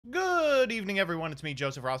Good evening, everyone. It's me,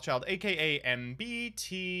 Joseph Rothschild, aka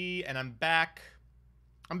MBT, and I'm back.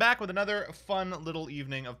 I'm back with another fun little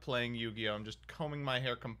evening of playing Yu-Gi-Oh! I'm just combing my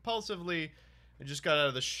hair compulsively. I just got out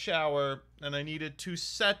of the shower, and I needed to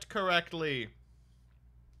set correctly.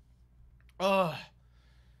 Ugh.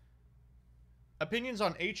 Opinions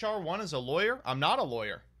on HR1 as a lawyer? I'm not a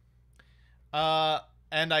lawyer.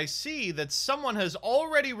 And I see that someone has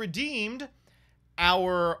already redeemed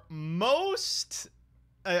our most...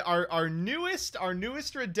 our newest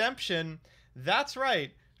redemption. That's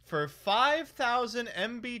right. For 5,000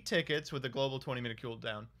 MB tickets with a global 20-minute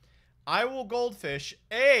cooldown, I will goldfish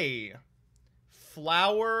a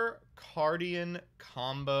Flower Cardian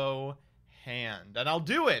combo hand. And I'll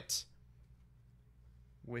do it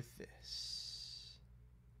with this.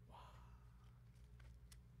 Wow.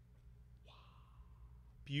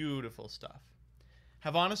 Beautiful stuff.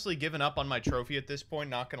 Have honestly given up on my trophy at this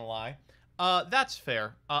point, not gonna lie. That's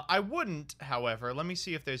fair. I wouldn't, however. Let me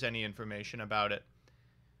see if there's any information about it.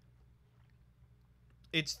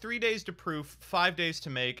 It's 3 days to proof, 5 days to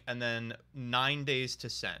make, and then 9 days to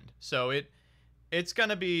send. So it's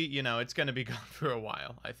gonna be, you know, it's gonna be gone for a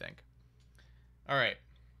while, I think. Alright.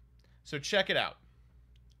 So check it out.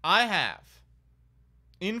 I have,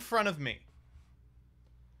 in front of me,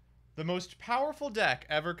 the most powerful deck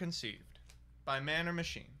ever conceived by man or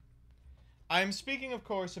machine. I am speaking, of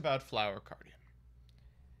course, about Flower Cardian.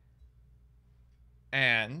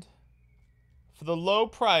 And for the low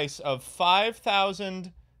price of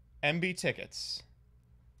 5,000 MB tickets,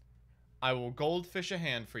 I will goldfish a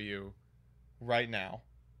hand for you right now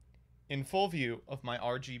in full view of my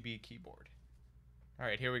RGB keyboard. All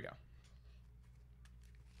right, here we go.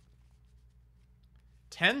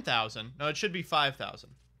 10,000? No, it should be 5,000.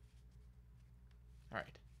 All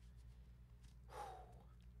right.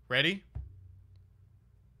 Ready?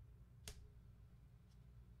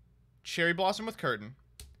 Cherry Blossom with Curtain,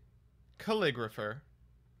 Calligrapher,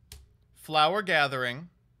 Flower Gathering,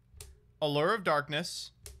 Allure of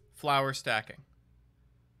Darkness, Flower Stacking.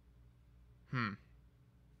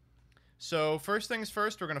 So, first things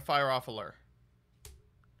first, we're going to fire off Allure.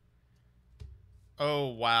 Oh,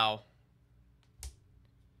 wow.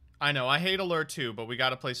 I know, I hate Allure too, but we got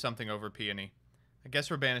to play something over Peony. I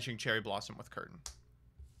guess we're banishing Cherry Blossom with Curtain.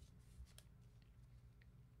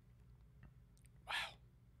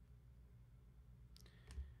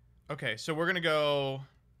 Okay, so we're going to go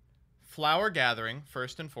Flower Gathering,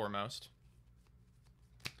 first and foremost.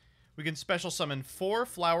 We can special summon 4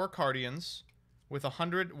 Flower Cardians with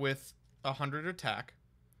 100 attack.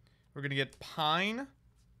 We're going to get Pine,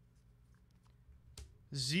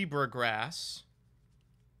 Zebra Grass.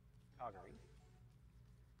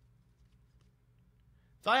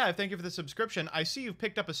 Thigh, thank you for the subscription. I see you've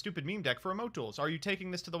picked up a stupid meme deck for Emote Duels. Are you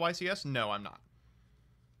taking this to the YCS? No, I'm not.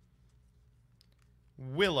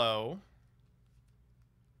 Willow.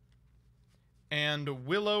 And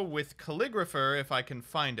Willow with Calligrapher, if I can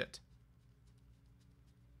find it.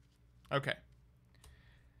 Okay.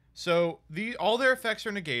 So, all their effects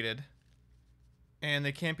are negated. And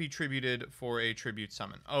they can't be tributed for a tribute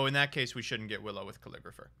summon. Oh, in that case, we shouldn't get Willow with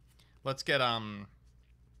Calligrapher. Let's get, I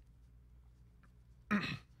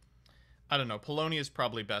don't know. Polony is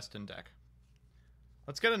probably best in deck.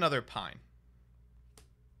 Let's get another Pine.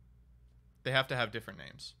 They have to have different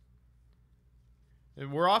names.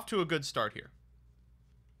 We're off to a good start here.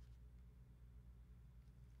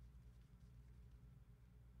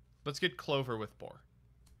 Let's get Clover with Boar.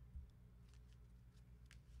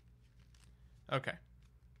 Okay.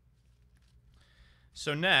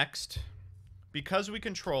 So next, because we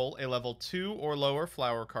control a level 2 or lower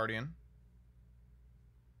Flower Cardian.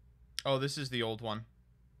 Oh, this is the old one.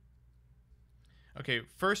 Okay,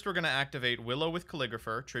 first we're going to activate Willow with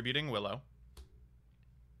Calligrapher, tributing Willow.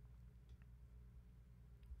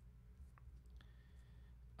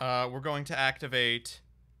 We're going to activate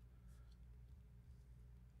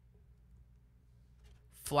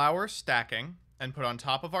Flower Stacking and put on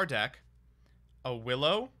top of our deck a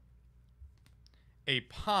Willow, a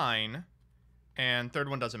Pine, and third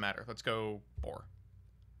one doesn't matter. Let's go Boar.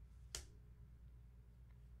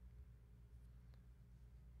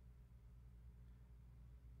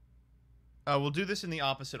 We'll do this in the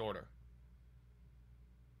opposite order,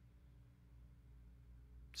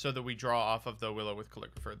 so that we draw off of the Willow with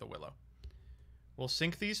Calligrapher, the Willow. We'll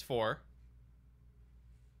sync these 4.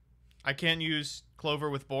 I can't use Clover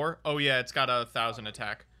with Boar. Oh yeah, it's got 1,000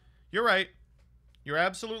 attack. You're right. You're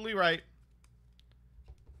absolutely right.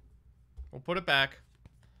 We'll put it back.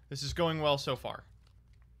 This is going well so far.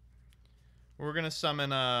 We're going to summon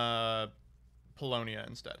Polonia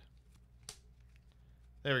instead.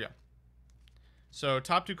 There we go. So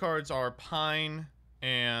top two cards are Pine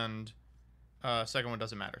and second one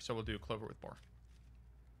doesn't matter. So we'll do Clover with Boar.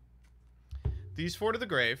 These four to the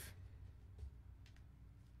grave.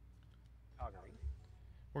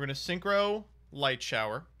 We're going to Synchro Light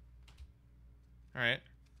Shower. All right.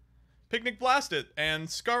 Picnic Blast It. And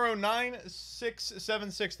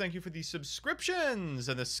Scaro9676, thank you for the subscriptions.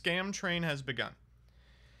 And the scam train has begun.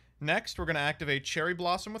 Next, we're going to activate Cherry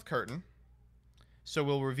Blossom with Curtain. So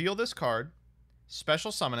we'll reveal this card,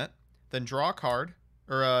 special summon it, then draw a card,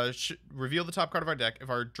 or reveal the top card of our deck. If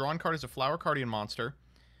our drawn card is a Flower Cardian monster,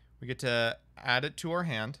 we get to add it to our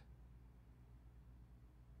hand.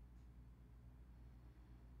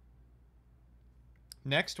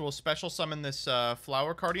 Next, we'll special summon this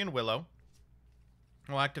Flower Cardian Willow.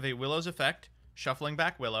 We'll activate Willow's effect, shuffling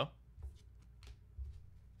back Willow.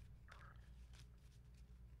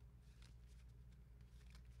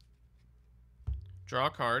 Draw a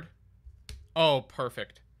card. Oh,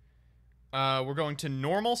 perfect. We're going to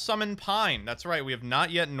normal summon Pine. That's right, we have not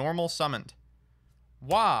yet normal summoned.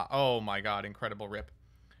 Wow. Oh my god, incredible rip.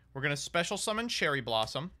 We're going to special summon Cherry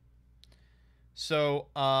Blossom. So,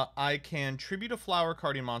 I can tribute a Flower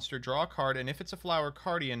Cardian monster, draw a card, and if it's a Flower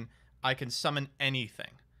Cardian, I can summon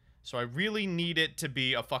anything. So I really need it to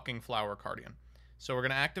be a fucking Flower Cardian. So we're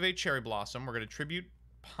going to activate Cherry Blossom. We're going to tribute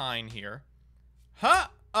Pine here. Huh?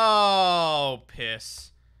 Oh,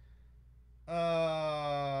 piss.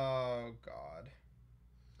 Oh, God.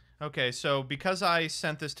 Okay, so because I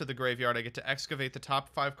sent this to the graveyard, I get to excavate the top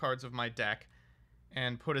 5 cards of my deck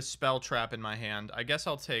and put a spell trap in my hand. I guess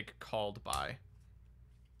I'll take Called By.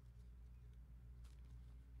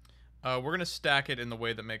 We're going to stack it in the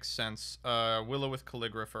way that makes sense. Willow with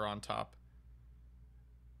Calligrapher on top.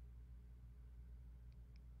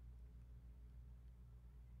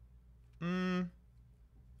 We're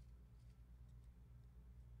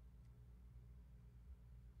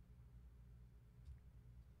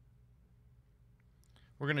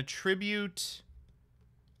going to tribute...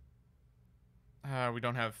 we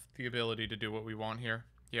don't have the ability to do what we want here.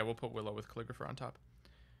 Yeah, we'll put Willow with Calligrapher on top.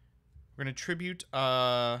 We're going to tribute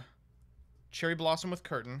Cherry Blossom with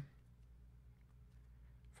Curtain.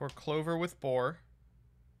 For Clover with Boar.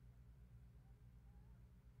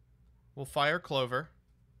 We'll fire Clover.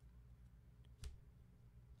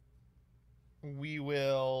 We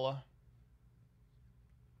will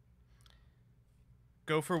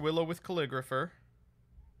go for Willow with Calligrapher.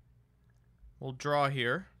 We'll draw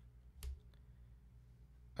here.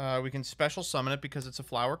 We can special summon it because it's a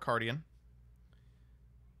Flower Cardian.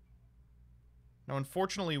 Now,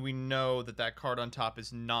 unfortunately, we know that that card on top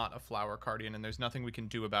is not a Flower Cardian, and there's nothing we can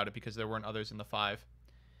do about it because there weren't others in the 5.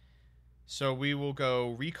 So we will go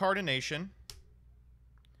Recardination.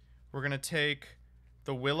 We're going to take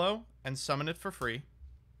the Willow and summon it for free.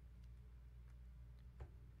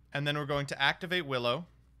 And then we're going to activate Willow,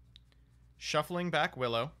 shuffling back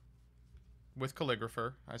Willow with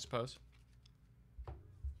Calligrapher, I suppose.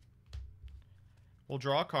 We'll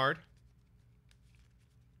draw a card.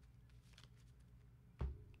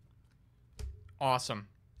 Awesome.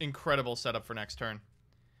 Incredible setup for next turn.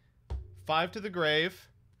 5 to the grave.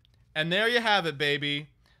 And there you have it, baby.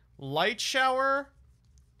 Light Shower,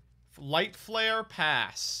 Light Flare,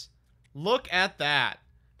 Pass. Look at that.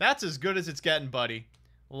 That's as good as it's getting, buddy.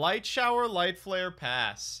 Light Shower, Light Flare,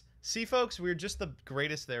 Pass. See, folks, we're just the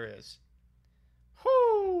greatest there is.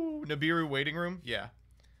 Whoo! Nibiru Waiting Room? Yeah.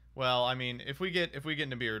 Well, I mean, if we get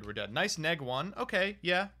Nibiru'd, we're dead. Nice neg 1. Okay,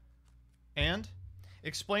 yeah. And?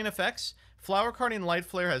 Explain effects. Flower Cardian Light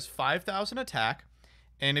Flare has 5,000 attack,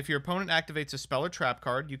 and if your opponent activates a spell or trap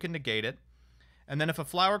card, you can negate it. And then if a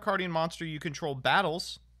Flower Cardian monster you control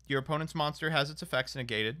battles, your opponent's monster has its effects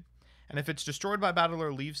negated. And if it's destroyed by battle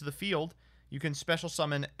or leaves the field, you can special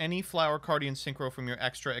summon any Flower Cardian synchro from your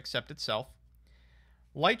extra except itself.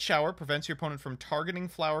 Light Shower prevents your opponent from targeting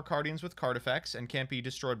Flower Cardians with card effects and can't be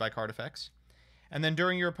destroyed by card effects. And then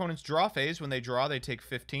during your opponent's draw phase, when they draw, they take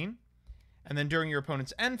 15. And then during your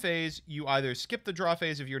opponent's end phase, you either skip the draw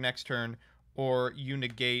phase of your next turn, or you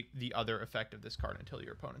negate the other effect of this card until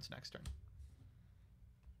your opponent's next turn.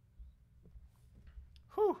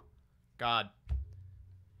 Whew. God.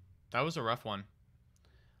 That was a rough one.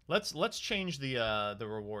 Let's change the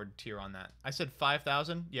reward tier on that. I said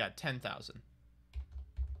 5,000? Yeah, 10,000.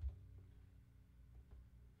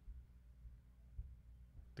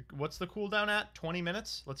 What's the cooldown at? 20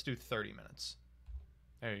 minutes? Let's do 30 minutes.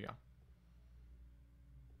 There you go.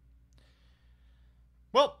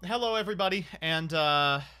 Well, hello everybody, and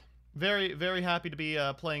very, very happy to be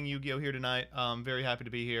playing Yu-Gi-Oh here tonight. Very happy to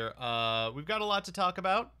be here. We've got a lot to talk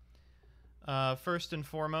about. First and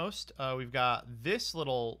foremost, we've got this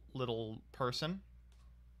little person.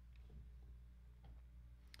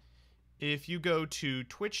 if you go to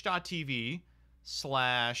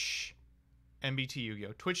twitch.tv/MBT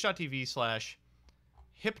Yu-Gi-Oh,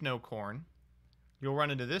 twitch.tv/hypnocorn, you'll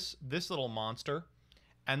run into this little monster.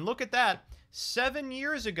 And look at that. 7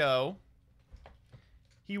 years ago,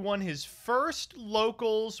 he won his first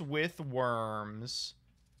locals with worms.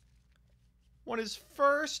 Won his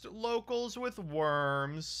first locals with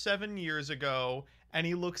worms 7 years ago, and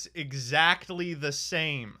he looks exactly the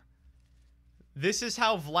same. This is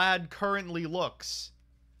how Vlad currently looks.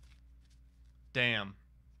 Damn.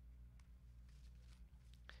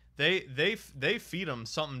 They feed him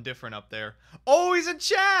something different up there. Oh, he's in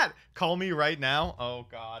chat! Call me right now. Oh,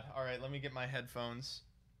 God. All right, let me get my headphones.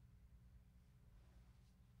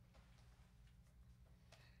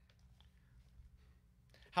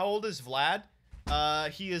 How old is Vlad?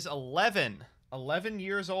 He is 11. 11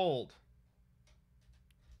 years old.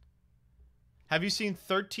 Have you seen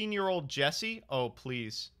 13-year-old Jesse? Oh,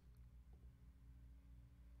 please.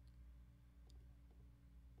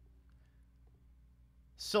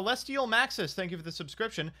 Celestial Maxis, thank you for the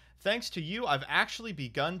subscription. Thanks to you, I've actually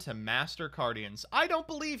begun to master Cardians. I don't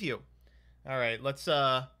believe you. All right, let's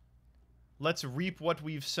reap what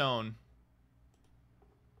we've sown.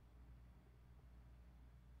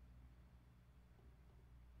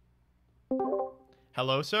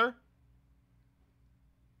 Hello, sir?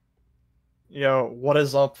 Yo, what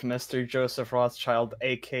is up, Mr. Joseph Rothschild,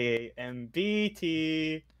 aka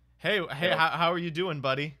MBT? Hey, how are you doing,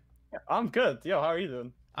 buddy? I'm good. Yo, how are you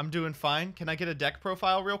doing? I'm doing fine. Can I get a deck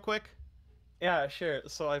profile real quick? Yeah, sure.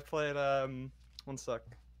 So I played one sec.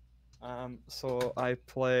 So I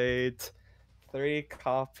played 3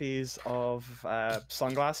 copies of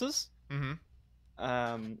Sunglasses. Mm-hmm.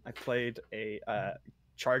 I played a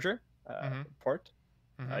charger port,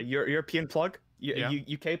 Mm-hmm. European plug, Yeah.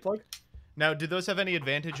 UK plug. Now, do those have any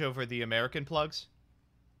advantage over the American plugs?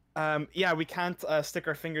 Yeah, we can't stick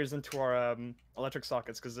our fingers into our electric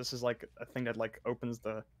sockets because this is like a thing that like opens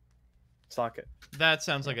the socket. That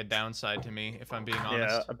sounds like a downside to me, if I'm being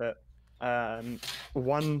honest. Yeah, a bit.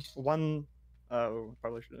 One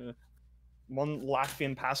probably should, one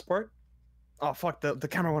Latvian passport. Oh fuck, the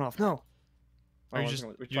camera went off. No. Are you just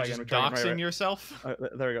doxing yourself?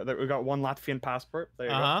 There we go. We got one Latvian passport. There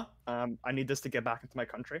you go. I need this to get back into my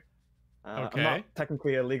country. Okay. I'm not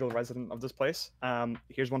technically a legal resident of this place.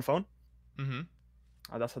 Here's one phone. Mm-hmm.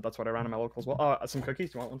 That's what I ran in my local as well. Oh, some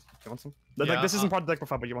cookies. Do you want one? Do you want some? Yeah, like this isn't part of the deck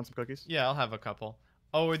profile, but you want some cookies? Yeah, I'll have a couple.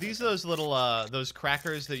 Oh, are these those little those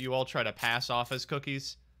crackers that you all try to pass off as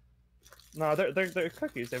cookies? No, they're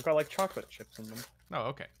cookies. They've got like chocolate chips in them. Oh,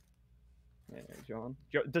 okay. Yeah, John.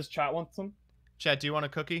 Does chat want some? Chat, do you want a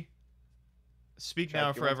cookie? Speak Chat,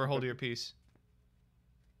 now or forever hold your peace.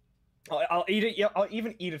 I'll eat it. Yeah, I'll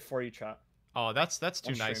even eat it for you, chat. Oh, that's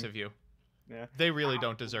too nice of you. Yeah. They really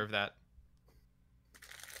don't deserve that.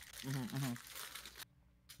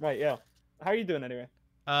 Right, yeah. How are you doing anyway?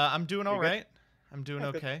 I'm doing all right. I'm doing Oh,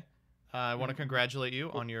 okay. I want to congratulate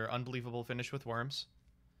you on your unbelievable finish with worms.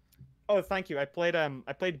 Oh, thank you. I played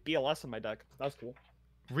BLS in my deck. That's cool.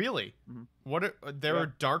 Really? What are there are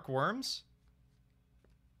dark worms?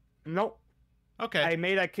 Nope. Okay. I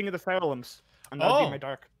made a King of the Pharaohs, and that would be my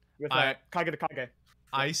dark with Kage to Kage.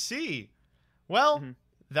 I see. Well,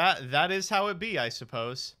 that is how it be, I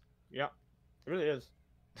suppose. Yeah, it really is.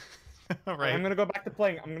 All right. I'm gonna go back to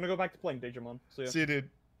playing Digimon. See you,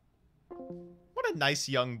 dude. What a nice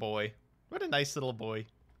young boy. What a nice little boy.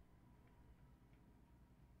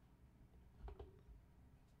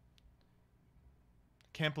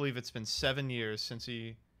 Can't believe it's been 7 years since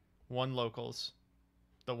he won locals.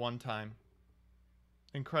 The one time.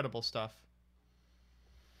 Incredible stuff.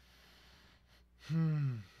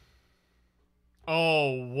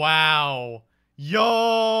 Oh, wow. Yo!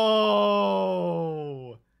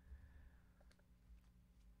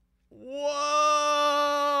 Whoa!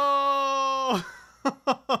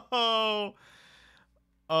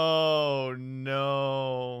 Oh,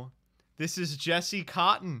 no. This is Jesse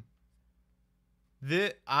Cotton.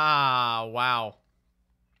 Wow.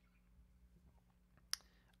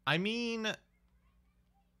 I mean,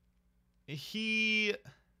 he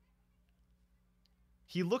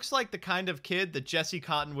looks like the kind of kid that Jesse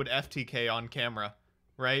Cotton would FTK on camera,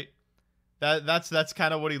 right? That's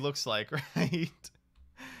kind of what he looks like, right?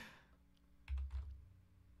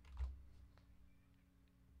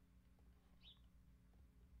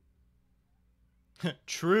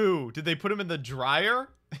 True. Did they put him in the dryer?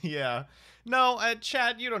 Yeah. No,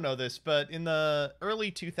 chat, you don't know this, but in the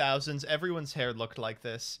early 2000s, everyone's hair looked like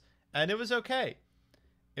this, and it was okay.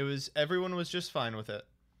 Everyone was just fine with it.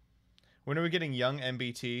 When are we getting young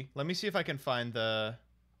MBT? Let me see if I can find the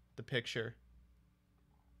picture.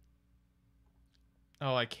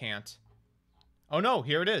 Oh, I can't. Oh, no.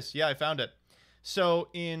 Here it is. Yeah, I found it. So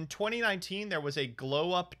in 2019, there was a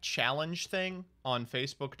glow up challenge thing on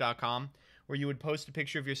Facebook.com where you would post a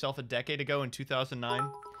picture of yourself a decade ago in 2009.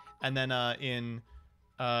 And then in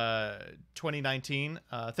 2019,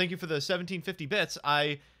 thank you for the 1750 bits.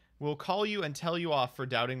 I will call you and tell you off for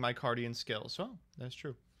doubting my Cardian skills. Well, that's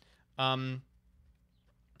true.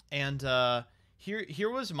 Here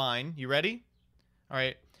was mine. You ready? All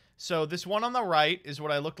right. So this one on the right is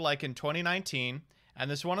what I looked like in 2019. And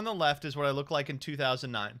this one on the left is what I looked like in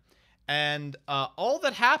 2009. And all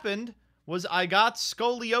that happened was I got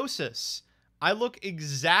scoliosis. I look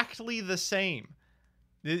exactly the same.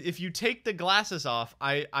 If you take the glasses off,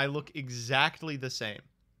 I look exactly the same.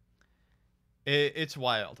 It's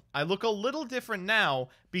wild. I look a little different now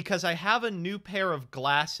because I have a new pair of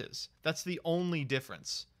glasses. That's the only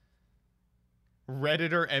difference.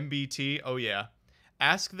 Redditor MBT. Oh, yeah.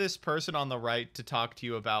 Ask this person on the right to talk to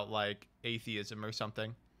you about, like, atheism or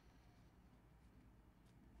something.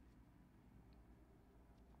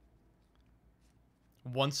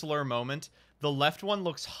 One slur moment. The left one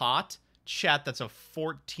looks hot. Chat, that's a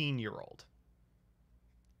 14-year-old.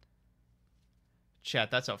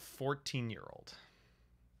 Chat, that's a 14-year-old.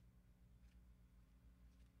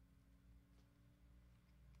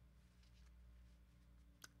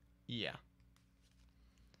 Yeah.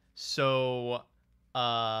 So,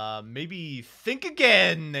 maybe think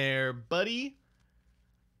again there, buddy.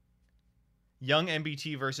 Young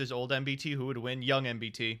MBT versus old MBT. Who would win? Young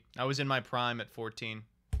MBT. I was in my prime at 14.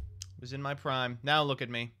 Was in my prime. Now look at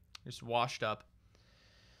me. Just washed up.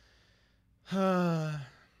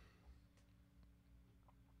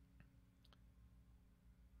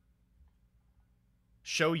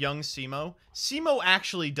 Show young Simo. Simo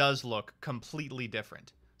actually does look completely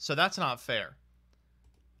different. So that's not fair.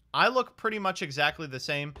 I look pretty much exactly the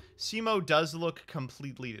same. Simo does look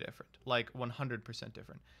completely different. Like 100%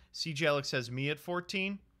 different. CJ Alex says me at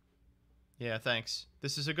 14. Yeah, thanks.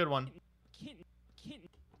 This is a good one.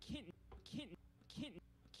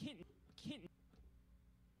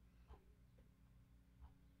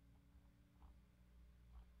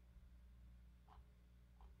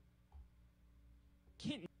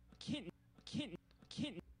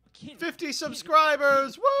 50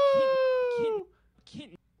 subscribers! Woo!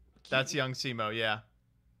 That's young Simo, yeah.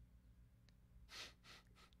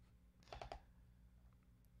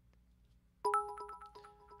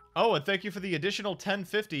 Oh, and thank you for the additional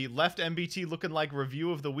 1050. Left MBT looking like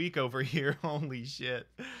review of the week over here. Holy shit.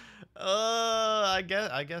 I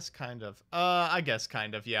guess kind of. I guess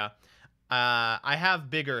kind of, yeah. I have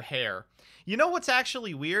bigger hair. You know what's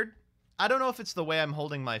actually weird? I don't know if it's the way I'm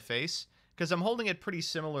holding my face, because I'm holding it pretty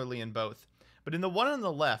similarly in both. But in the one on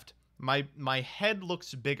the left, my head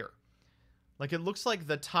looks bigger. Like, it looks like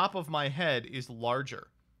the top of my head is larger.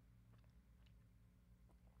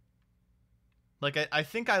 Like, I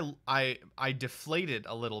think I deflated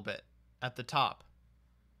a little bit at the top.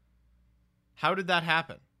 How did that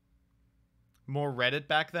happen? More Reddit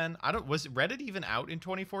back then? Was Reddit even out in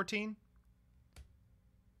 2014?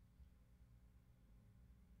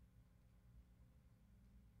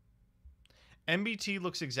 MBT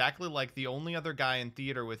looks exactly like the only other guy in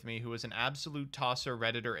theater with me who was an absolute tosser,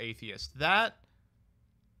 Redditor atheist. That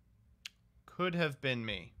could have been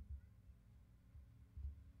me.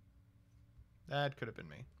 That could have been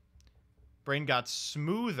me. Brain got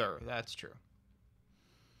smoother. That's true.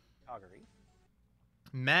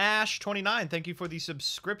 MASH29, thank you for the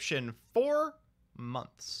subscription. 4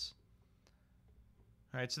 months.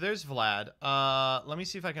 All right, so there's Vlad. Let me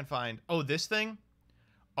see if I can find... Oh, this thing?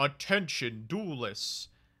 Attention, duelists.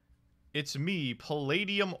 It's me,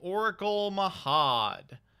 Palladium Oracle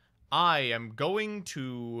Mahad. I am going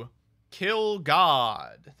to kill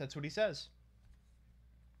God. That's what he says.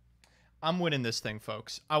 I'm winning this thing,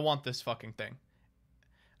 folks. I want this fucking thing.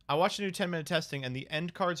 I watched a new 10-minute testing, and the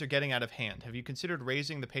end cards are getting out of hand. Have you considered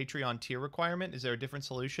raising the Patreon tier requirement? Is there a different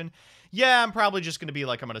solution? Yeah, I'm probably just going to be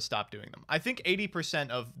like, I'm going to stop doing them. I think 80%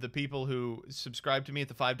 of the people who subscribe to me at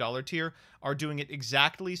the $5 tier are doing it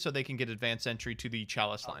exactly so they can get advanced entry to the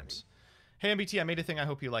Chalice Slimes. Hey, MBT, I made a thing. I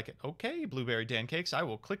hope you like it. Okay, Blueberry Dan Cakes. I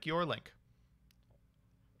will click your link.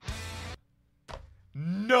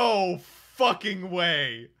 No fucking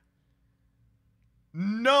way.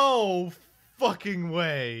 No fucking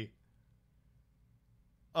way.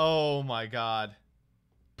 Oh my god.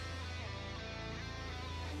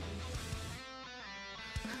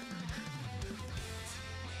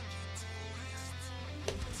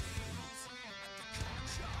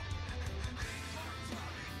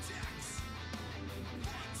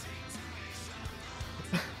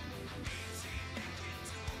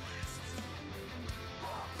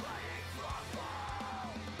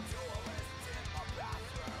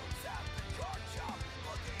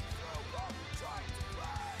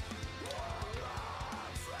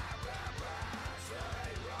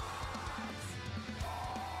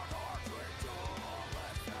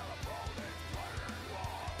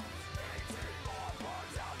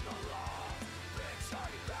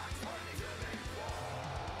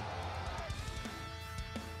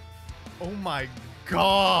 Oh my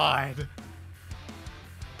god.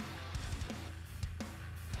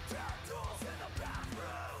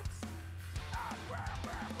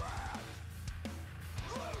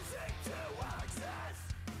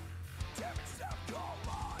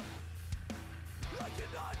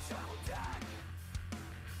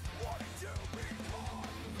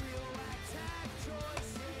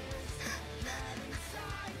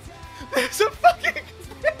 There's a fucking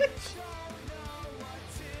bitch.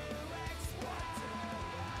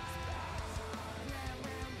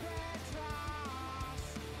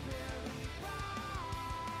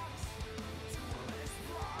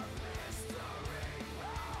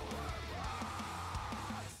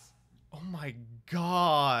 Oh my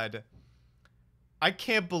god. I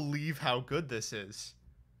can't believe how good this is.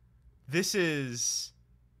 This is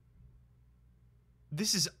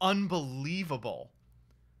unbelievable.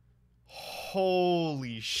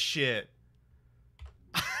 Holy shit.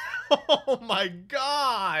 Oh my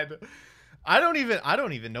god. I don't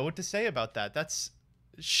even know what to say about that. That's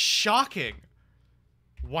shocking.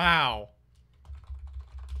 Wow.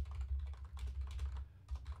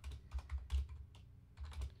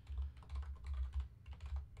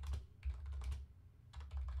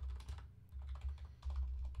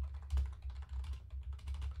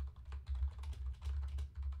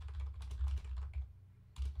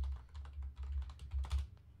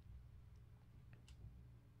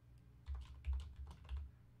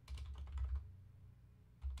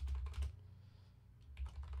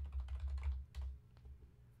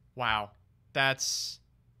 Wow. That's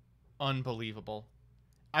unbelievable.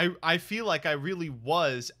 I feel like I really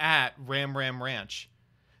was at Ram Ram Ranch.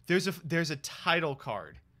 There's a title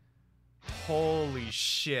card. Holy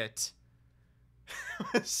shit.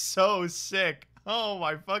 So sick. Oh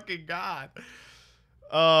my fucking god.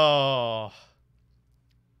 Oh.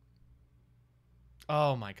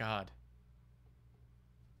 Oh my god.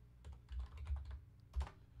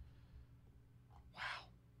 Wow.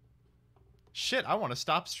 Shit, I want to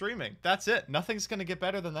stop streaming. That's it. Nothing's going to get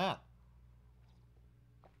better than that.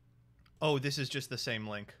 Oh, this is just the same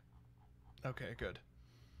link. Okay, good.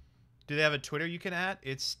 Do they have a Twitter you can add?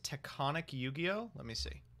 It's Tectonic Yu-Gi-Oh? Let me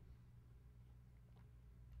see.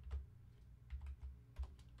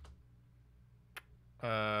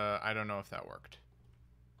 I don't know if that worked.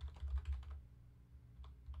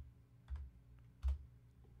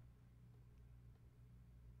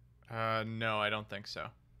 No, I don't think so.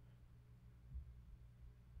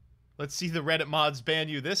 Let's see the Reddit mods ban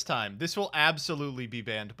you this time. This will absolutely be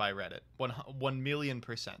banned by Reddit.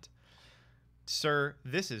 1,000,000%. Sir,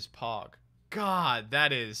 this is Pog. God,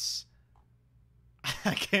 that is...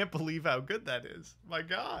 I can't believe how good that is. My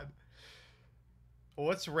God.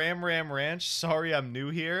 What's Ram Ram Ranch? Sorry, I'm new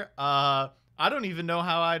here. I don't even know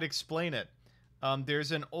how I'd explain it.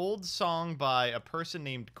 There's an old song by a person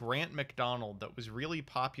named Grant McDonald that was really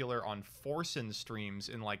popular on Forsen streams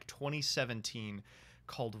in like 2017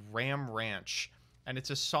 called Ram Ranch. And it's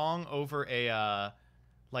a song over a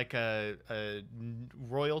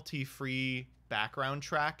royalty-free background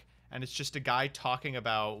track. And it's just a guy talking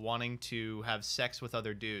about wanting to have sex with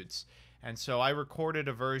other dudes. And so I recorded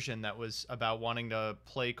a version that was about wanting to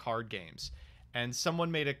play card games. And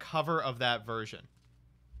someone made a cover of that version.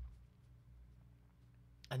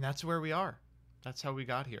 And that's where we are. That's how we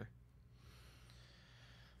got here.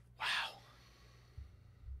 Wow.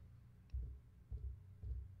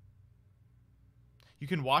 You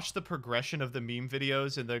can watch the progression of the meme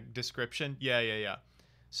videos in the description. Yeah.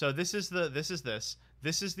 So this is this.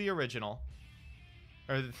 This is the original.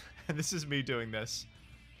 Or this is me doing this.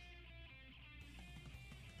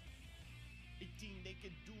 18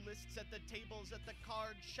 naked duelists at the tables at the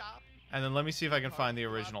card shop. And then let me see if I can find the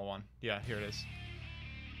original one. Yeah, here it is.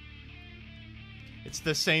 It's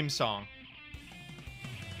the same song.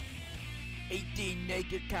 18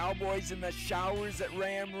 naked cowboys in the showers at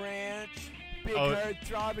Ram Ranch. Big heart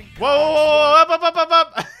throbbing. Whoa,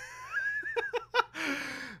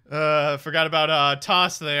 up. Forgot about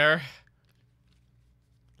Toss there.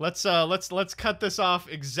 Let's cut this off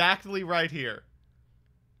exactly right here.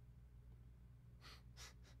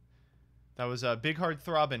 That was Big Hard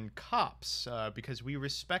Throbbing Cops, because we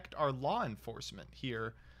respect our law enforcement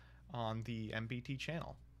here on the MBT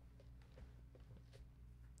channel.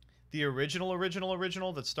 The original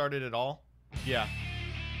that started it all. Yeah.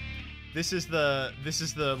 This is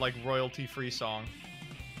the like royalty free song.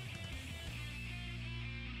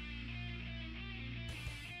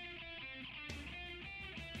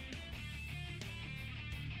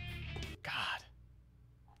 God.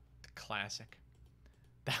 The classic.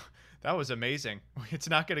 That was amazing. It's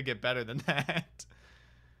not going to get better than that.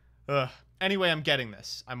 Anyway, I'm getting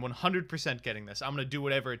this. I'm 100% getting this. I'm gonna do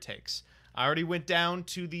whatever it takes. I already went down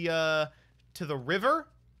to the river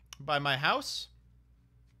by my house,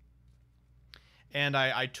 and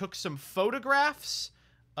I took some photographs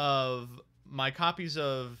of my copies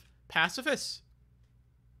of Pacifist.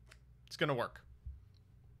 It's gonna work.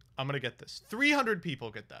 I'm gonna get this. 300 people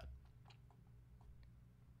get that.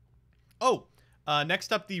 Oh,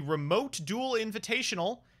 next up, the Remote Duel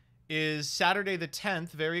Invitational is Saturday the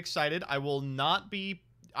 10th. Very excited. I will not be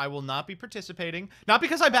participating. Not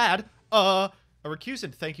because I'm bad. A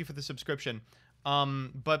recusant, thank you for the subscription.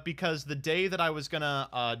 But because the day that I was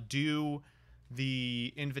gonna do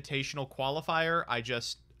the invitational qualifier,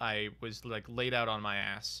 I was like laid out on my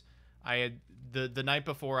ass. I had the night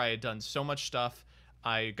before, I had done so much stuff.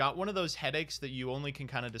 I got one of those headaches that you only can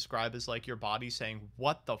kind of describe as like your body saying,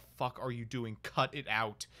 "What the fuck are you doing? Cut it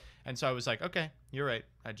out." And so I was like, okay, you're right.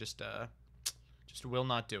 I just will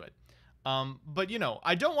not do it. But you know,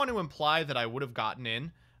 I don't want to imply that I would have gotten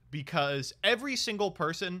in, because every single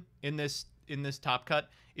person in this top cut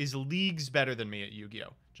is leagues better than me at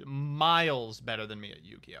Yu-Gi-Oh, miles better than me at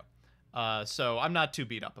Yu-Gi-Oh. So I'm not too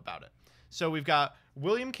beat up about it. So we've got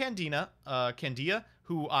William Candia,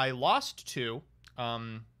 who I lost to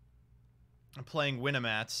playing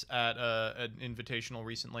Winamats at an invitational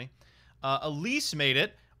recently. Elise made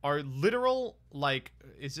it. Our literal, like,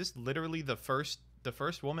 is this literally the first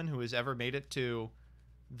woman who has ever made it to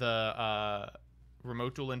the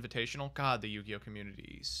Remote Duel Invitational? God, the Yu-Gi-Oh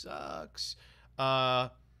community sucks. I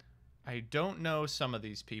don't know some of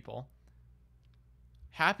these people.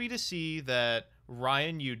 Happy to see that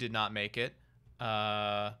Ryan Yu did not make it.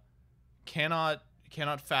 Cannot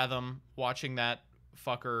fathom watching that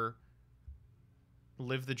fucker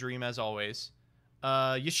live the dream as always.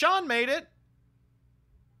 Yashan made it.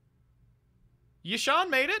 Yashan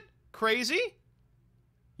made it. Crazy.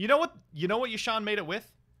 You know what Yashan made it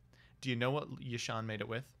with? Do you know what Yashan made it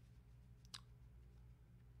with?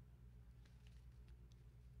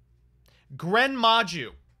 Gren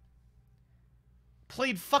Maju.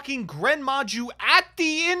 Played fucking Gren Maju at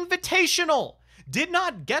the Invitational. Did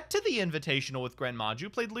not get to the Invitational with Gren Maju.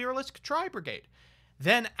 Played Lyrilisc Tri-Brigade.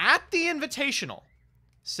 Then at the Invitational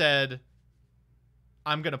said,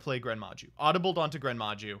 I'm going to play Gren Maju. Audibled onto Gren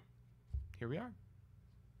Maju. Here we are.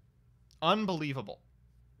 Unbelievable.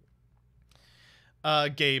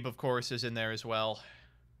 Gabe, of course, is in there as well.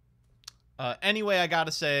 Anyway, I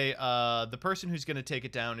gotta say, the person who's going to take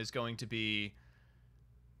it down is going to be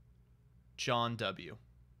John W.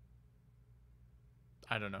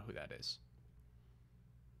 I don't know who that is.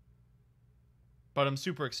 But I'm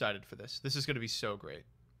super excited for this. This is going to be so great.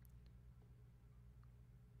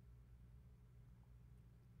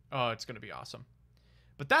 Oh, it's going to be awesome.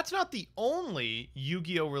 But that's not the only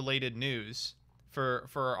Yu-Gi-Oh! Related news for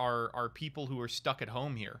our people who are stuck at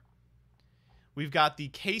home here. We've got the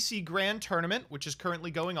KC Grand Tournament, which is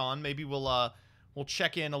currently going on. Maybe we'll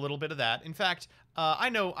check in a little bit of that. In fact, I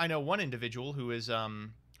know one individual who is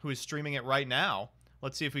streaming it right now.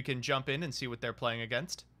 Let's see if we can jump in and see what they're playing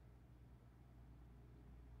against.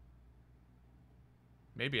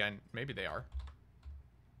 Maybe they are.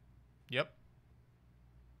 Yep.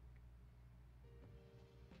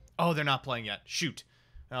 Oh, they're not playing yet. Shoot.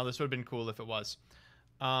 Now, this would have been cool if it was.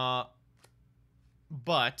 But...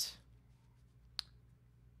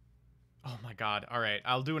 Oh my god. All right.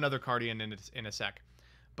 I'll do another Cardian in a sec.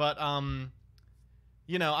 But,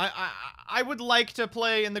 you know, I would like to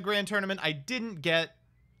play in the Grand Tournament. I didn't get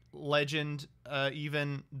Legend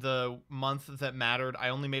even the month that mattered. I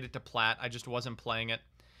only made it to Plat. I just wasn't playing it.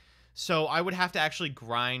 So I would have to actually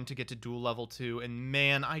grind to get to Duel Level 2. And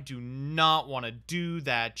man, I do not want to do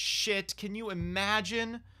that shit. Can you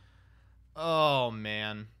imagine? Oh,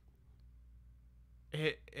 man.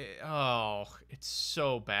 Oh, it's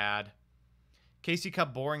so bad. KC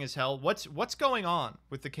Cup boring as hell. What's going on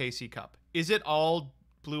with the KC Cup? Is it all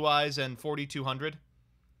Blue Eyes and 4200?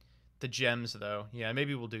 The gems, though. Yeah,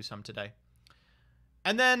 maybe we'll do some today.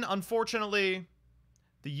 And then, unfortunately,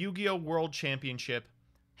 the Yu-Gi-Oh! World Championship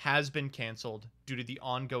has been canceled due to the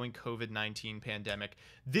ongoing COVID-19 pandemic.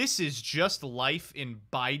 This is just life in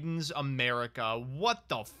Biden's America. What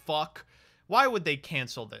the fuck? Why would they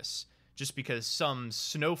cancel this? Just because some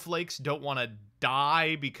snowflakes don't want to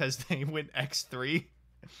die because they went X3?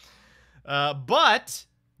 But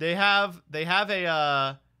they have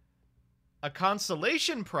a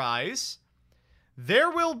consolation prize. There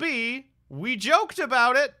will be, we joked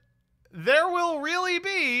about it, there will really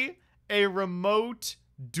be a remote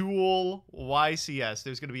duel YCS.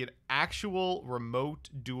 There's going to be an actual remote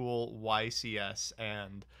duel YCS.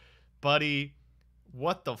 And, buddy,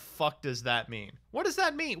 What the fuck does that mean? What does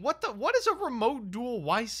that mean? What is a remote dual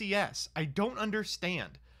YCS? I don't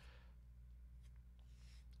understand.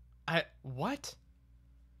 What?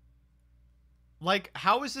 Like,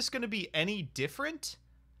 how is this going to be any different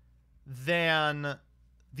than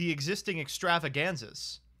the existing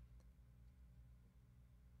extravaganzas?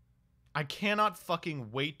 I cannot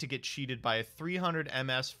fucking wait to get cheated by a 300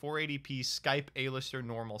 ms 480p Skype A-lister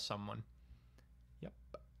normal someone. Yep.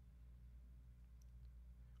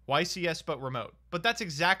 YCS but remote. But that's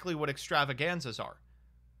exactly what extravaganzas are.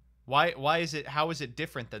 Why is it, how is it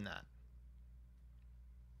different than that?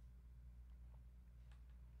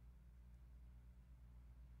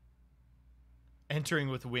 Entering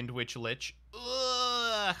with Wind Witch Lich.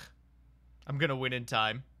 Ugh. I'm gonna win in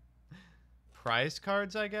time. Prize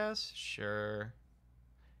cards, I guess? Sure.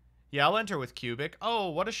 Yeah, I'll enter with Cubic. Oh,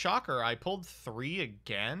 what a shocker. I pulled 3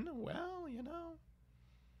 again? Well, you know.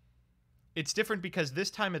 It's different because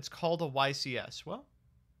this time it's called a YCS. Well,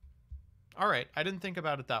 alright. I didn't think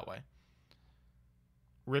about it that way.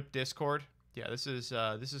 Rip Discord. Yeah, this is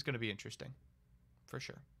going to be interesting. For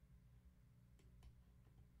sure.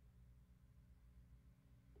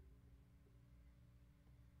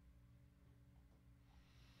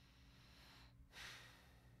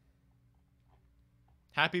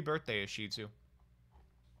 Happy birthday, Ishizu.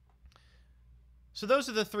 So those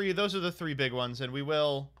are the three big ones, and we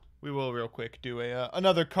will real quick do a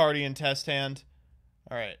another Cardian test hand.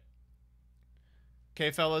 All right.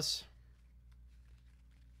 Okay, fellas.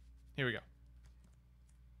 Here we go.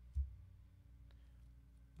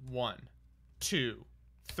 1, 2,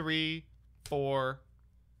 3, 4,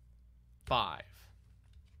 5.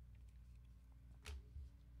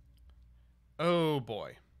 Oh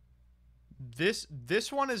boy. This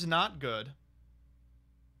one is not good.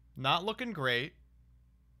 Not looking great.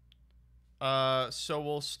 So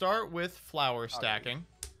we'll start with flower stacking.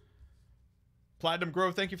 Platinum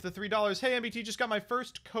Grove, thank you for the $3. Hey, MBT, just got my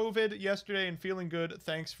first COVID yesterday and feeling good.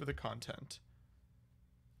 Thanks for the content.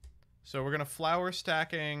 So we're going to flower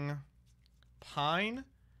stacking Pine,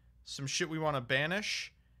 some shit we want to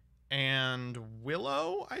banish, and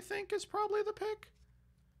Willow, I think, is probably the pick.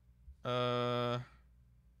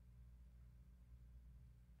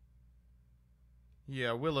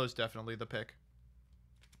 Yeah, Willow's definitely the pick.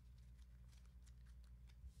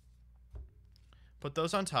 Put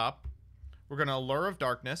those on top. We're going to Allure of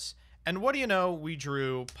Darkness. And what do you know? We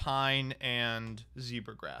drew Pine and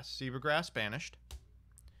Zebragrass. Zebragrass banished.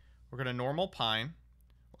 We're going to normal Pine.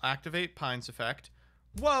 We'll activate Pine's effect.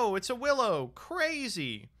 Whoa, it's a Willow.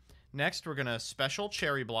 Crazy. Next, we're going to special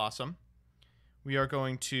Cherry Blossom. We are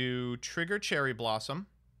going to trigger Cherry Blossom.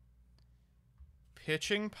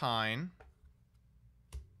 Pitching Pine.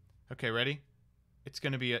 Okay, ready? It's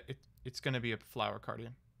gonna be a flower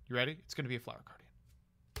Cardian. You ready? It's gonna be a flower Cardian.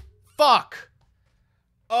 Fuck!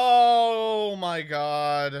 Oh my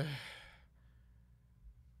god.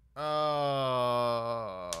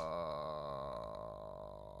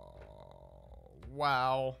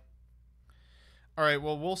 Wow. Alright,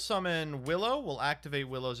 well, we'll summon Willow. We'll activate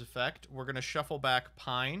Willow's effect. We're gonna shuffle back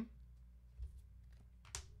Pine.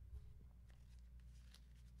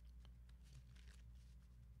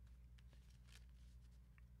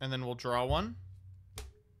 And then we'll draw one.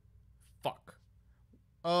 Fuck.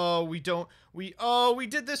 Oh, we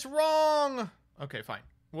did this wrong! Okay, fine.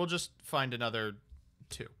 We'll just find another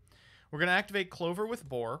 2. We're going to activate Clover with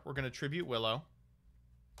Boar. We're going to tribute Willow.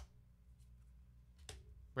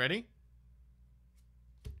 Ready?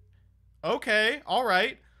 Okay,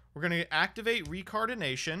 alright. We're going to activate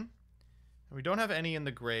Recardination. We don't have any in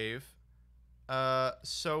the grave.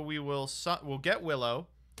 So we'll get Willow.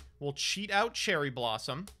 We'll cheat out Cherry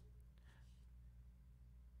Blossom.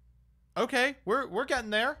 Okay, we're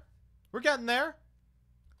getting there. We're getting there.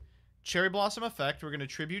 Cherry Blossom effect. We're going to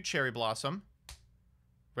tribute Cherry Blossom.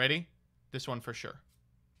 Ready? This one for sure.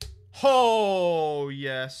 Oh,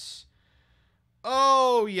 yes.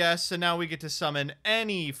 Oh, yes. And now we get to summon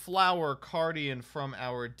any flower Cardian from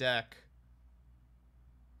our deck.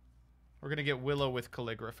 We're going to get Willow with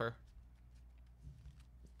Calligrapher.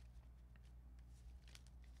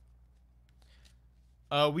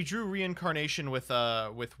 We drew Reincarnation with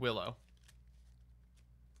Willow.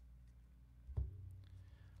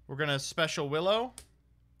 We're going to special Willow.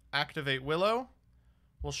 Activate Willow.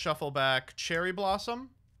 We'll shuffle back Cherry Blossom.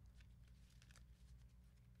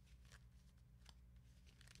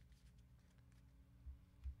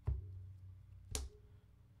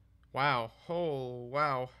 Wow. Oh,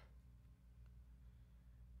 wow.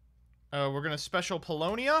 We're going to special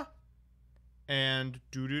Polonia. And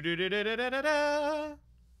do-do-do-do-do-do-do-do-do.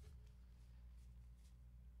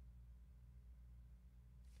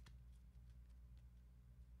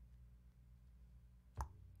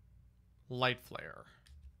 Light Flare.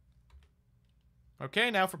 Okay,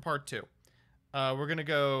 now for part 2. We're going to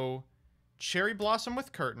go Cherry Blossom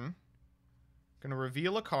with Curtain. Going to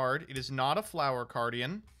reveal a card. It is not a Flower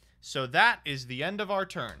Cardian. So that is the end of our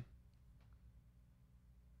turn.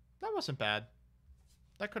 That wasn't bad.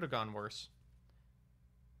 That could have gone worse.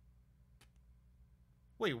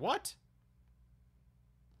 Wait, what?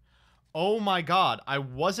 Oh my god. I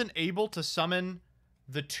wasn't able to summon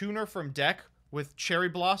the tuner from deck with Cherry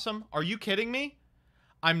Blossom? Are you kidding me?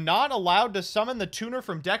 I'm not allowed to summon the tuner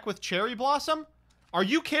from deck with Cherry Blossom? Are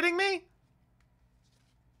you kidding me?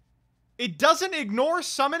 It doesn't ignore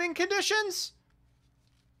summoning conditions?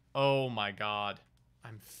 Oh my god.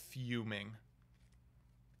 I'm fuming.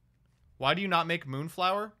 Why do you not make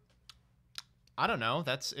Moonflower? I don't know.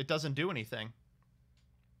 It doesn't do anything.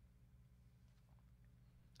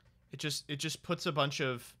 It just puts a bunch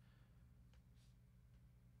of...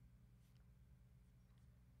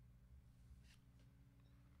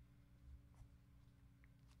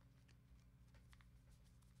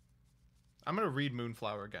 I'm going to read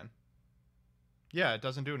Moonflower again. Yeah, it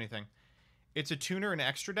doesn't do anything. It's a tuner and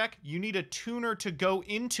extra deck? You need a tuner to go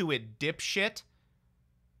into it, dipshit.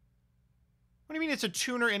 What do you mean it's a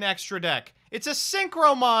tuner in extra deck? It's a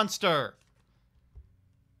synchro monster!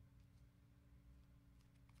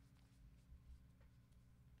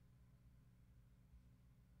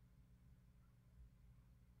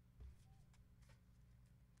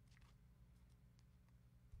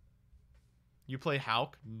 You play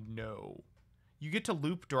Hulk? No. You get to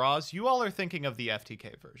loop draws. You all are thinking of the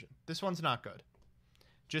FTK version. This one's not good.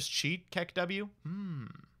 Just cheat, Keck W?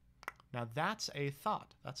 Now that's a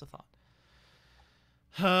thought. That's a thought.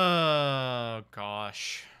 Oh,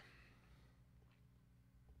 gosh.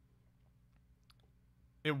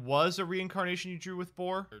 It was a reincarnation you drew with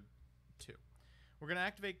Boar? 2. We're going to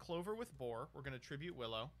activate Clover with Boar. We're going to tribute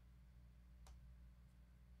Willow.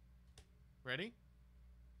 Ready?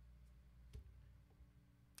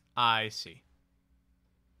 I see.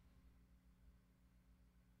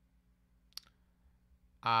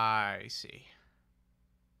 I see.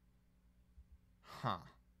 Huh.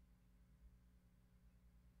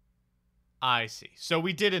 I see. So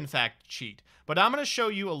we did, in fact, cheat. But I'm going to show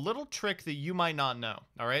you a little trick that you might not know,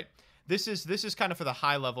 all right? This is kind of for the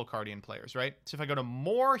high-level Cardian players, right? So if I go to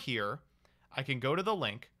More here, I can go to the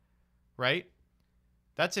link, right?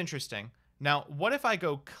 That's interesting. Now, what if I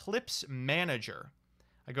go Clips Manager?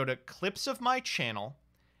 I go to Clips of my channel,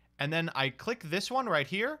 and then I click this one right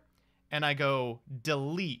here, and I go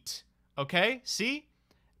Delete. Okay? See?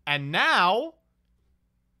 And now,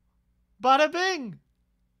 bada bing!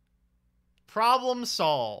 Problem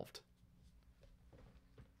solved.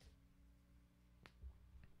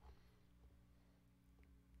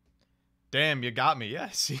 Damn, you got me. Yeah,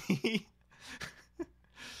 see?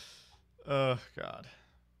 Oh, God.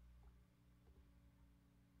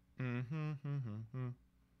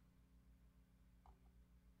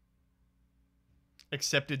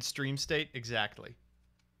 Accepted stream state? Exactly.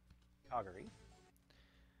 Calgary.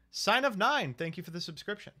 Sign of 9, thank you for the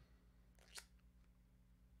subscription.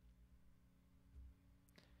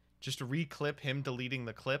 Just reclip him deleting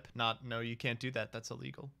the clip. No, you can't do that. That's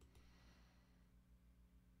illegal.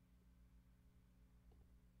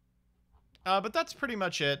 But that's pretty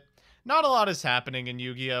much it. Not a lot is happening in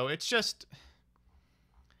Yu-Gi-Oh! It's just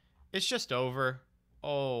over.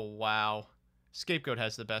 Oh, wow. Scapegoat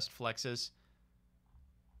has the best flexes.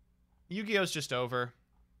 Yu-Gi-Oh's just over.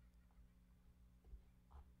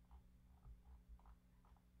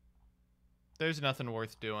 There's nothing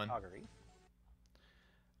worth doing. Calgary.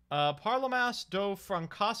 Parlamas do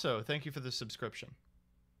Francasso, thank you for the subscription.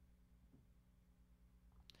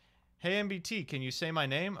 Hey, MBT, can you say my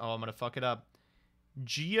name? Oh, I'm going to fuck it up.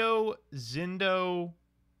 Gio Zindo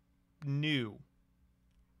New.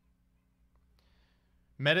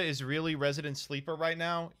 Meta is really Resident Sleeper right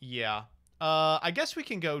now? Yeah. I guess we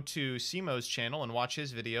can go to Simo's channel and watch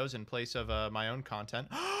his videos in place of my own content.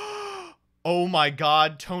 Oh my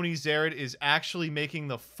god, Tony Zared is actually making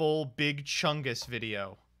the full Big Chungus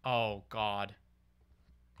video. Oh god.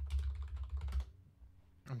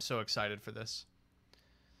 I'm so excited for this.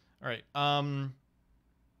 Alright,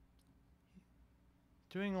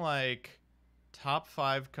 doing like top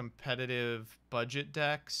 5 competitive budget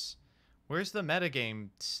decks. Where's the metagame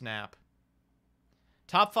snap?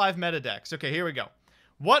 Top 5 meta decks. Okay, here we go.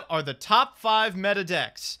 What are the top 5 meta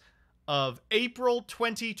decks of April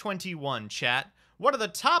 2021, chat? What are the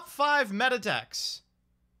top 5 meta decks?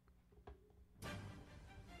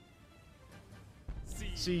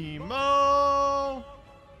 Simo!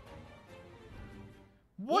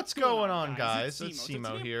 What's going on, guys? It's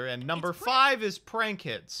Simo here, and number 5 is Prank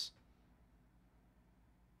Hits.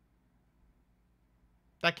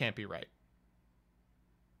 That can't be right.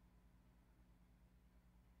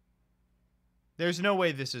 There's no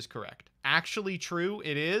way this is correct. Actually true,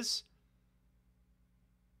 it is.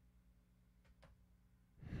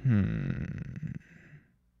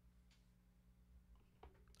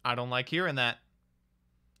 I don't like hearing that.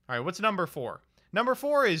 All right, what's number 4? Number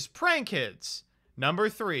 4 is Prank Kids. Number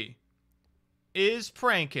 3 is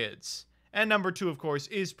Prank Kids. And number 2, of course,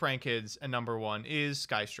 is Prank Kids. And number 1 is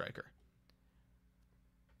Sky Striker.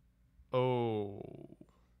 Oh.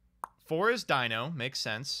 4 is Dino. Makes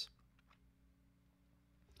sense.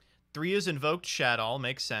 3 is Invoked Shadow.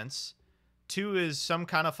 Makes sense. 2 is some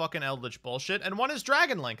kind of fucking Eldritch bullshit. And 1 is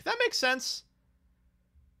Dragon Link. That makes sense.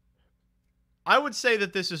 I would say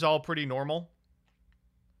that this is all pretty normal.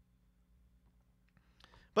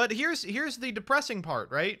 But here's the depressing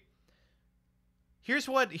part, right? Here's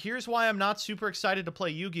why I'm not super excited to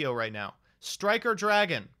play Yu-Gi-Oh right now. Striker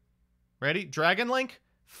Dragon. Ready? Dragon Link,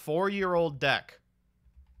 4-year-old deck.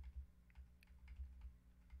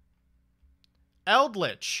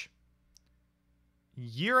 Eldritch,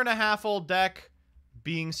 1.5-year-old deck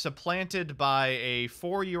being supplanted by a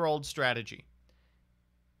 4-year-old strategy.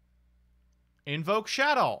 Invoke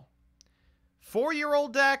Shadow,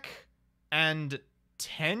 4-year-old deck and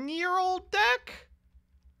 10-year-old deck?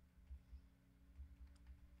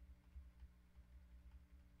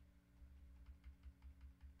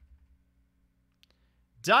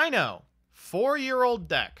 Dino, 4-year-old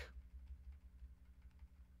deck.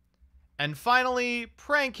 And finally,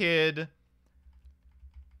 Prank Kid,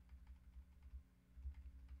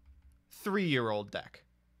 3-year-old deck.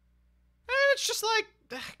 And it's just like,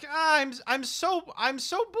 I'm so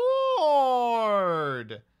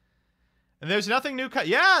bored. And there's nothing new.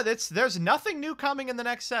 There's nothing new coming in the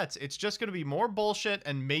next sets. It's just going to be more bullshit,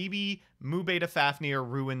 and maybe Mu Beta Fafnir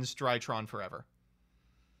ruins Drytron forever.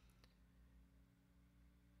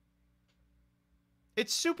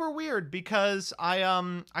 It's super weird because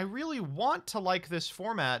I really want to like this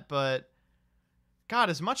format, but God,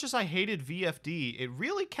 as much as I hated VFD, it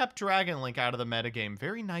really kept Dragon Link out of the metagame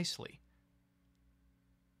very nicely.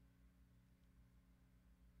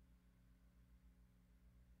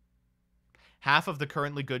 Half of the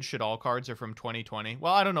currently good shit all cards are from 2020.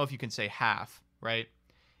 Well, I don't know if you can say half, right?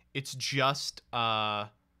 It's just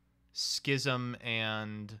Schism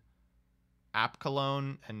and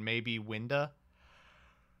Apcalone and maybe Winda.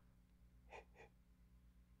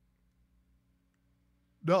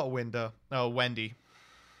 Not Winda. Oh, Wendy.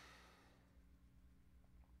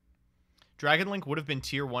 Dragon Link would have been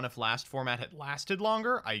tier 1 if last format had lasted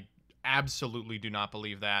longer. I absolutely do not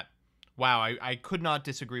believe that. Wow, I could not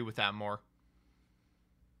disagree with that more.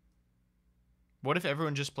 What if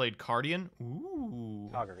everyone just played Cardian? Ooh.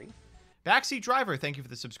 Calgary. Backseat Driver, thank you for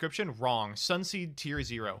the subscription. Wrong. Sunseed tier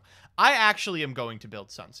 0. I actually am going to build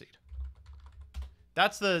Sunseed.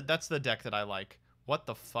 That's the deck that I like. What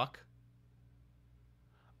the fuck?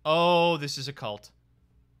 Oh, this is a cult.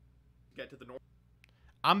 Get to the north.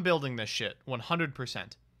 I'm building this shit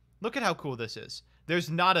 100%. Look at how cool this is. There's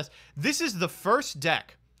not a... This is the first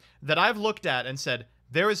deck that I've looked at and said,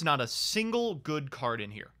 there is not a single good card in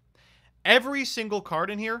here. Every single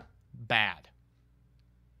card in here, bad.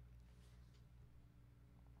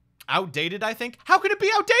 Outdated, I think. How could it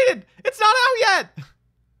be outdated? It's not out yet!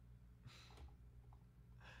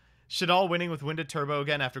 Shadal winning with Winda Turbo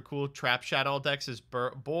again after cool Trap Shadow decks is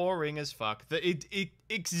boring as fuck.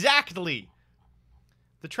 Exactly!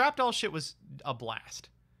 The Trapdoll shit was a blast.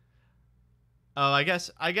 Oh, I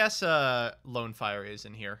guess Lone Fire is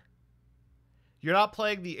in here. You're not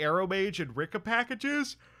playing the Arrow Mage and Rika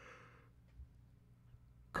packages?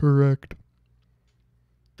 Correct.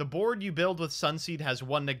 The board you build with Sunseed has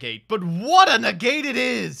 1 negate, but what a negate it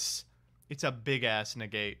is! It's a big-ass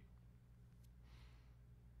negate.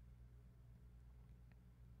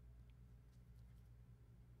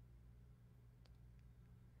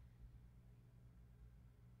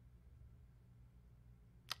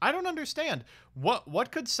 I don't understand.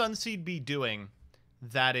 What could Sunseed be doing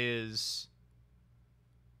that is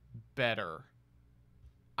better?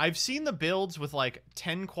 I've seen the builds with like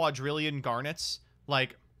 10 quadrillion garnets.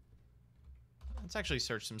 Like, let's actually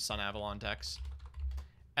search some Sun Avalon decks.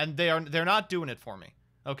 And they're not doing it for me.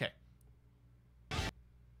 Okay.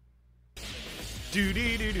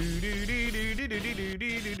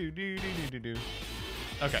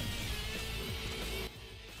 Okay.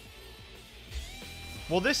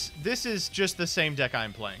 Well, this is just the same deck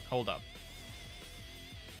I'm playing. Hold up.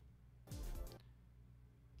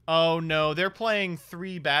 Oh, no. They're playing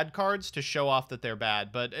 3 bad cards to show off that they're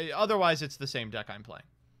bad. But otherwise, it's the same deck I'm playing.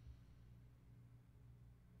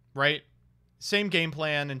 Right? Same game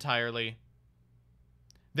plan entirely.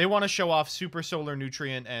 They want to show off Super Solar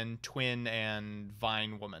Nutrient and Twin and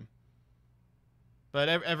Vine Woman. But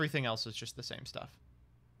everything else is just the same stuff.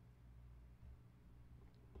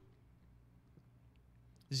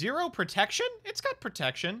 0 protection? It's got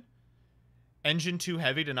protection. Engine too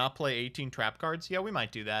heavy to not play 18 trap cards? Yeah, we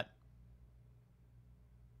might do that.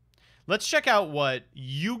 Let's check out what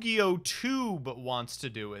Yu-Gi-Oh! Tube wants to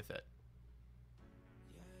do with it.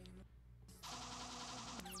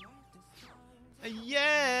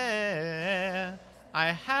 Yeah, I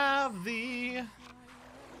have the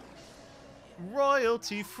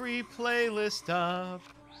royalty-free playlist up.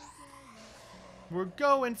 We're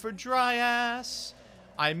going for dry ass.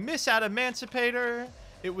 I miss out Emancipator.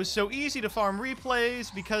 It was so easy to farm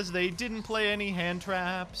replays because they didn't play any hand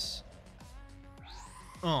traps.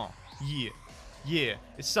 Oh, yeah. Yeah,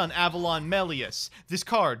 it's Sun Avalon Melius. This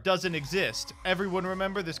card doesn't exist. Everyone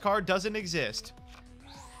remember, this card doesn't exist.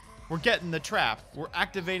 We're getting the trap. We're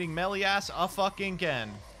activating Melias a fucking again.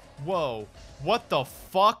 Whoa. What the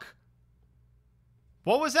fuck?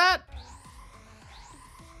 What was that?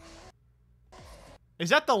 Is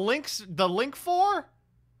that the link for?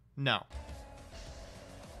 No.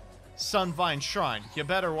 Sunvine Shrine. You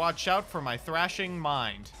better watch out for my thrashing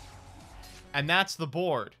mind. And that's the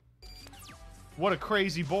board. What a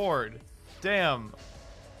crazy board. Damn.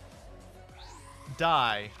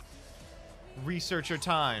 Die. Researcher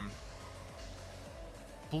time.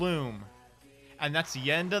 Bloom. And that's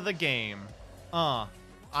the end of the game.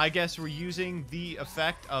 I guess we're using the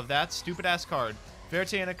effect of that stupid-ass card.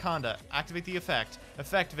 Verte Anaconda. Activate the effect.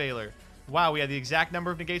 Effect Veiler. Wow, we had the exact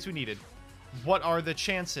number of negates we needed. What are the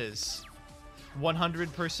chances?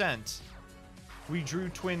 100%. We drew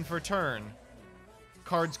Twin for turn.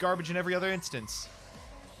 Cards garbage in every other instance.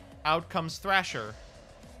 Out comes Thrasher.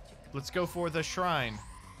 Let's go for the Shrine.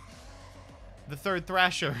 The third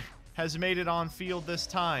Thrasher has made it on field this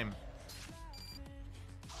time.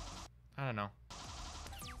 I don't know.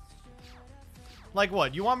 Like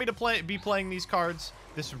what? You want me to be playing these cards?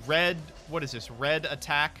 This red, what is this? Red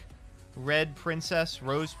attack? Red princess?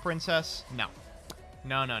 Rose princess? No.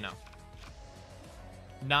 No, no, no.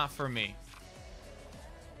 Not for me.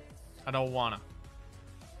 I don't wanna.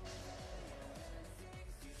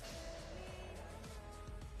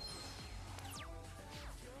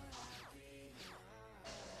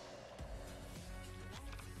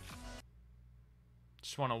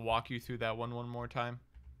 Just want to walk you through that one more time.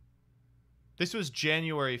 This was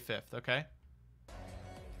January 5th, okay?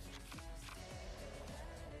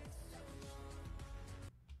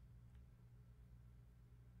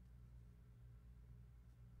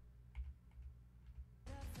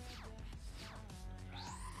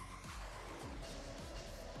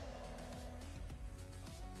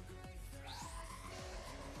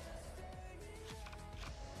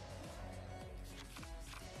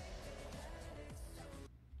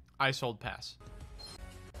 Icehold pass.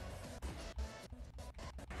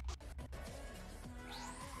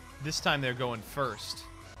 This time they're going first.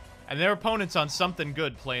 And their opponent's on something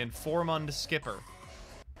good, playing Formund Skipper.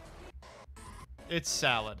 It's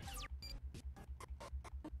salad.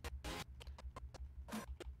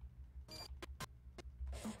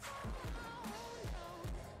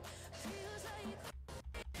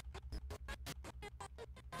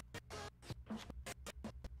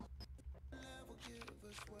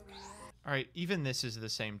 Alright, even this is the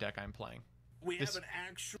same deck I'm playing.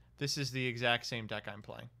 This is the exact same deck I'm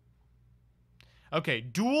playing. Okay,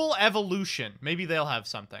 Dual Evolution. Maybe they'll have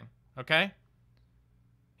something. Okay?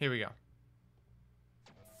 Here we go.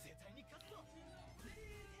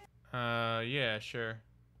 Yeah, sure.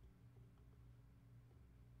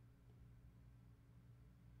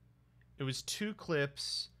 It was 2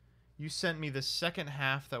 clips. You sent me the second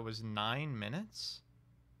half that was 9 minutes?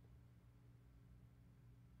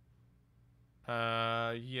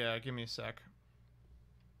 Yeah, give me a sec.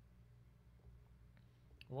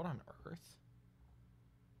 What on earth?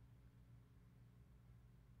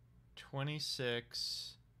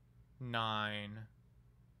 26, 9,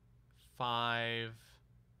 5,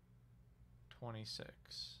 26.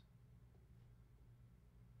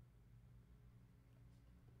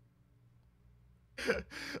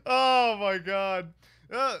 Oh my god.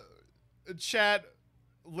 Chat,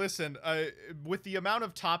 listen, with the amount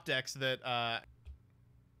of top decks that,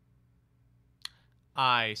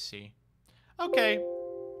 I see. Okay.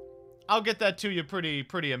 I'll get that to you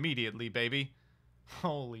pretty immediately, baby.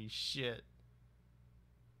 Holy shit.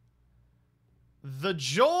 The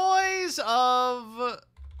joys of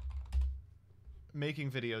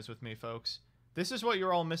making videos with me, folks. This is what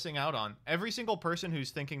you're all missing out on. Every single person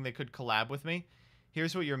who's thinking they could collab with me,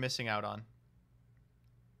 here's what you're missing out on.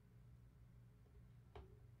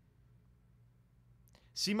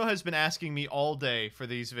 Simo has been asking me all day for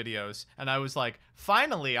these videos, and I was like,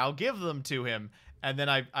 finally, I'll give them to him. And then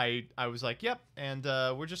I was like, yep, and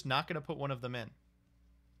we're just not going to put one of them in.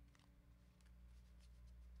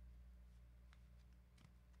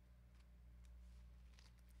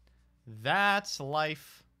 That's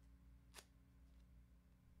life.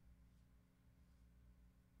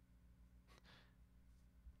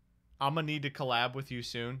 I'm gonna need to collab with you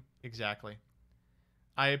soon. Exactly.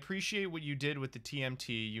 I appreciate what you did with the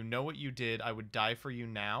TMT. You know what you did. I would die for you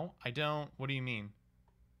now. I don't. What do you mean?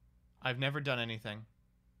 I've never done anything.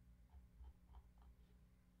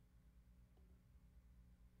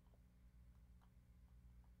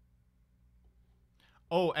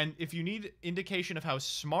 Oh, and if you need indication of how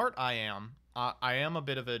smart I am I'm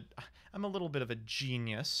a little bit of a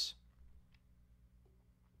genius.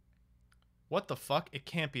 What the fuck? It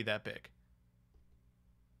can't be that big.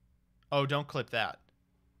 Oh, don't clip that.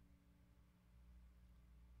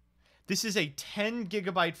 This is a 10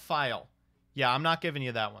 gigabyte file. Yeah, I'm not giving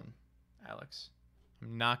you that one, Alex.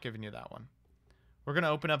 I'm not giving you that one. We're going to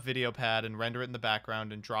open up VideoPad and render it in the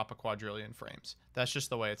background and drop a quadrillion frames. That's just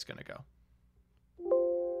the way it's going to go.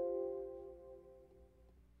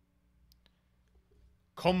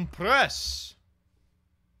 Compress.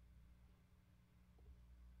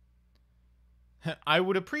 I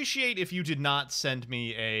would appreciate if you did not send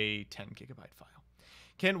me a 10 gigabyte file.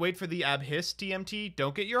 Can't wait for the Abhiss TMT.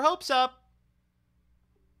 Don't get your hopes up.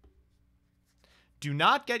 Do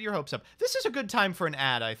not get your hopes up. This is a good time for an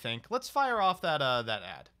ad, I think. Let's fire off that that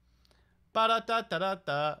ad.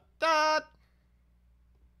 Ba-da-da-da-da-da.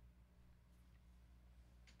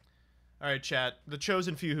 All right, chat. The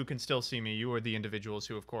chosen few who can still see me, you are the individuals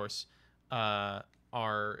who, of course,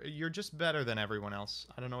 you're just better than everyone else.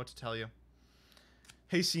 I don't know what to tell you.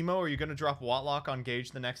 Hey, Simo, are you going to drop Watlock on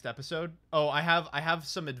Gage the next episode? Oh, I have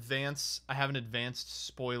an advanced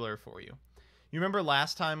spoiler for you. You remember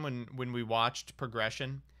last time when we watched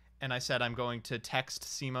Progression and I said I'm going to text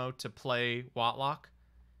Simo to play Watlock?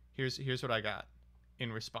 Here's what I got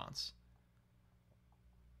in response.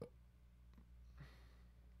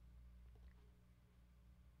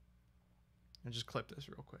 I'll just clip this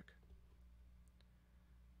real quick.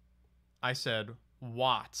 I said,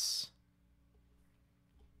 Watts.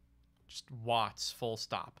 Just Watts, full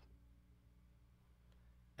stop.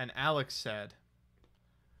 And Alex said,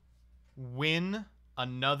 win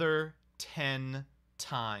another 10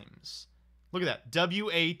 times. Look at that.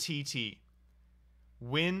 W-A-T-T.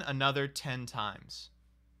 Win another 10 times.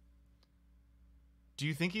 Do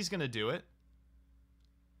you think he's going to do it?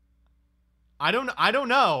 I don't know. I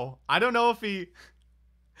don't know if he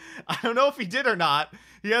did or not.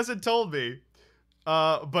 He hasn't told me.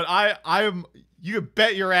 But I'm you can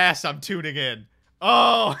bet your ass I'm tuning in.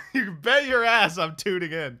 Oh, you can bet your ass I'm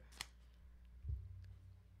tuning in.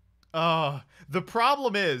 The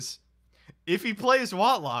problem is, if he plays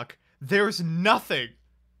Watlock, there's nothing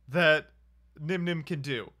that Nim Nim can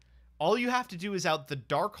do. All you have to do is out the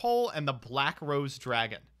Dark Hole and the Black Rose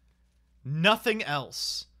Dragon. Nothing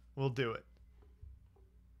else will do it.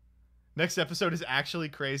 Next episode is actually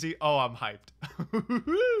crazy. Oh, I'm hyped.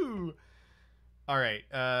 All right,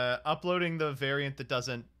 uploading the variant that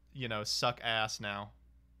doesn't, you know, suck ass now.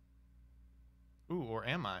 Ooh, or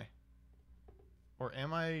am I? Or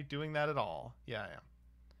am I doing that at all? Yeah, I am.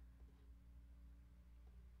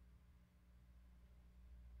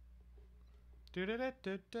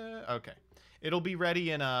 Okay. It'll be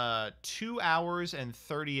ready in 2 hours and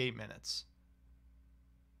 38 minutes.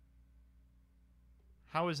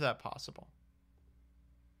 How is that possible?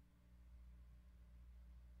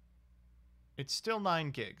 It's still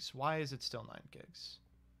 9 gigs. Why is it still 9 gigs?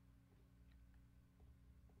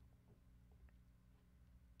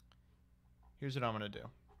 Here's what I'm going to do.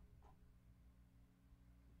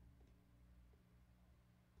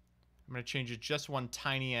 I'm going to change it just one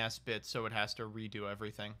tiny ass bit so it has to redo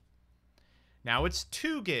everything. Now it's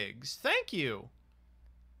 2 gigs. Thank you.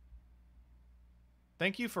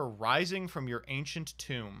 Thank you for rising from your ancient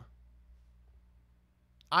tomb.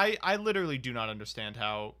 I literally do not understand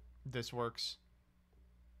how this works.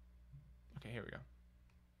 Okay, here we go.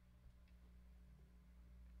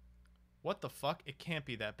 What the fuck? It can't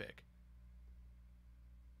be that big.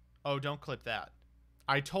 Oh, don't clip that.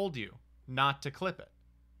 I told you not to clip it.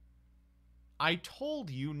 I told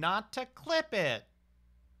you not to clip it.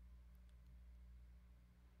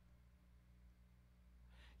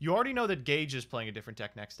 You already know that Gage is playing a different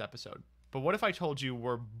deck next episode. But what if I told you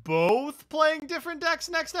we're both playing different decks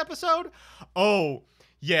next episode? Oh,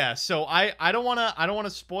 yeah. So I don't want to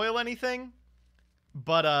spoil anything,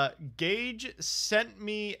 but Gage sent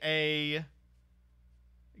me a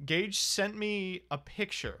Gage sent me a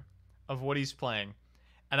picture of what he's playing.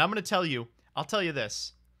 And I'm going to tell you, I'll tell you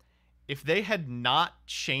this. If they had not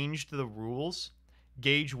changed the rules,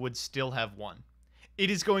 Gage would still have won. It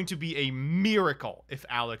is going to be a miracle if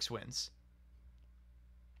Alex wins.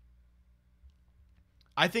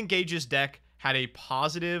 I think Gage's deck had a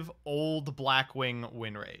positive old Blackwing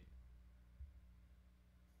win rate.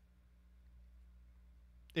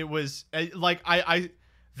 It was like I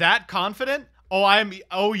that confident?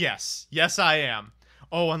 Oh yes. Yes I am.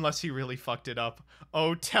 Oh, unless he really fucked it up.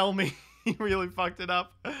 Oh, tell me he really fucked it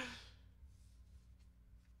up.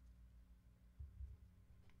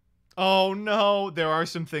 Oh no, there are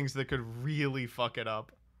some things that could really fuck it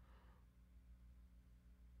up.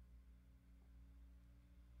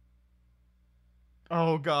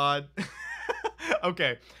 Oh god.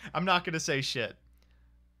 Okay, I'm not gonna say shit.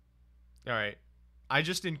 Alright. I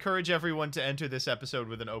just encourage everyone to enter this episode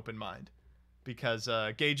with an open mind. Because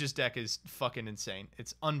Gage's deck is fucking insane.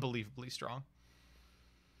 It's unbelievably strong.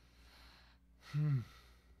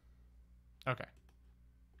 Okay.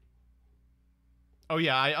 Oh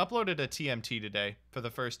yeah, I uploaded a TMT today for the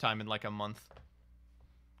first time in like a month.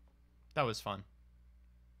 That was fun.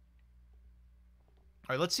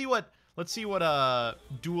 All right, let's see what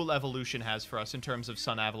Dual Evolution has for us in terms of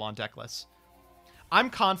Sun Avalon deck lists. I'm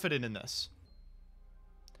confident in this.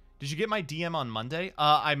 Did you get my DM on Monday?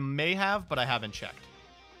 I may have, but I haven't checked.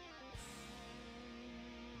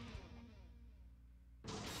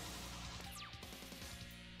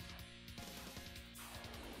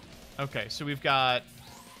 Okay, so we've got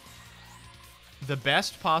the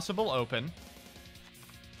best possible open.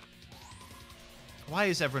 Why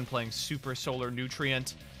is everyone playing Super Solar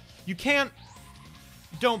Nutrient? You can't...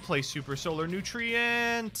 Don't play Super Solar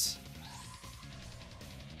Nutrient!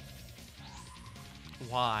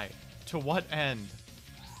 Why? To what end?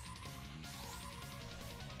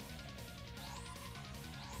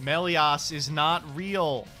 Melios is not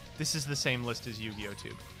real. This is the same list as Yu-Gi-Oh!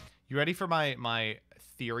 Tube. You ready for my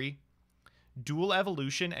theory? Dual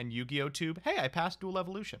Evolution and Yu-Gi-Oh! Tube. Hey, I passed Dual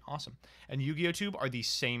Evolution. Awesome. And Yu-Gi-Oh! Tube are the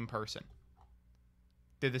same person.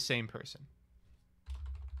 They're the same person.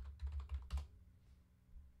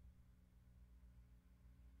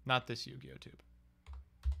 Not this Yu-Gi-Oh! Tube.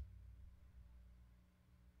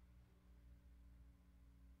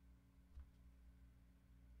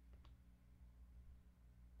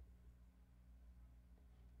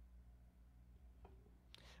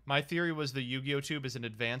 My theory was the Yu-Gi-Oh! Tube is an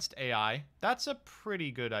advanced AI. That's a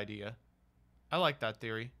pretty good idea. I like that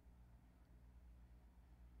theory.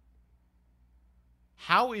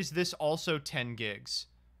 How is this also 10 gigs?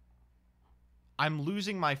 I'm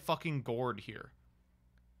losing my fucking gourd here.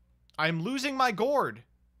 I'm losing my gourd.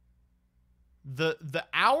 The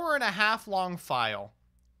hour and a half long file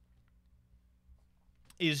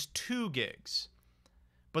is 2 gigs.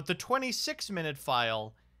 But the 26-minute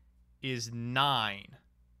file is 9.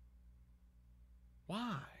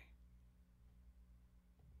 Why?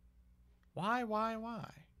 Why? All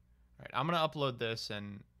right, I'm going to upload this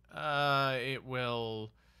and it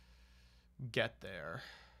will get there.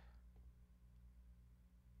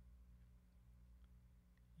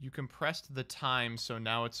 You compressed the time, so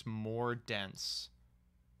now it's more dense.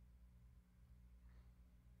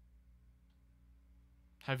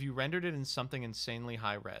 Have you rendered it in something insanely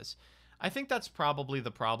high res? I think that's probably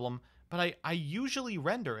the problem, but I usually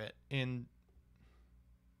render it in...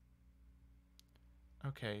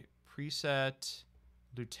 Okay, preset,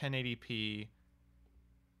 do 1080p,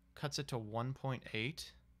 cuts it to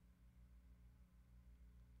 1.8.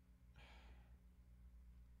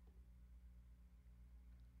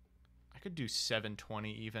 I could do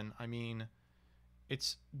 720 even. I mean,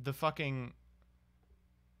 it's the fucking...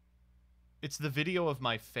 It's the video of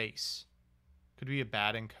my face. Could be a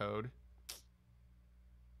bad encode.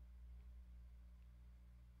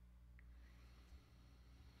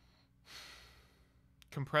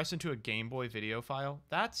 Compress into a Game Boy video file.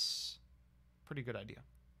 That's a pretty good idea.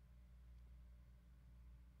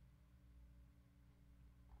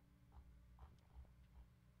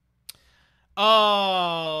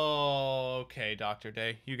 Oh, okay, Dr.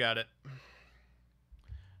 Day. You got it.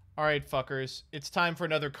 All right, fuckers. It's time for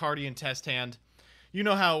another Cardian test hand. You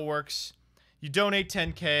know how it works. You donate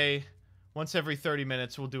 10K. Once every 30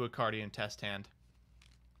 minutes, we'll do a Cardian test hand.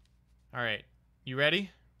 All right. You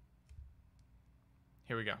ready?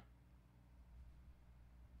 Here we go.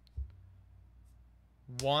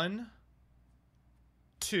 1,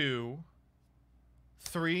 2,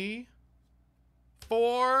 3,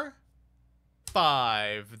 4,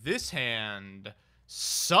 5. This hand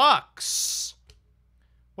sucks.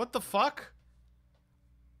 What the fuck?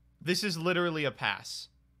 This is literally a pass.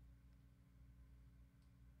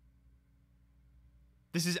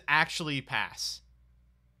 This is actually pass.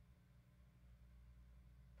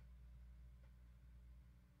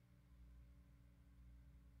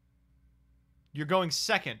 You're going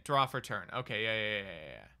second. Draw for turn. Okay, yeah.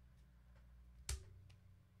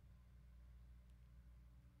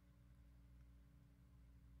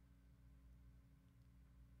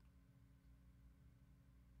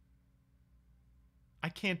 I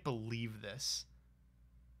can't believe this.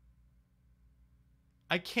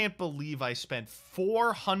 I can't believe I spent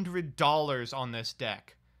 $400 on this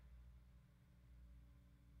deck.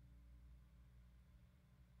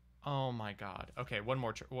 Oh my god. Okay, one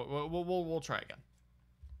more. We'll try again.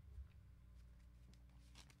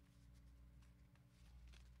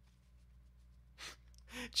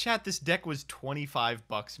 Chat, this deck was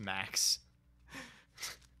 $25 max.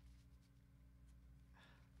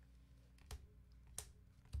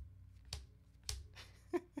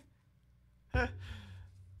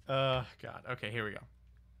 God. Okay, here we go.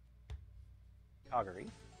 Calgary.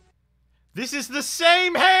 This is the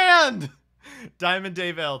same hand! Diamond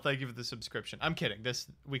Dave L, thank you for the subscription. I'm kidding.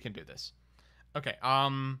 We can do this. Okay,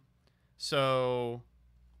 so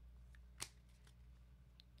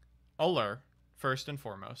Allure, first and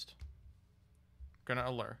foremost. Gonna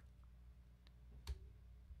Allure.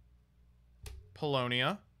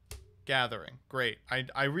 Polonia. Gathering. Great.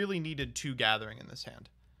 I really needed 2 Gathering in this hand.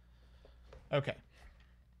 Okay.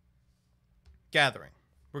 Gathering.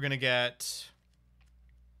 We're gonna get...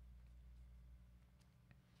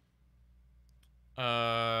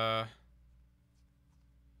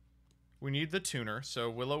 we need the tuner, so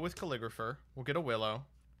Willow with Calligrapher. We'll get a Willow.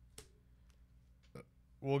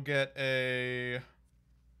 We'll get a...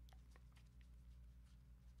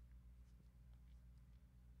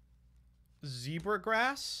 Zebra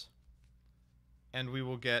Grass. And we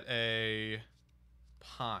will get a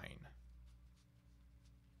Pine.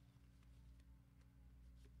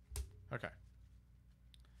 Okay.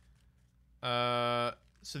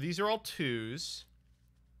 So these are all 2s.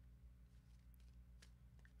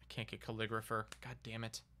 I can't get Calligrapher. God damn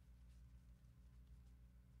it.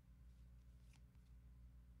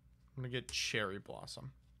 I'm gonna get Cherry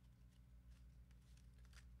Blossom.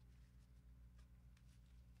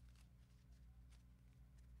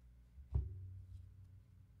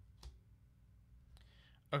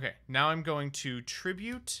 Okay, now I'm going to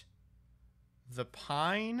tribute the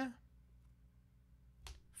Pine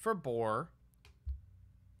for Boar.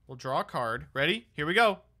 We'll draw a card. Ready? Here we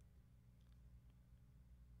go.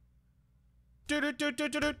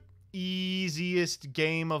 Easiest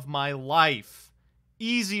game of my life.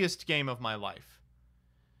 Easiest game of my life.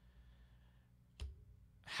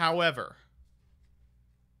 However,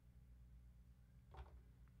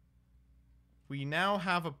 we now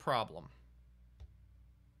have a problem.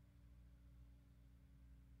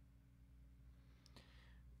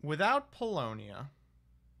 Without Polonia,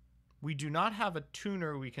 we do not have a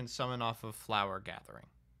tuner we can summon off of Flower Gathering.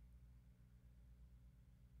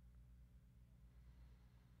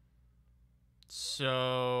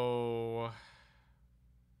 So...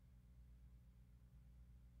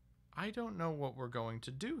 I don't know what we're going to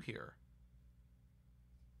do here.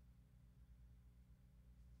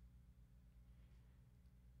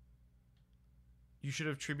 You should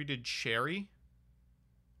have tributed Cherry?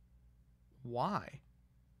 Why?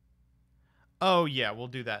 Oh, yeah, we'll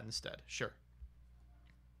do that instead. Sure.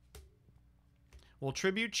 We'll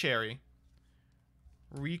tribute Cherry.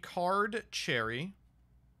 Recard Cherry.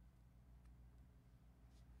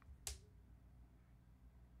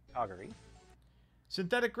 Calgary.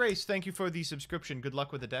 Synthetic Grace, thank you for the subscription. Good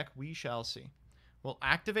luck with the deck. We shall see. We'll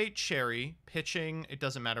activate Cherry. Pitching, it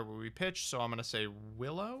doesn't matter where we pitch, so I'm going to say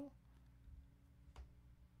Willow.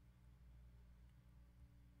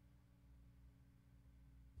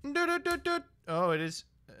 Oh, it is.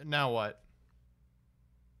 Now what?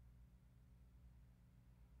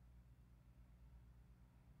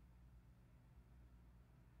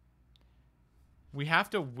 We have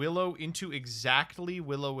to Willow into exactly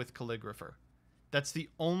Willow with Calligrapher. That's the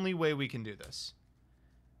only way we can do this.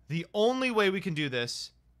 The only way we can do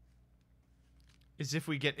this is if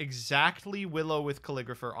we get exactly Willow with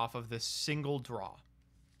Calligrapher off of this single draw.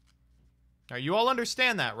 Now, you all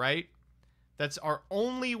understand that, right? That's our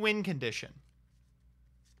only win condition.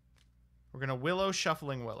 We're going to Willow,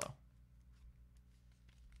 shuffling Willow.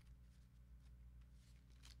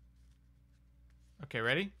 Okay,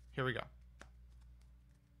 ready? Here we go.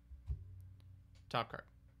 Top card.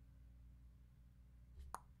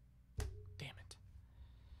 Damn it.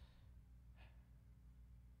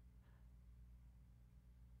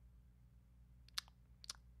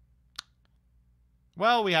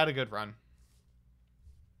 Well, we had a good run.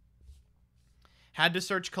 Had to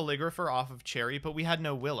search Calligrapher off of Cherry, but we had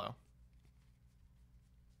no Willow.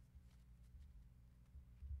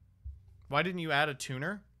 Why didn't you add a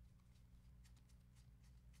tuner?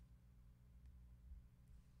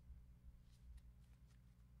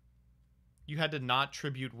 You had to not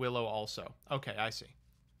tribute Willow also. Okay, I see.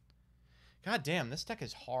 God damn, this deck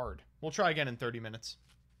is hard. We'll try again in 30 minutes.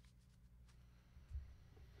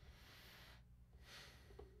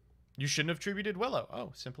 You shouldn't have tributed Willow.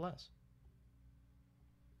 Oh, simple as.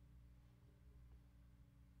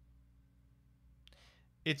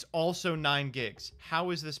 It's also 9 gigs. How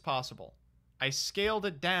is this possible? I scaled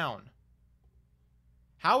it down.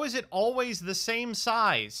 How is it always the same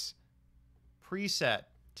size? Preset,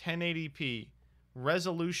 1080p.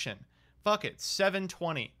 Resolution. Fuck it,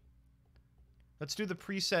 720. Let's do the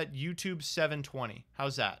preset YouTube 720.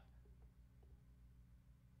 How's that?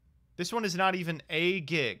 This one is not even a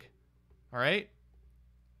gig. All right?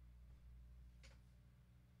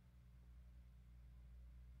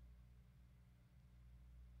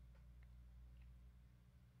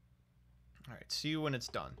 All right, see you when it's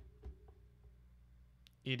done.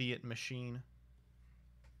 Idiot machine.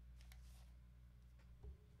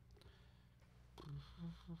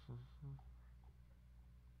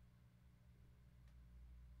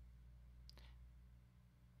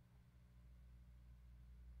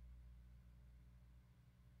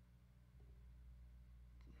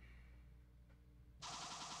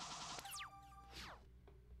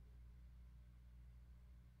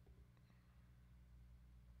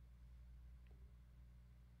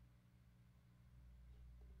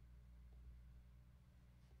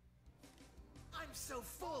 I'm so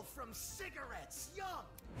full from cigarettes, yum!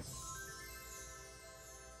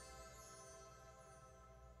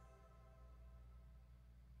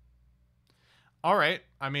 All right.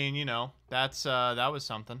 I mean, you know, that's that was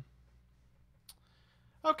something.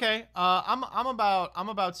 Okay. I'm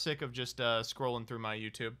about sick of just scrolling through my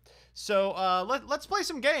YouTube. So let's play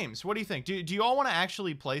some games. What do you think? Do you all want to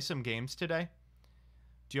actually play some games today?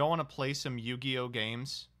 Do you all want to play some Yu-Gi-Oh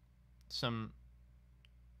games? Some.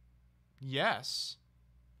 Yes.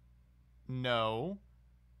 No.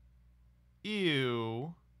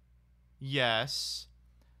 Ew. Yes.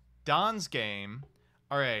 Don's game.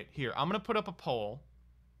 All right, here. I'm going to put up a poll.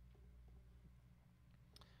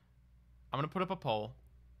 And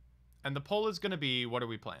the poll is going to be, what are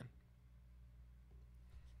we playing?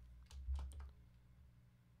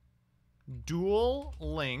 Duel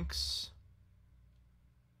Links.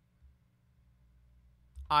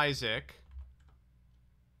 Isaac.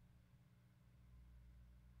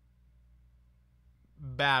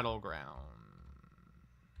 Battlegrounds.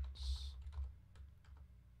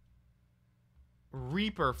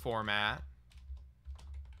 Reaper format.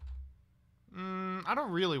 I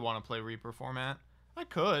don't really want to play Reaper format. I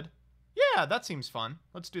could. Yeah, that seems fun.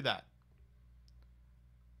 Let's do that.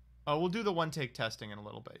 Oh, we'll do the one-take testing in a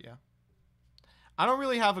little bit, yeah. I don't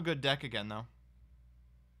really have a good deck again, though.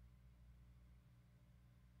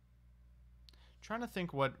 Trying to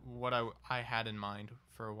think what I had in mind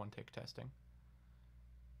for a one-take testing.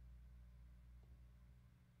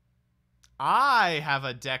 I have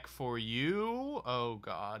a deck for you. Oh,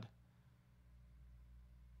 God.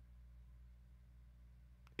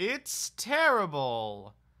 It's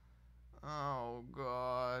terrible. Oh,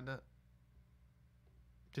 God.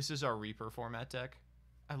 This is our Reaper format deck.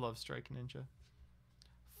 I love Strike Ninja.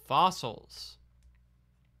 Fossils.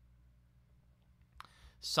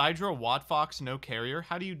 Sidra, Wattfox, no carrier.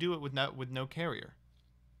 How do you do it with no carrier?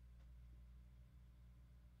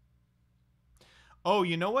 Oh,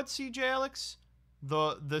 you know what, CJ Alex?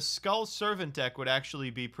 The Skull Servant deck would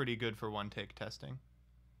actually be pretty good for one-take testing.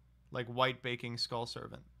 Like White Baking Skull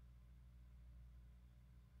Servant.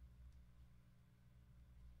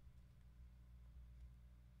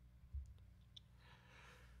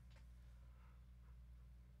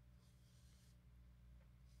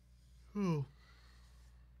 Ooh.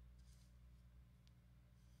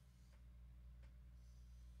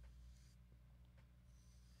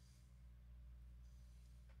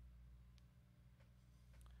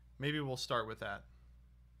 Maybe we'll start with that.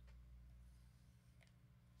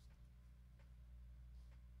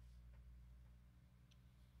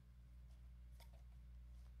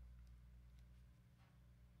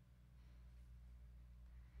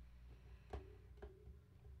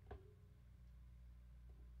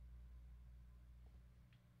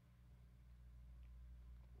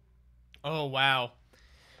 Oh, wow.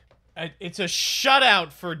 It's a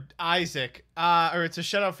shutout for Isaac. Or it's a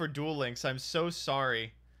shutout for Duel Links. I'm so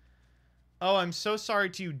sorry. Oh, I'm so sorry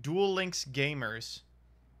to you Duel Links gamers.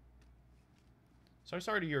 So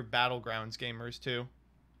sorry to your Battlegrounds gamers, too.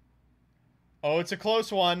 Oh, it's a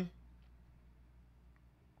close one.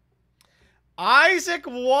 Isaac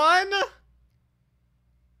won?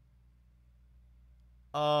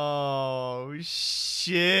 Oh,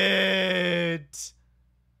 shit.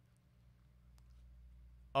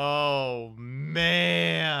 Oh,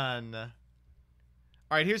 man. All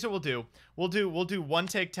right, here's what we'll do. We'll do one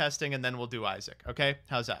take testing and then we'll do Isaac, okay?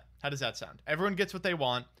 How's that? How does that sound? Everyone gets what they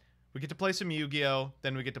want. We get to play some Yu-Gi-Oh,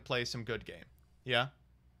 then we get to play some good game. Yeah?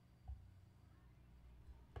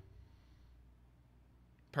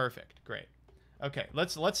 Perfect. Great. Okay,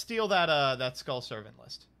 let's steal that Skull Servant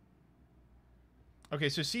list. Okay,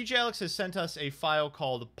 so CJ Alex has sent us a file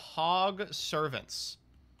called Pog Servants.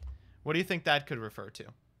 What do you think that could refer to?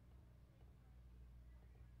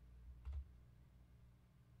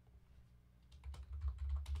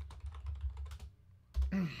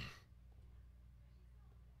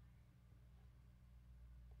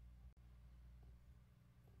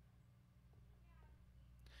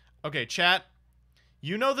 Okay, chat.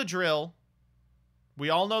 You know the drill. We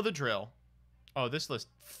all know the drill. Oh, this list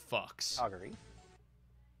fucks. Calgary.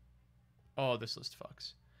 Oh, this list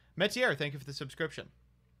fucks. Metier, thank you for the subscription.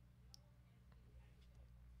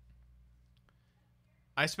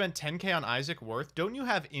 I spent 10K on Isaac Worth. Don't you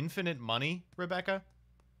have infinite money, Rebecca?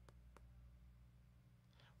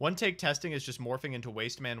 One take testing is just morphing into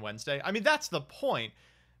Wasteman Wednesday. I mean, that's the point.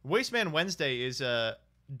 Wasteman Wednesday is a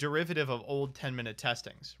derivative of old 10-minute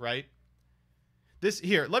testings, right? This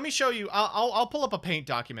here, let me show you. I'll pull up a Paint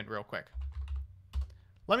document real quick.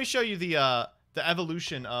 Let me show you the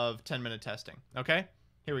evolution of 10-minute testing. Okay,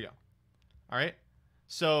 here we go. All right.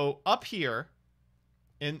 So up here,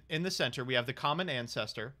 in the center, we have the common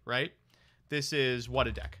ancestor, right? This is what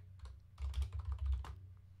a deck,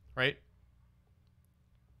 right?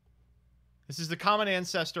 This is the common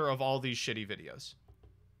ancestor of all these shitty videos.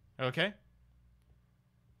 Okay.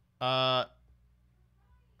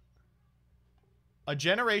 A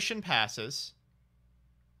generation passes,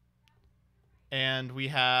 and we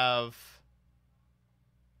have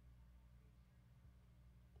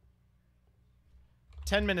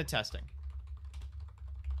 10-minute testing,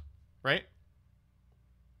 right?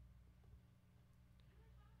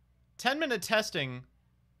 10-minute testing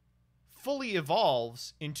fully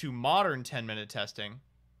evolves into modern 10-minute testing,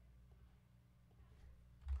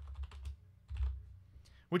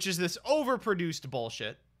 which is this overproduced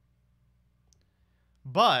bullshit,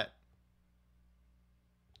 but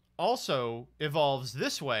also evolves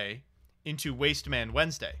this way into Wasteman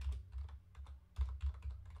Wednesday.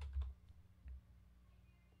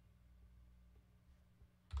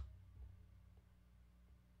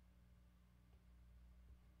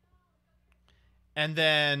 And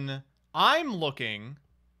then I'm looking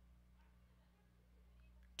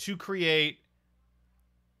to create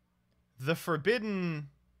the forbidden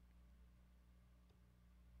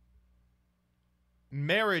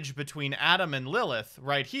marriage between Adam and Lilith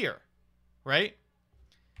right here, right?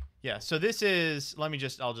 Yeah, so this is,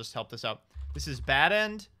 I'll just help this out. This is bad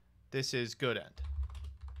end, this is good end.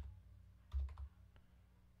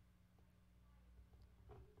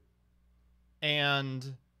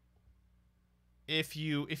 And if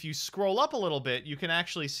you scroll up a little bit, you can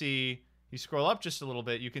actually see, you scroll up just a little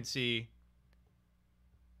bit, you can see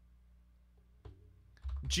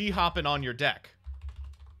G hopping on your deck.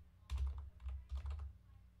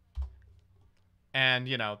 And,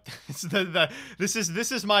 you know, this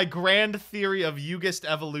is my grand theory of Yugist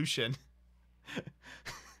evolution.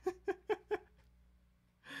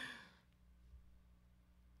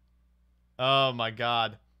 Oh my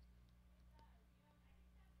god.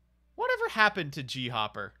 Whatever happened to G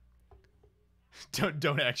Hopper?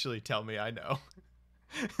 Don't actually tell me I know.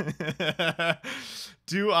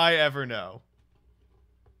 Do I ever know?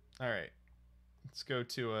 All right. Let's go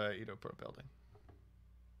to Edo Pro building.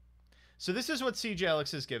 So this is what CJ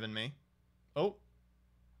Alex has given me. Oh.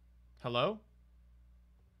 Hello?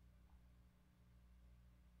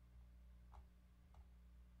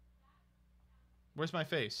 Where's my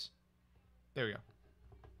face? There we go.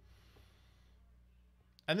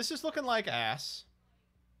 And this is looking like ass.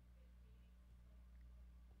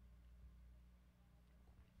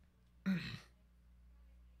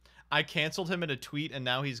 I canceled him in a tweet and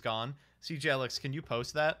now he's gone. CJ Alex, can you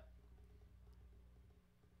post that?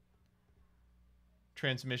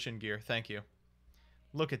 Transmission gear, thank you.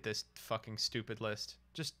 Look at this fucking stupid list.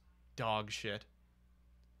 Just dog shit.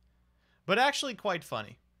 But actually quite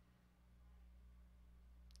funny.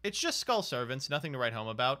 It's just Skull Servants, nothing to write home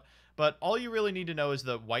about. But all you really need to know is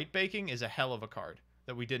that White Baking is a hell of a card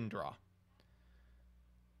that we didn't draw.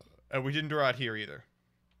 And we didn't draw it here either.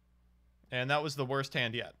 And that was the worst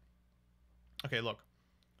hand yet. Okay, look.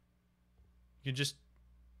 You can just...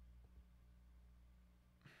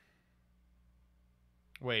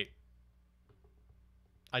 Wait.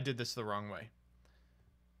 I did this the wrong way.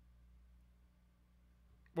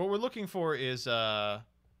 What we're looking for is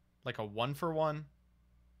like a 1-for-1.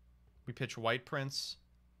 We pitch White Prince.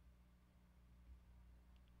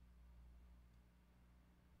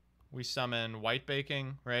 We summon White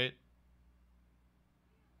Baking, right?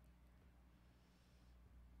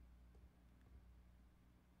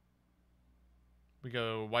 We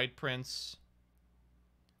go White Prince.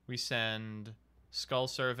 We send Skull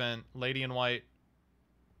Servant, Lady in White.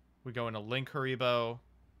 We go into Link Haribo.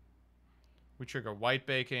 We trigger White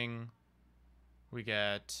Baking. We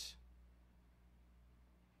get...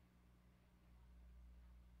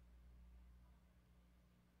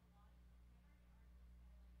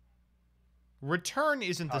 Return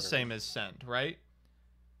isn't the same as send, right?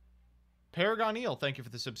 Paragon Eel, thank you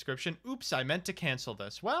for the subscription. Oops, I meant to cancel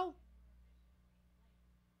this. Well,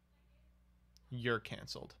 you're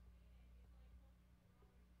canceled.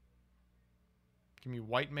 Give me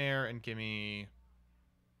White Mare and give me...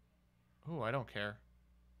 Oh, I don't care.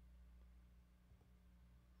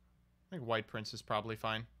 I think White Prince is probably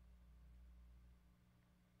fine.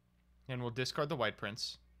 And we'll discard the White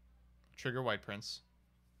Prince. Trigger White Prince.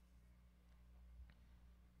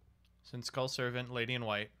 Send Skull Servant, Lady in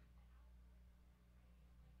White.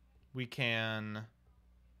 We can...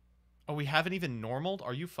 Oh, we haven't even normaled?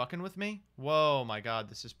 Are you fucking with me? Whoa, my god,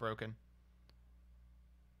 this is broken.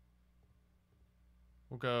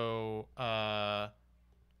 We'll go,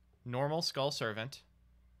 normal Skull Servant.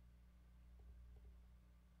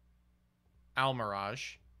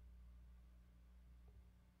 Almirage.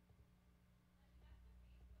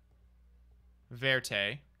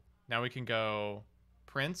 Verte. Now we can go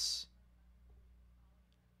Prince.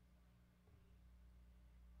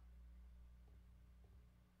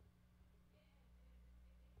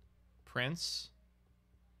 Prince.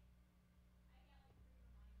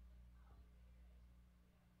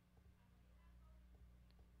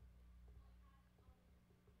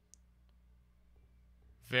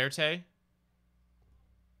 Verte.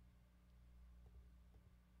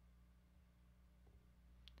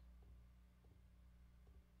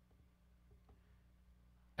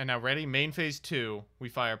 And now ready? Main phase 2, we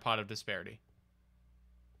fire Pot of Disparity.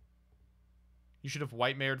 You should have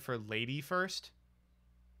White Mared for Lady first.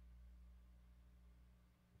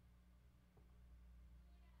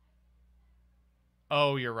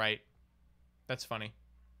 Oh, you're right. That's funny.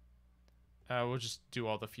 We'll just do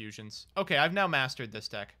all the fusions. Okay, I've now mastered this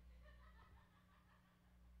deck.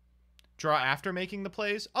 Draw after making the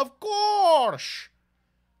plays? Of course!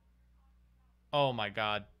 Oh my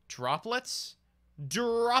god. Droplets?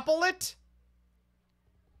 Droplet?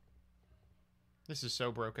 This is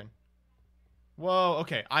so broken. Whoa,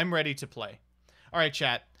 okay. I'm ready to play. Alright,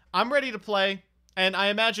 chat. I'm ready to play. And I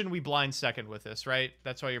imagine we blind second with this, right?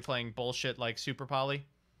 That's why you're playing bullshit like Super Poly.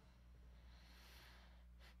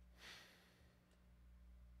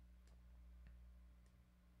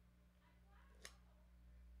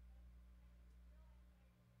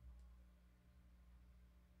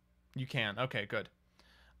 You can. Okay, good.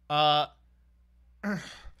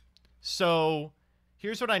 So,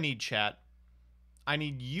 here's what I need, chat. I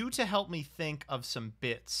need you to help me think of some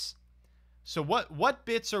bits. So what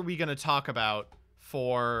bits are we going to talk about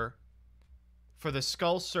for the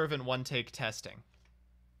Skull Servant one-take testing?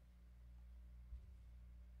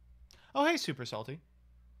 Oh, hey, Super Salty.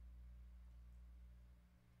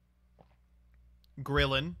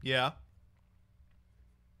 Grillin, yeah.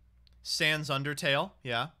 Sans Undertale,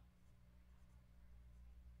 yeah.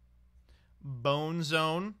 Bone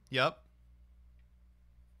Zone, yep.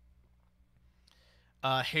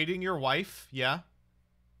 Hating Your Wife, yeah.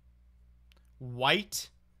 White,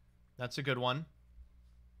 that's a good one.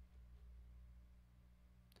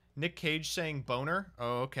 Nick Cage saying boner,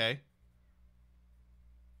 oh, okay.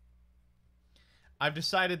 I've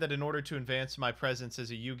decided that in order to advance my presence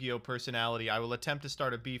as a Yu-Gi-Oh personality, I will attempt to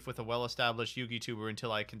start a beef with a well-established Yu-Gi tuber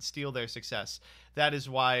until I can steal their success. That is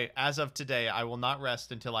why, as of today, I will not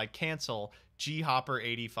rest until I cancel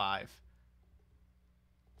G-Hopper85.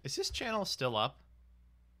 Is this channel still up?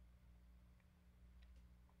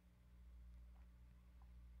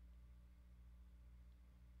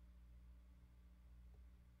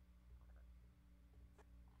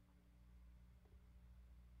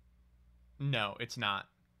 No, it's not.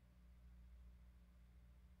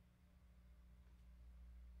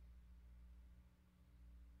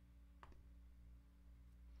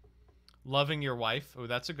 Loving Your Wife. Oh,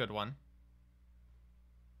 that's a good one.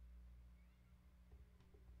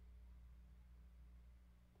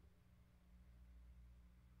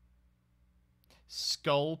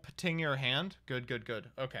 Sculpting your hand? Good, good, good.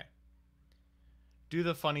 Okay. Do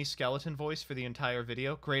the funny skeleton voice for the entire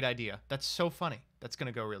video? Great idea. That's so funny. That's going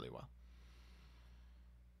to go really well.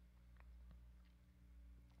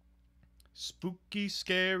 Spooky,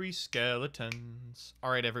 scary skeletons.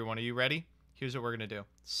 All right, everyone, are you ready? Here's what we're going to do.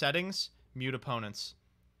 Settings, mute opponents.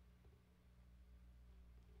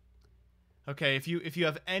 Okay, if you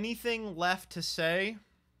have anything left to say,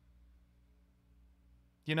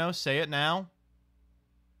 you know, say it now.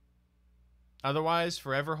 Otherwise,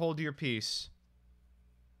 forever hold your peace.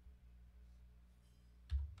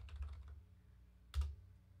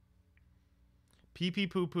 Pee pee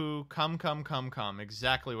poo poo, come come come come.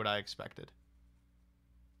 Exactly what I expected.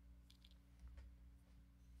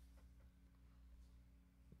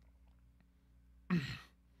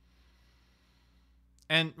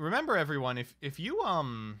 And remember, everyone, if you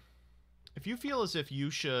feel as if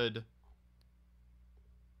you should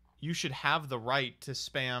have the right to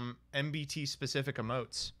spam MBT specific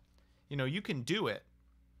emotes, you know, you can do it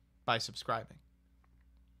by subscribing.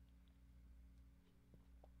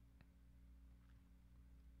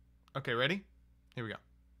 Okay, ready? Here we go.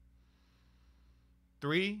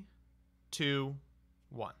 3, 2,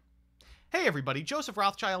 1. Hey everybody, Joseph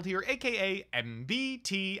Rothschild here, aka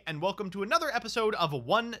MBT, and welcome to another episode of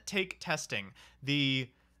One Take Testing, the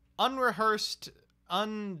unrehearsed,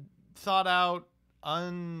 unthought out,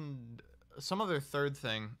 some other third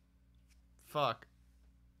thing. Fuck.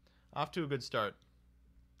 Off to a good start.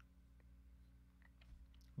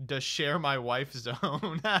 Does share my wife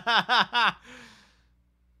zone.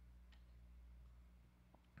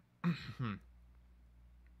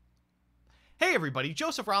 Hey everybody,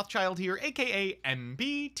 Joseph Rothschild here, aka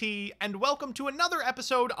MBT, and welcome to another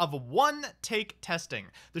episode of One Take Testing,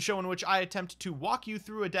 the show in which I attempt to walk you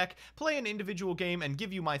through a deck, play an individual game, and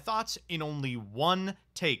give you my thoughts in only one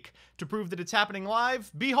take. To prove that it's happening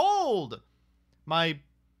live, behold! My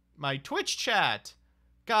Twitch chat.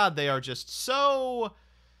 God, they are just so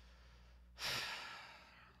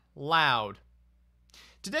loud.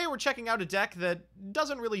 Today we're checking out a deck that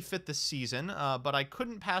doesn't really fit the season, but I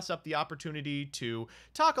couldn't pass up the opportunity to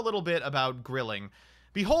talk a little bit about grilling.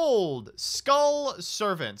 Behold, Skull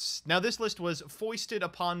Servants. Now this list was foisted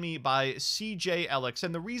upon me by CJ Alex,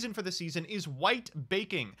 and the reason for the season is White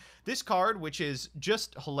Baking. This card, which is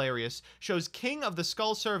just hilarious, shows King of the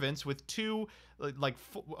Skull Servants with two,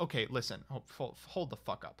 okay, listen, hold the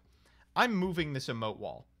fuck up. I'm moving this emote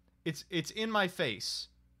wall. It's in my face.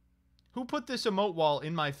 Who put this emote wall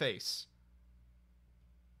in my face?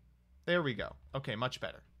 There we go. Okay, much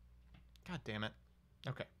better. God damn it.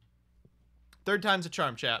 Okay. Third time's a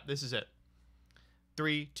charm, chat. This is it.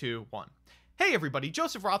 3, 2, 1. Hey everybody,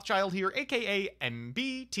 Joseph Rothschild here, aka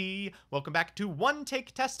MBT. Welcome back to One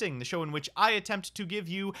Take Testing, the show in which I attempt to give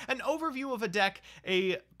you an overview of a deck,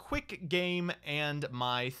 a quick game, and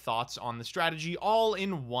my thoughts on the strategy, all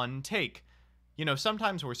in one take. You know,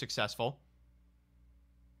 sometimes we're successful.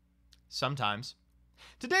 Sometimes.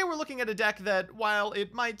 Today we're looking at a deck that, while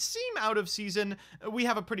it might seem out of season, we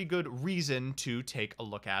have a pretty good reason to take a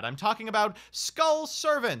look at. I'm talking about Skull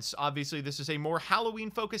Servants. Obviously this is a more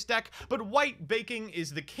Halloween-focused deck, but White Baking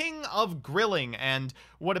is the king of grilling, and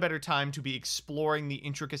what a better time to be exploring the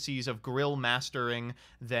intricacies of grill mastering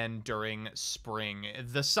than during spring.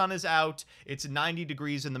 The sun is out, it's 90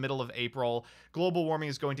 degrees in the middle of April, global warming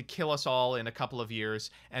is going to kill us all in a couple of years,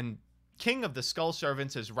 and King of the Skull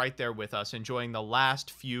Servants is right there with us, enjoying the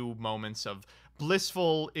last few moments of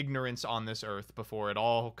blissful ignorance on this earth before it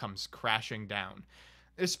all comes crashing down.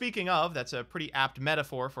 Speaking of, that's a pretty apt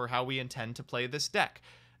metaphor for how we intend to play this deck.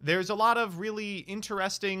 There's a lot of really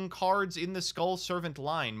interesting cards in the Skull Servant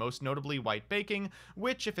line, most notably White Baking,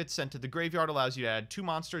 which, if it's sent to the graveyard, allows you to add 2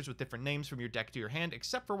 monsters with different names from your deck to your hand,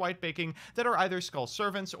 except for White Baking, that are either Skull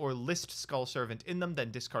Servants or list Skull Servant in them, then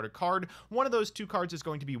discard a card. One of those 2 cards is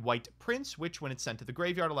going to be White Prince, which, when it's sent to the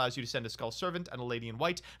graveyard, allows you to send a Skull Servant and a Lady in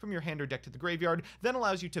White from your hand or deck to the graveyard, then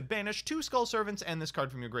allows you to banish 2 Skull Servants and this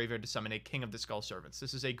card from your graveyard to summon a King of the Skull Servants.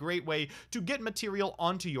 This is a great way to get material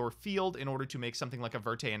onto your field in order to make something like a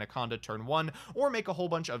Verte Anaconda turn 1, or make a whole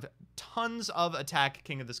bunch of tons of attack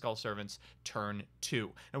King of the Skull Servants turn 2.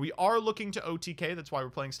 Now we are looking to OTK, that's why we're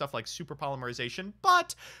playing stuff like Super Polymerization,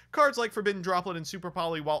 but cards like Forbidden Droplet and Super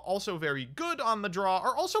Poly, while also very good on the draw,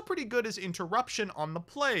 are also pretty good as interruption on the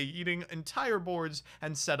play, eating entire boards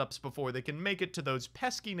and setups before they can make it to those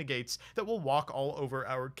pesky negates that will walk all over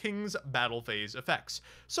our King's Battle Phase effects.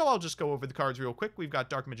 So I'll just go over the cards real quick. We've got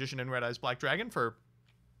Dark Magician and Red Eyes Black Dragon for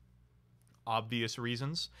obvious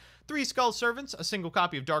reasons. 3 Skull Servants, a single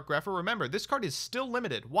copy of Dark Grepher. Remember, this card is still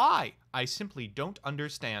limited. Why? I simply don't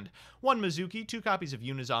understand. 1 Mizuki, 2 copies of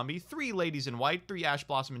Unizombie, 3 Ladies in White, 3 Ash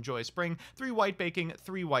Blossom and Joyous Spring, 3 White Baking,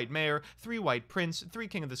 3 White Mare, 3 White Prince, 3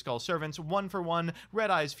 King of the Skull Servants, 1 for 1,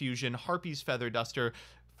 Red Eyes Fusion, Harpy's Feather Duster,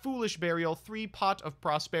 Foolish Burial, 3 Pot of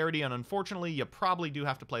Prosperity, and unfortunately, you probably do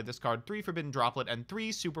have to play this card, 3 Forbidden Droplet, and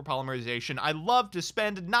 3 Super Polymerization. I love to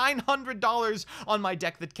spend $900 on my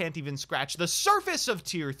deck that can't even scratch the surface of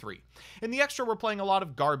Tier 3. In the extra, we're playing a lot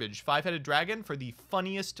of garbage. 5-Headed Dragon for the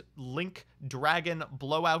funniest Link Dragon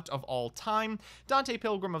blowout of all time. Dante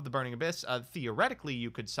Pilgrim of the Burning Abyss, theoretically you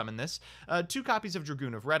could summon this. 2 copies of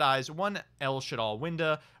Dragoon of Red Eyes, 1 El Shadal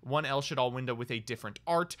Winda, 1 El Shadal Winda with a different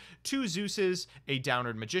art, 2 Zeuses, a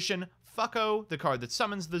Downward Magician, Fucko, the card that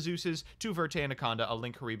summons the Zeuses, 2 Verte Anaconda, a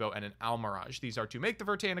Link Haribo, and an Almirage. These are to make the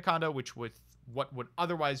Verte Anaconda, which with what would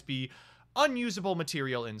otherwise be unusable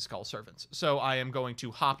material in Skull Servants. So I am going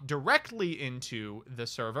to hop directly into the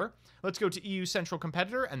server. Let's go to EU Central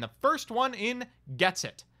Competitor, and the first one in gets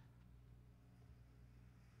it.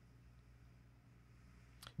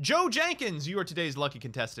 Joe Jenkins, you are today's lucky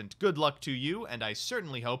contestant. Good luck to you, and I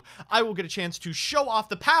certainly hope I will get a chance to show off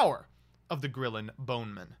the power of the Grillin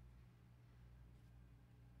Boneman.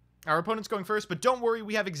 Our opponent's going first, but don't worry,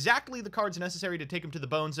 we have exactly the cards necessary to take him to the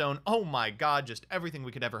Bone Zone. Oh my god, just everything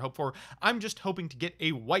we could ever hope for. I'm just hoping to get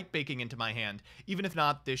a White Baking into my hand. Even if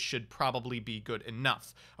not, this should probably be good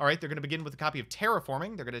enough. Alright, they're going to begin with a copy of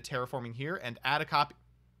Terraforming. They're going to Terraforming here and add a copy.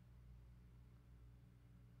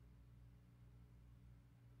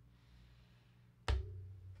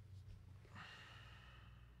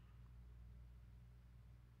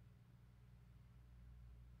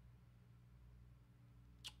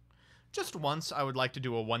 Just once, I would like to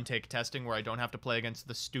do a one-take testing where I don't have to play against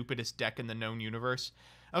the stupidest deck in the known universe.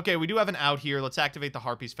 Okay, we do have an out here. Let's activate the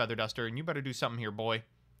Harpy's Feather Duster, and you better do something here, boy.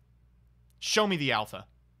 Show me the alpha.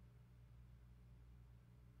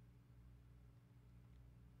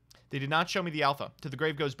 They did not show me the alpha. To the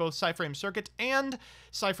grave goes both Psyframe Circuit and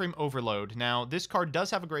Psyframe Overload. Now, this card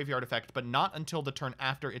does have a graveyard effect, but not until the turn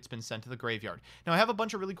after it's been sent to the graveyard. Now, I have a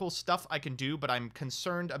bunch of really cool stuff I can do, but I'm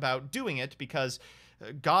concerned about doing it because,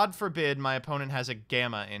 God forbid, my opponent has a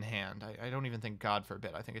Gamma in hand. I don't even think God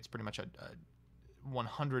forbid. I think it's pretty much a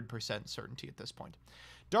 100% certainty at this point.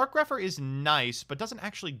 Dark Grepher is nice, but doesn't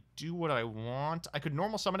actually do what I want. I could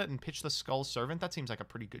normal summon it and pitch the Skull Servant. That seems like a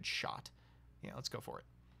pretty good shot. Yeah, let's go for it.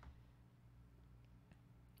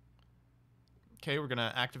 Okay, we're going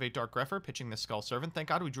to activate Dark Grepher, pitching the Skull Servant. Thank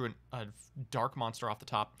God we drew a Dark Monster off the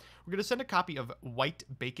top. We're going to send a copy of White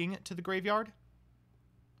Baking to the graveyard.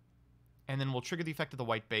 And then we'll trigger the effect of the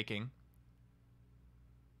White Baking.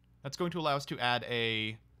 That's going to allow us to add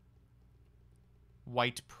a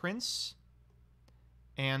White Prince.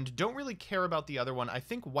 And don't really care about the other one. I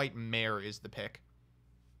think White Mare is the pick.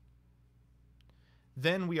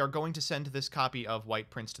 Then we are going to send this copy of White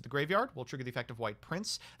Prince to the graveyard. We'll trigger the effect of White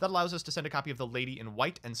Prince. That allows us to send a copy of the Lady in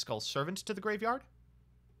White and Skull Servant to the graveyard.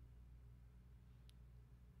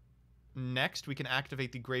 Next, we can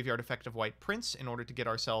activate the graveyard effect of White Prince in order to get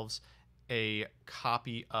ourselves a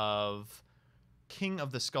copy of King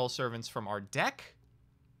of the Skull Servants from our deck.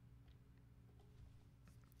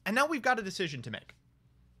 And now we've got a decision to make.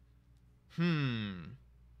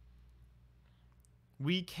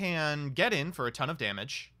 We can get in for a ton of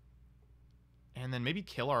damage and then maybe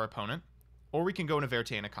kill our opponent, or we can go into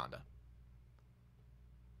Verte Anaconda.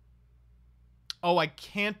 Oh, I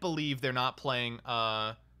can't believe they're not playing,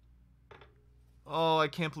 oh, I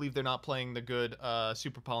can't believe they're not playing the good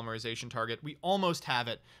Super Polymerization target. We almost have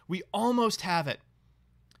it. We almost have it.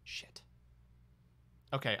 Shit.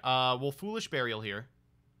 Okay, we'll Foolish Burial here.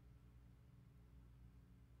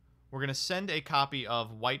 We're going to send a copy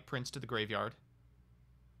of White Prince to the graveyard.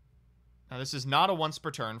 Now, this is not a once per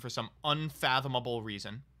turn for some unfathomable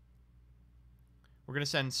reason. We're going to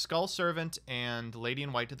send Skull Servant and Lady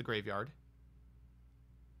in White to the graveyard.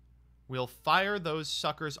 We'll fire those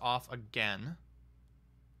suckers off again.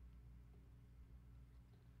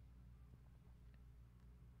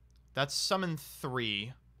 That's summon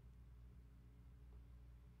 3.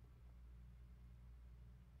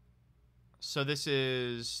 So this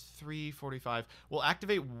is 345. We'll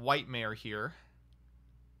activate White Mare here.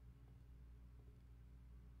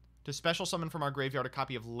 To special summon from our graveyard a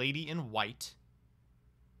copy of Lady in White.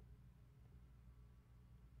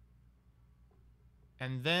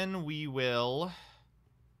 And then we will...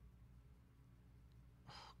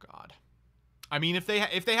 Oh, God. I mean, if they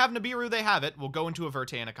have Nibiru, they have it. We'll go into a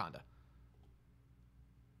Verte Anaconda.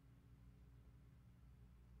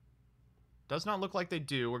 Does not look like they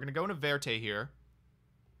do. We're going to go into Verte here.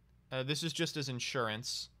 This is just as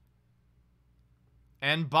insurance.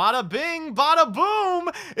 And bada bing, bada boom!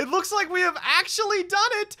 It looks like we have actually done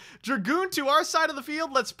it! Dragoon to our side of the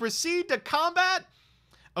field. Let's proceed to combat.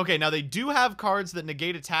 Okay, now they do have cards that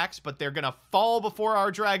negate attacks, but they're gonna fall before our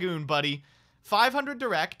Dragoon, buddy. 500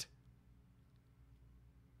 direct.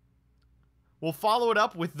 We'll follow it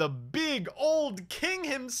up with the big old king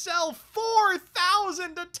himself.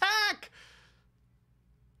 4,000 attack!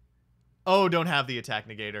 Oh, don't have the attack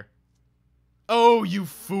negator. Oh, you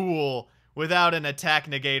fool. Without an attack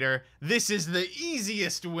negator, this is the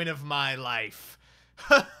easiest win of my life.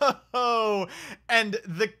 Ho ho ho! And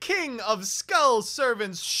the king of skull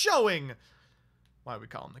servants showing. Why we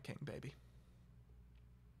call him the king, baby?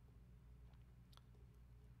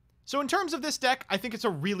 So in terms of this deck, I think it's a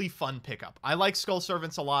really fun pickup. I like Skull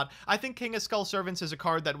Servants a lot. I think King of Skull Servants is a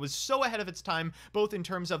card that was so ahead of its time, both in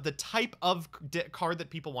terms of the type of card that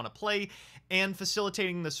people want to play and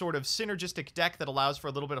facilitating the sort of synergistic deck that allows for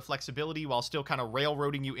a little bit of flexibility while still kind of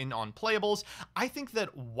railroading you in on playables. I think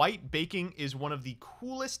that White Baking is one of the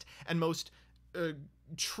coolest and most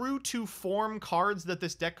true to form cards that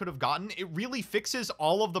this deck could have gotten. It really fixes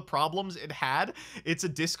all of the problems it had. It's a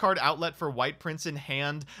discard outlet for White Prince in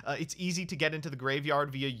hand. It's easy to get into the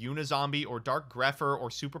graveyard via Unizombie or Dark Grepher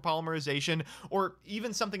or Super Polymerization, or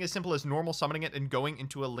even something as simple as normal summoning it and going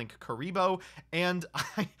into a Link Karibo. And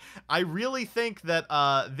I really think that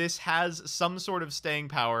this has some sort of staying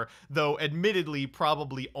power, though admittedly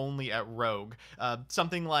probably only at Rogue.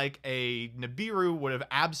 Something like a Nibiru would have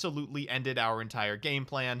absolutely ended our entire game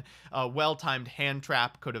plan. A well-timed hand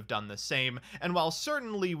trap could have done the same, and while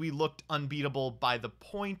certainly we looked unbeatable by the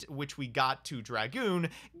point which we got to Dragoon,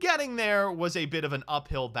 getting there was a bit of an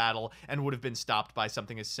uphill battle and would have been stopped by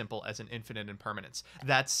something as simple as an Infinite Impermanence.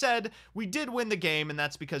 That said, we did win the game, and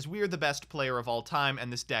that's because we're the best player of all time,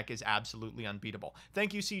 and this deck is absolutely unbeatable.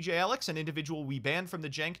 Thank you, CJ Alex, an individual we banned from the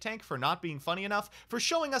Jank Tank for not being funny enough, for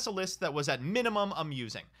showing us a list that was at minimum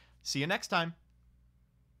amusing. See you next time.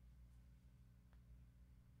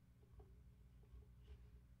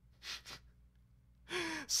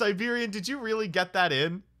 Siberian, did you really get that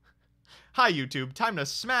in? Hi, YouTube. Time to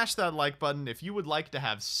smash that like button if you would like to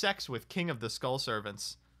have sex with King of the Skull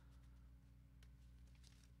Servants.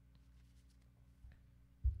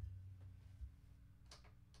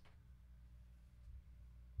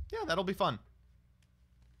 Yeah, that'll be fun.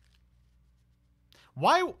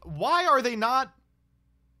 Why are they not...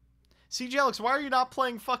 CJ Alex, why are you not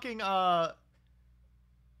playing fucking, the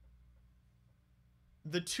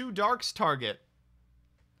Two Darks target?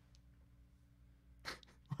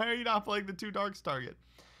 Why are you not playing the Two Darks target?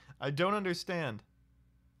 I don't understand.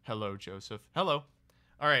 Hello, Joseph. Hello.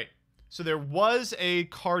 All right. So there was a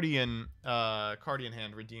Cardian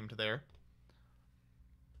hand redeemed there.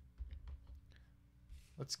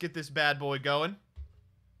 Let's get this bad boy going.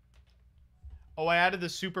 Oh, I added the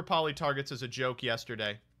Super Poly targets as a joke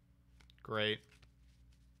yesterday. Great.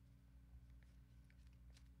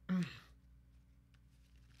 All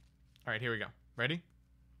right, here we go. Ready?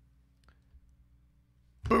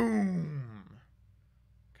 Boom.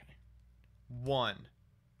 Okay. 1,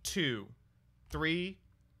 2, 3,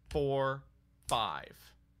 4, 5.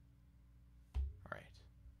 All right.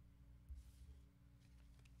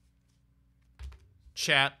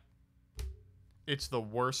 Chat. It's the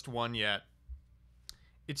worst one yet.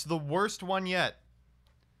 It's the worst one yet.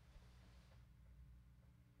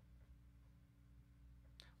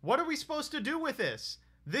 What are we supposed to do with this?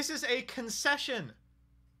 This is a concession.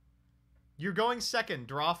 You're going second.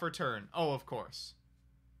 Draw for turn. Oh, of course.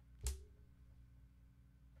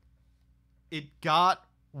 It got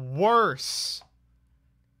worse.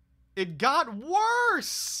 It got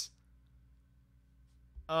worse.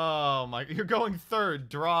 Oh my. You're going third.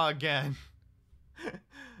 Draw again.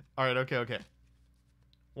 All right. Okay.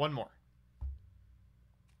 One more.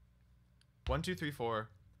 1, 2, 3, 4,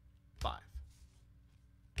 5.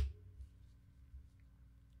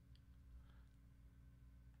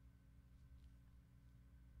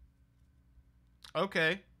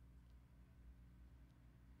 Okay.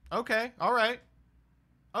 Okay, alright.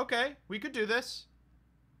 Okay, we could do this.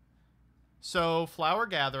 So, Flower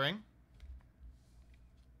Gathering.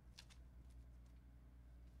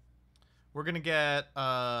 We're gonna get,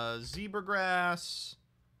 Zebra Grass,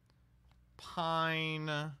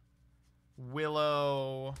 Pine,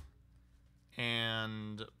 Willow,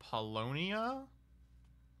 and Paulownia.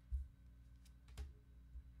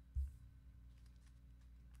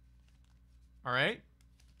 All right.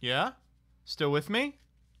 Yeah? Still with me?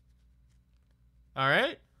 All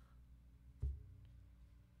right.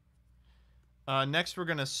 Next, we're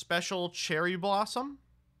going to special Cherry Blossom.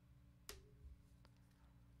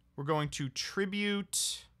 We're going to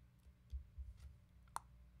tribute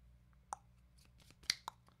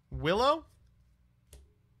Willow.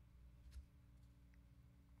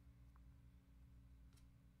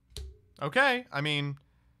 Okay, I mean,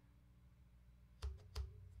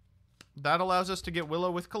 that allows us to get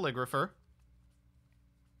Willow with Calligrapher.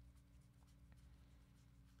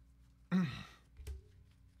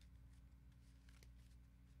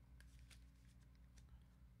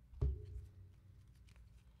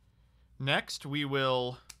 Next, we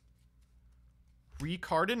will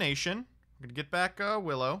Recardination. We're going to get back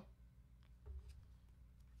Willow.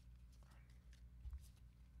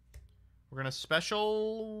 We're going to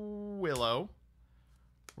special Willow.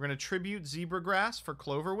 We're going to tribute Zebra Grass for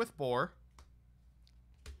Clover with Boar.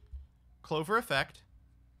 Clover effect.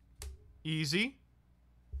 Easy.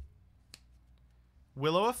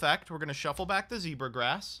 Willow effect. We're going to shuffle back the Zebra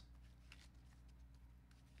Grass.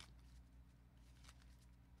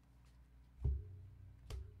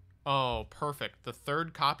 Oh, perfect. The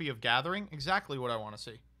third copy of Gathering. Exactly what I want to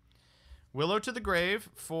see. Willow to the grave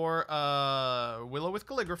for Willow with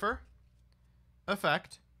Calligrapher.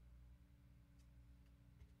 Effect.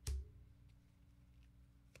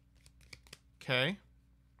 Okay.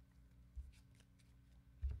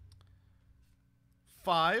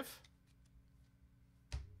 5.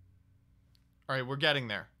 All right, we're getting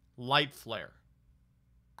there. Light Flare.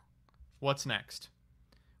 What's next?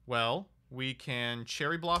 Well, we can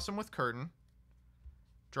Cherry Blossom with Curtain.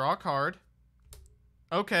 Draw a card.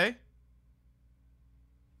 Okay.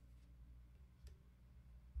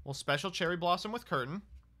 We'll special Cherry Blossom with Curtain.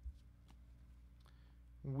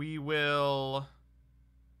 We will...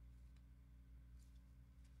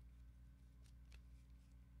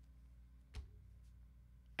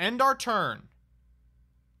 end our turn.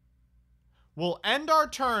 We'll end our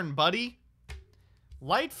turn, buddy.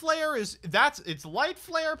 Light Flare is... it's Light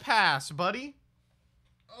Flare pass, buddy.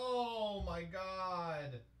 Oh, my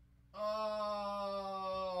God. Oh.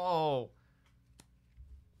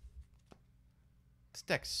 This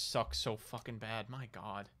deck sucks so fucking bad. My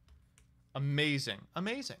God. Amazing.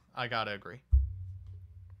 Amazing. I gotta agree.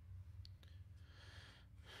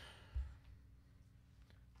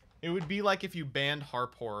 It would be like if you banned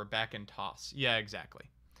Harp Horror back in Toss. Yeah, exactly.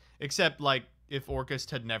 Except, like, if Orcust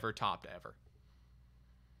had never topped ever.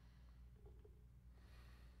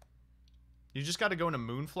 You just got to go into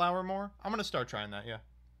Moonflower more? I'm going to start trying that, yeah.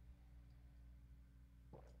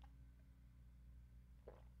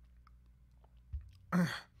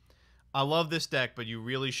 I love this deck, but you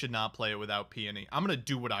really should not play it without Peony. I'm going to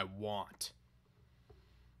do what I want.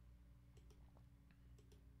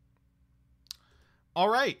 All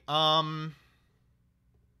right. Well,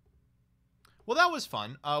 that was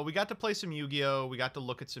fun. We got to play some Yu-Gi-Oh! We got to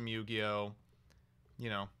look at some Yu-Gi-Oh! You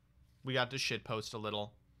know, we got to shitpost a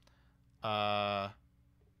little. I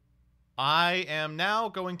am now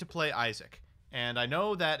going to play Isaac. And I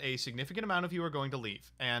know that a significant amount of you are going to leave.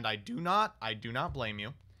 And I do not blame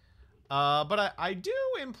you. But I do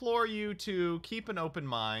implore you to keep an open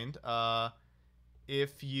mind.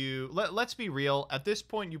 If you... Let's be real. At this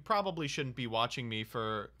point, you probably shouldn't be watching me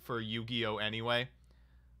for Yu-Gi-Oh! Anyway.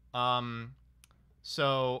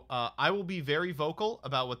 So, I will be very vocal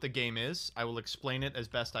about what the game is. I will explain it as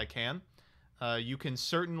best I can. You can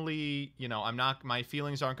certainly, you know, my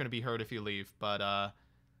feelings aren't going to be hurt if you leave, but,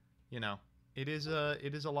 you know, it is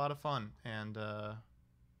a lot of fun, and,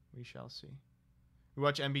 we shall see. We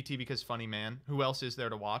watch MBT because funny man. Who else is there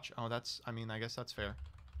to watch? Oh, I guess that's fair.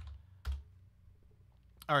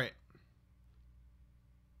 All right.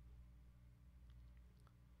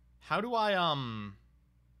 How do I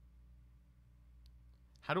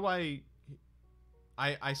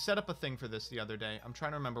set up a thing for this the other day. I'm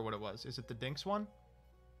trying to remember what it was. Is it the Dinks one?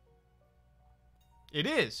 It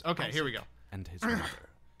is. Okay, Isaac here we go. and his mother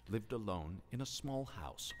lived alone in a small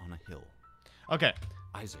house on a hill. Okay.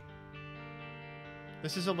 Isaac.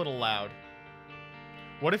 This is a little loud.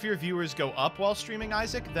 What if your viewers go up while streaming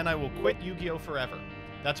Isaac? Then I will quit Yu-Gi-Oh! Forever.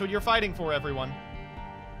 That's what you're fighting for, everyone.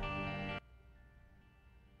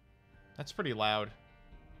 That's pretty loud.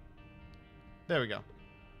 There we go.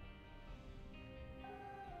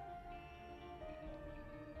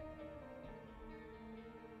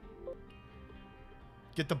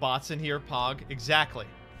 Get the bots in here, Pog. Exactly.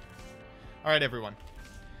 Alright, everyone.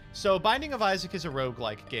 So, Binding of Isaac is a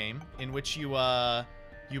roguelike game in which you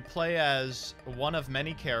play as one of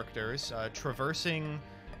many characters, traversing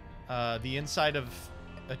the inside of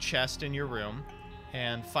a chest in your room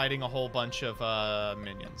and fighting a whole bunch of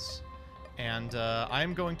minions. And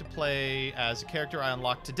I'm going to play as a character I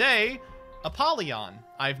unlocked today, Apollyon.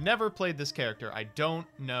 I've never played this character. I don't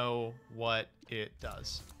know what it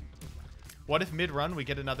does. What if mid-run we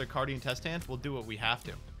get another Guardian test hand? We'll do what we have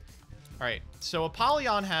to. All right, so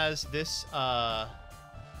Apollyon has this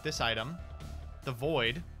this item, the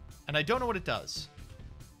Void, and I don't know what it does.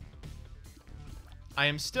 I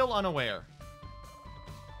am still unaware.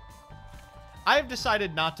 I have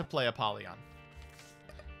decided not to play Apollyon.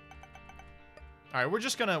 All right, we're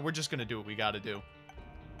just gonna do what we got to do.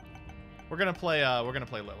 We're gonna play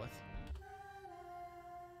Lilith.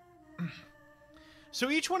 So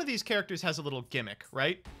each one of these characters has a little gimmick,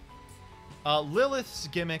 right? Lilith's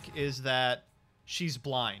gimmick is that she's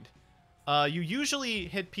blind. You usually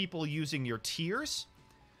hit people using your tears.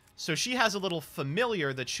 So she has a little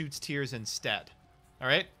familiar that shoots tears instead. All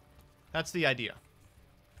right? That's the idea.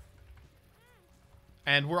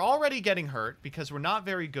 And we're already getting hurt because we're not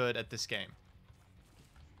very good at this game.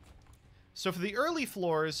 So for the early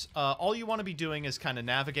floors, all you want to be doing is kind of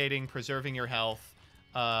navigating, preserving your health,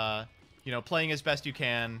 you know, playing as best you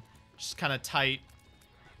can, just kind of tight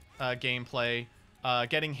gameplay,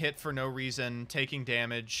 getting hit for no reason, taking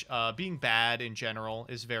damage, being bad in general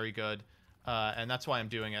is very good, and that's why I'm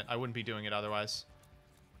doing it. I wouldn't be doing it otherwise.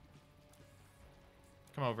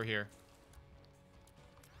 Come over here.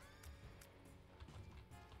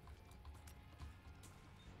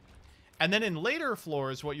 And then in later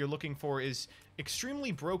floors, what you're looking for is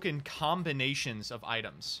extremely broken combinations of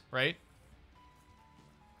items, right?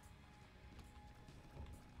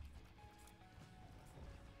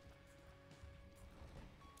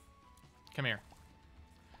 Come here.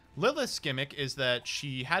 Lilith's gimmick is that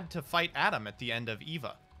she had to fight Adam at the end of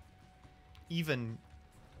Eva. Even...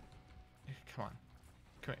 Come on.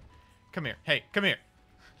 Come here. Come here. Hey, come here.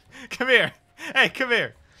 Come here. Hey, come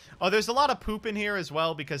here. Oh, there's a lot of poop in here as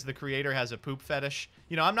well because the creator has a poop fetish.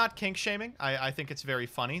 You know, I'm not kink shaming. I think it's very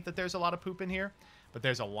funny that there's a lot of poop in here. But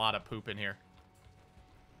there's a lot of poop in here.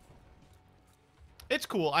 It's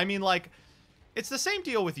cool. I mean, like, it's the same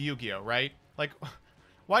deal with Yu-Gi-Oh, right? Like,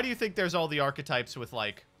 why do you think there's all the archetypes with,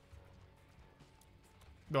 like...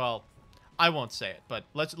 Well, I won't say it, but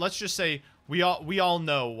let's just say we all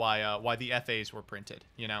know why the FAs were printed,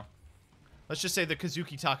 you know? Let's just say that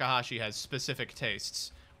Kazuki Takahashi has specific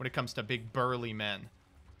tastes when it comes to big burly men.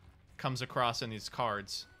 Comes across in these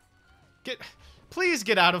cards. Please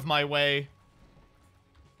get out of my way.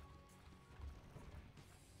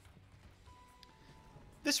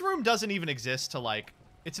 This room doesn't even exist to, like,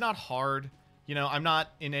 it's not hard. You know, I'm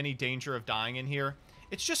not in any danger of dying in here.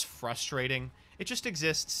 It's just frustrating. It just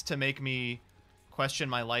exists to make me question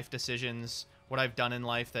my life decisions, what I've done in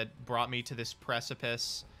life that brought me to this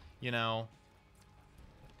precipice, you know.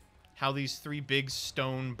 How these three big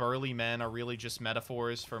stone burly men are really just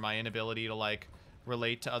metaphors for my inability to, like,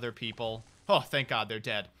 relate to other people. Oh, thank God they're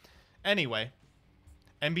dead. Anyway,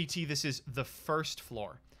 MBT, this is the first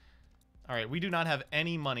floor. All right, we do not have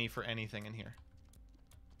any money for anything in here.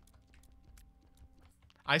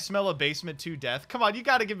 I smell a basement 2 death. Come on, you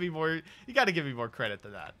gotta give me more. You gotta give me more credit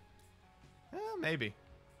than that. Maybe.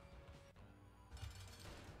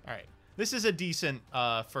 All right, this is a decent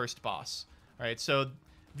first boss. All right, so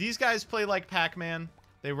these guys play like Pac-Man.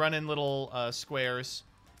 They run in little squares,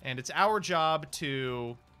 and it's our job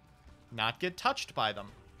to not get touched by them.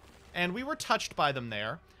 And we were touched by them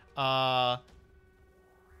there. However,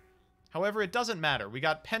 it doesn't matter. We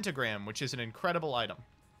got Pentagram, which is an incredible item.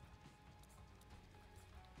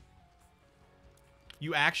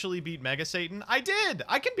 You actually beat Mega Satan? I did!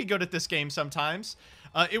 I can be good at this game sometimes.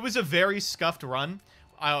 It was a very scuffed run.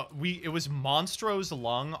 It was Monstro's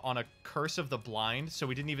Lung on a Curse of the Blind, so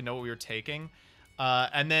we didn't even know what we were taking.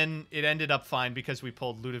 And then it ended up fine because we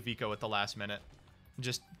pulled Ludovico at the last minute.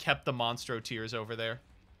 Just kept the Monstro tears over there.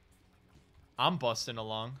 I'm busting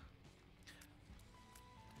along.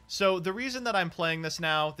 So the reason that I'm playing this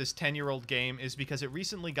now, this 10-year-old game, is because it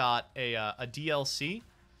recently got a DLC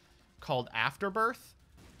called Afterbirth,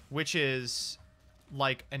 which is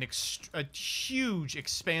like a huge,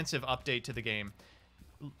 expansive update to the game,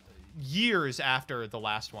 years after the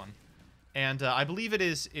last one, and I believe it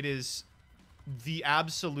is the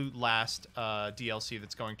absolute last DLC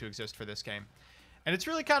that's going to exist for this game, and it's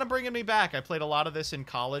really kind of bringing me back. I played a lot of this in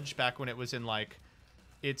college, back when it was in like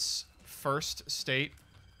its first state,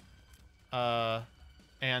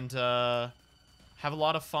 and have a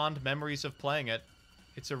lot of fond memories of playing it.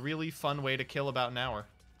 It's a really fun way to kill about an hour.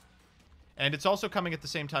 And it's also coming at the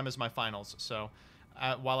same time as my finals. So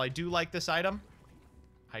while I do like this item,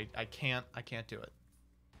 I can't do it.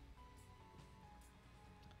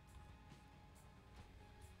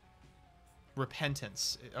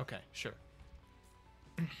 Repentance. Okay, sure.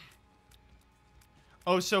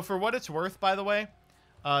 Oh, so for what it's worth, by the way,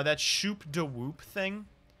 that Shoop de Whoop thing,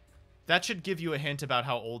 that should give you a hint about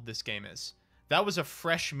how old this game is. That was a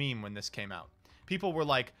fresh meme when this came out. People were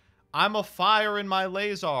like, I'm a fire in my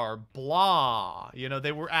laser, blah. You know,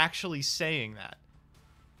 they were actually saying that.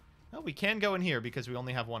 Oh, we can go in here because we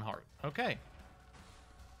only have one heart. Okay.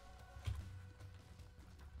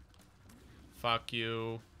 Fuck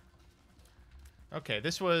you. Okay,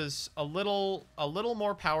 this was a little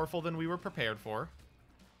more powerful than we were prepared for.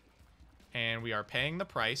 And we are paying the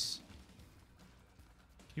price.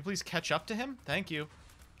 Can you please catch up to him? Thank you.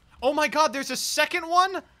 Oh my god, there's a second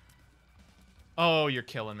one? Oh, you're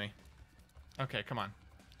killing me. Okay, come on.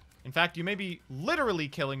 In fact, you may be literally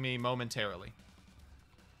killing me momentarily.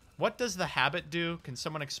 What does the habit do? Can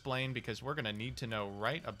someone explain? Because we're going to need to know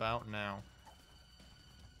right about now.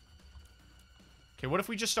 Okay, what if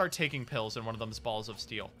we just start taking pills and one of them's balls of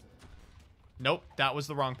steel? Nope, that was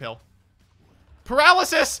the wrong pill.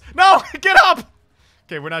 Paralysis! No! Get up!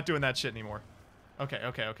 Okay, we're not doing that shit anymore. Okay.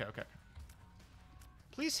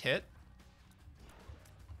 Please hit.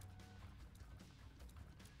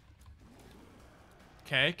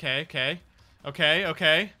 Okay.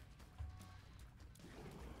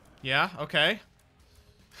 Yeah, okay.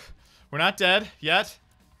 We're not dead yet.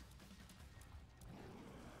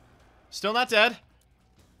 Still not dead.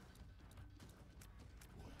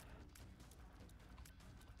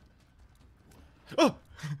 Oh!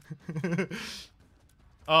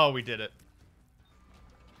 Oh, we did it.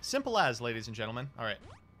 Simple as, ladies and gentlemen. All right.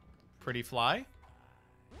 Pretty fly.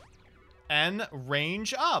 And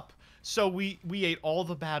range up. So we ate all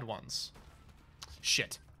the bad ones.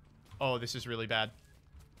 Shit. Oh, this is really bad.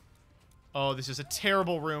 Oh, this is a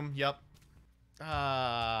terrible room. Yep.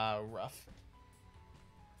 Rough.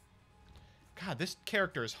 God, this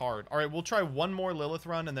character is hard. All right, we'll try one more Lilith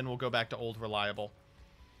run, and then we'll go back to old reliable.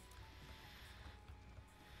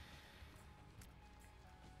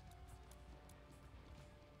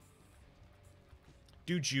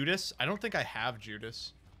 Do Judas? I don't think I have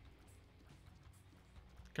Judas.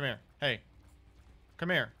 Come here. Hey. Come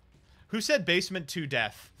here. Who said basement to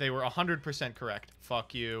death? They were 100% correct.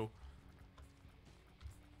 Fuck you.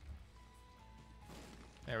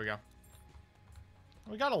 There we go.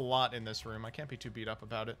 We got a lot in this room. I can't be too beat up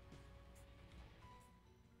about it.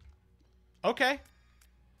 Okay.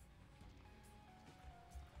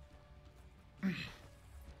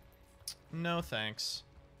 No thanks.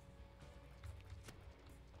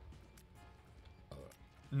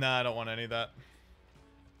 Nah, I don't want any of that.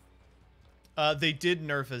 They did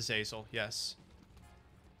nerf Azazel, yes.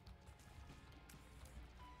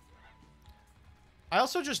 I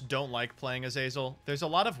also just don't like playing Azazel. There's a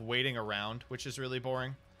lot of waiting around, which is really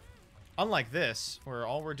boring. Unlike this, where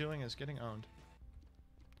all we're doing is getting owned.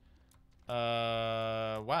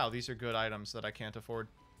 Wow, these are good items that I can't afford.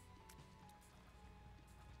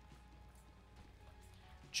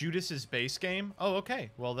 Judas's base game? Oh,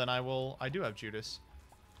 okay. Well, then I do have Judas.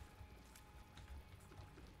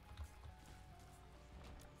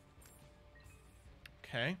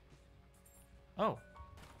 Okay. Oh.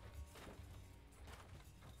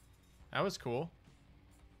 That was cool.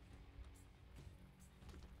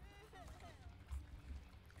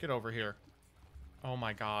 Get over here. Oh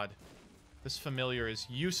my god. This familiar is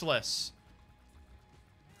useless.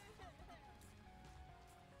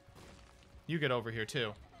 You get over here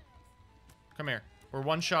too. Come here. We're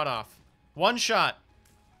one shot off. One shot!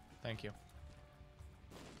 Thank you.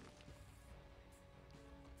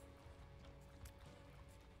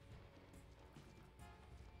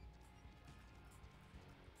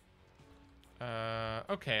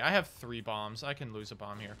 Okay, I have 3 bombs. I can lose a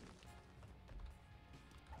bomb here.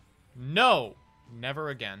 No! Never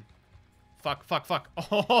again. Fuck.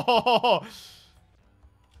 Oh!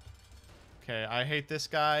 Okay, I hate this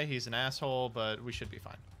guy. He's an asshole, but we should be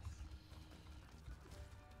fine.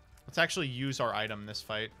 Let's actually use our item this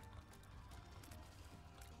fight.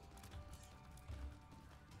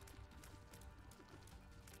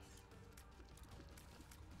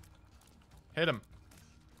 Hit him.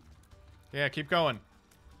 Yeah, keep going.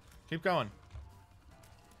 Keep going.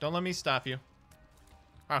 Don't let me stop you.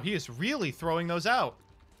 Wow, he is really throwing those out.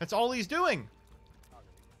 That's all he's doing.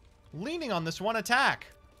 Leaning on this one attack.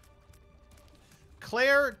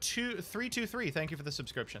 Claire 323, thank you for the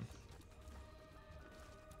subscription.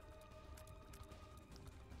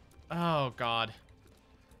 Oh, God.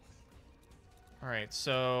 Alright,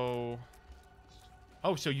 so...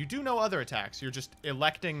 Oh, so you do know other attacks. You're just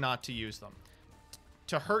electing not to use them.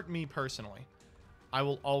 To hurt me personally, I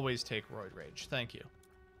will always take Roid Rage. Thank you.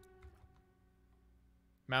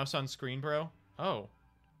 Mouse on screen, bro? Oh.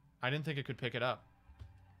 I didn't think it could pick it up.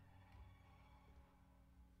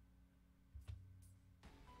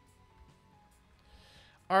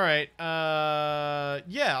 All right.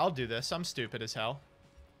 Yeah, I'll do this. I'm stupid as hell.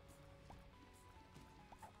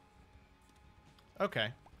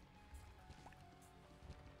 Okay.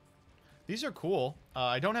 These are cool.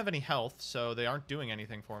 I don't have any health, so they aren't doing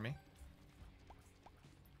anything for me.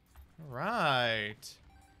 All right.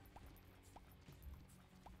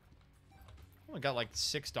 Only got like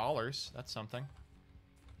 $6. That's something.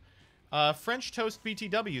 French Toast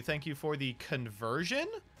BTW, thank you for the conversion.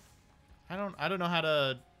 I don't know how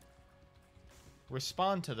to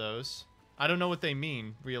respond to those. I don't know what they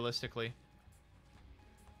mean, realistically.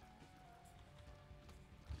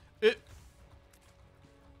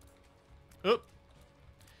 Oop.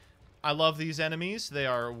 I love these enemies. They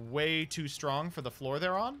are way too strong for the floor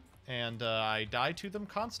they're on, and I die to them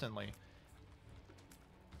constantly.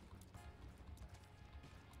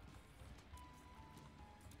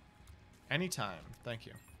 Anytime. Thank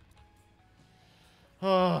you.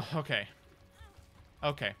 Oh, okay.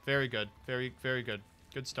 Okay, very good. Very, very good.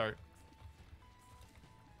 Good start.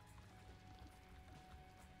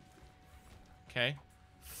 Okay.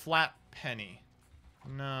 Flat penny.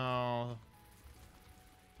 No.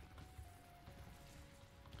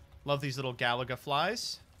 Love these little Galaga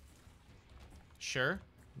flies. Sure.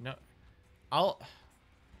 No.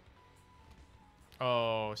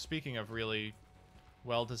 Oh, speaking of really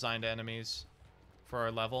well-designed enemies for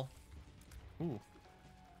our level. Ooh.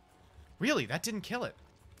 Really? That didn't kill it.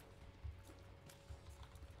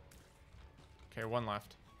 Okay, one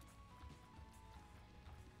left.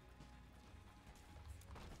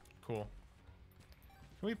 Cool.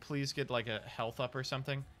 Can we please get, like, a health up or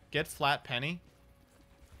something? Get flat penny.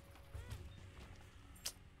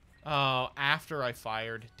 Oh, after I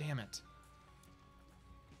fired. Damn it.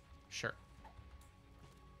 Sure.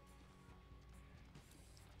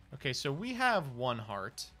 Okay, so we have one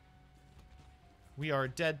heart. We are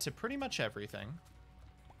dead to pretty much everything.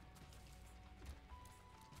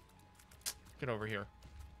 Get over here.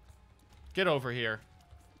 Get over here.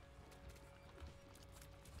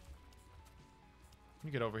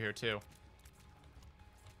 You get over here too.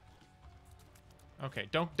 Okay,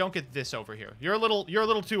 don't get this over here. You're a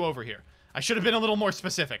little too over here. I should have been a little more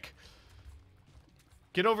specific.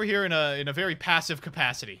 Get over here in a very passive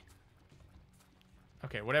capacity.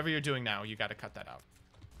 Okay, whatever you're doing now, you got to cut that out.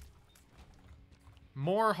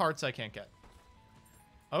 More hearts I can't get.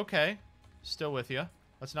 Okay, still with you.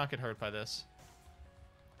 Let's not get hurt by this.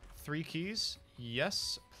 3 keys?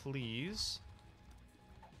 Yes, please.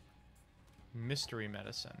 Mystery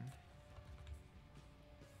medicine.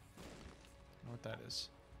 I don't know what that is.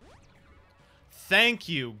 Thank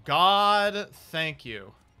you, God. Thank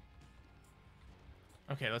you.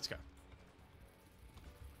 Okay, let's go.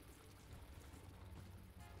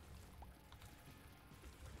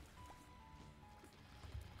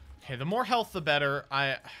 Okay, the more health, the better.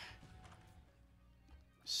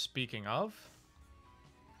 Speaking of...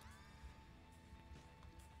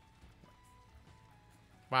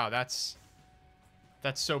 Wow, that's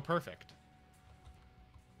so perfect.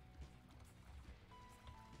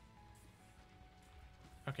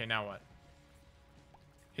 Okay, now what?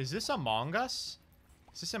 Is this Among Us?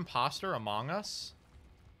 Is this Imposter Among Us?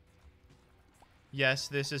 Yes,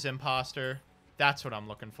 this is Imposter. That's what I'm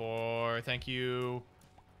looking for. Thank you.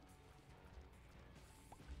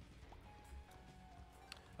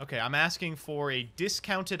 Okay, I'm asking for a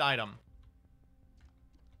discounted item.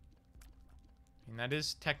 And that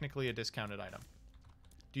is technically a discounted item.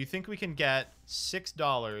 Do you think we can get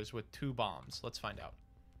 $6 with 2 bombs? Let's find out.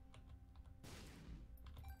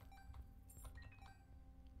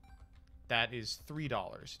 That is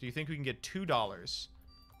 $3. Do you think we can get $2?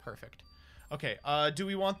 Perfect. Okay, do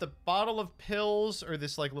we want the bottle of pills or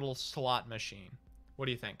this, like, little slot machine? What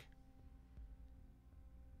do you think?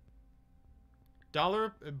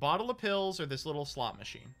 Bottle of pills or this little slot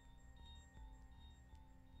machine?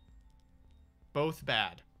 Both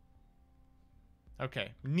bad.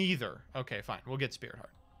 Okay, neither. Okay, fine. We'll get Spirit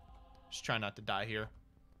Heart. Just try not to die here.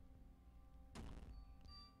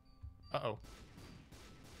 Uh-oh.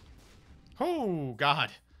 Oh,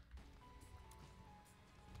 God.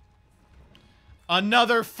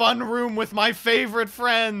 Another fun room with my favorite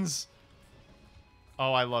friends.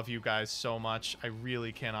 Oh, I love you guys so much. I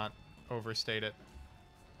really cannot overstate it.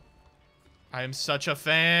 I am such a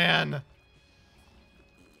fan.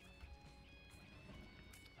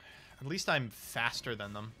 At least I'm faster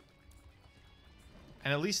than them.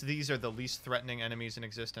 And at least these are the least threatening enemies in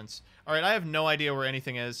existence. Alright, I have no idea where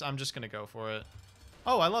anything is. I'm just gonna go for it.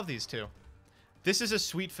 Oh, I love these too. This is a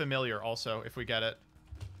sweet familiar also, if we get it.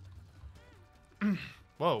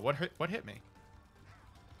 Whoa, what hit me?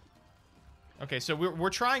 Okay, so we're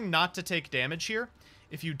trying not to take damage here.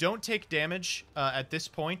 if you don't take damage at this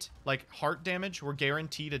point, like heart damage, we're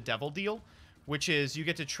guaranteed a devil deal, which is you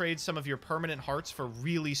get to trade some of your permanent hearts for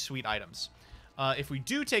really sweet items. If we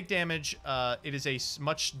do take damage, it is a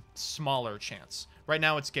much smaller chance. Right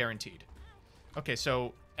now, it's guaranteed. Okay,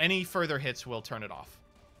 so any further hits will turn it off.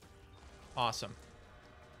 Awesome.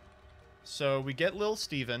 So we get Lil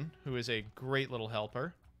Steven, who is a great little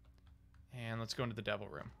helper. And let's go into the devil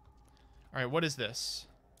room. All right, what is this?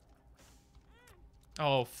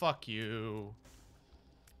 Oh, fuck you.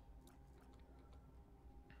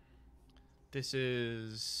 This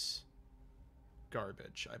is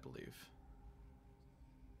garbage, I believe.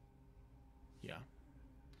 Yeah.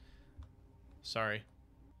 Sorry.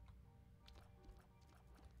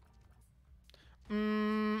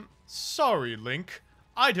 Sorry, Link.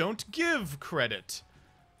 I don't give credit.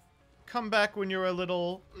 Come back when you're a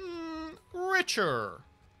little, richer.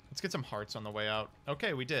 Let's get some hearts on the way out.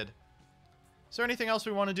 Okay, we did. Is there anything else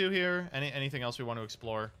we want to do here? Anything else we want to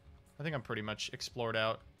explore? I think I'm pretty much explored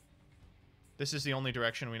out. This is the only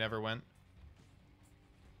direction we never went.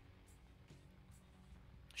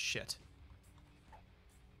 Shit.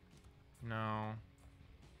 No.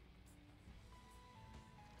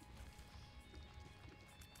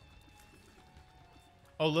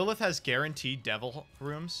 Oh, Lilith has guaranteed devil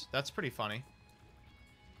rooms? That's pretty funny.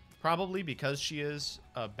 Probably because she is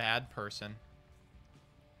a bad person.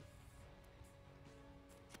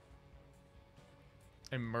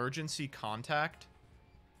 Emergency contact?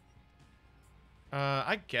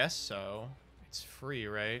 I guess so. It's free,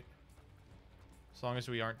 right? As long as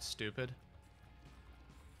we aren't stupid.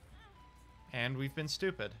 And we've been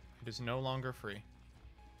stupid. It is no longer free.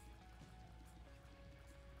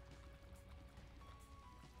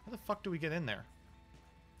 How the fuck do we get in there?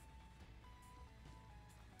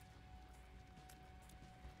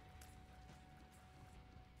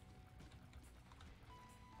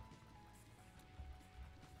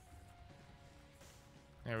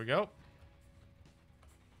 There we go.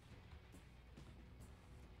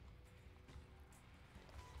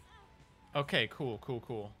 Okay, cool, cool,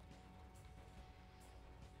 cool.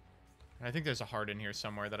 I think there's a heart in here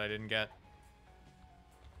somewhere that I didn't get.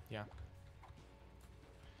 Yeah.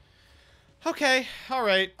 Okay,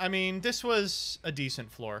 alright. I mean, this was a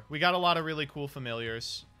decent floor. We got a lot of really cool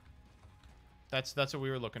familiars. That's what we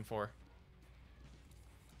were looking for.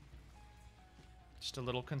 Just a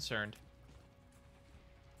little concerned.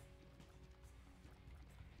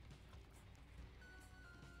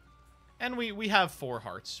 And we have 4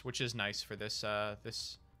 hearts, which is nice for this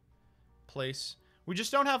this place. We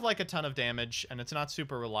just don't have like a ton of damage, and it's not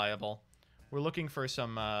super reliable. We're looking for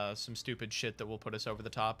some stupid shit that will put us over the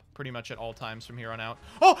top pretty much at all times from here on out.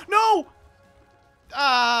 Oh no!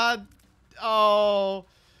 Oh.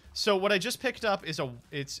 So what I just picked up is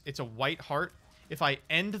it's a white heart. If I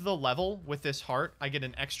end the level with this heart, I get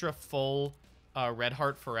an extra full red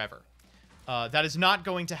heart forever. That is not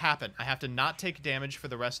going to happen. I have to not take damage for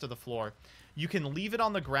the rest of the floor. You can leave it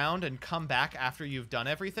on the ground and come back after you've done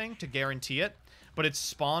everything to guarantee it, but it's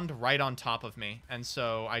spawned right on top of me, and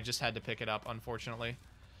so I just had to pick it up, unfortunately.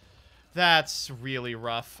 That's really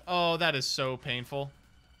rough. Oh, that is so painful.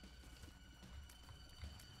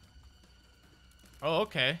 Oh,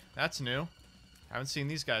 okay. That's new. Haven't seen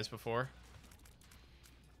these guys before.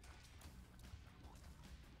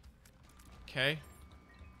 Okay.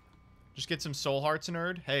 Just get some soul hearts,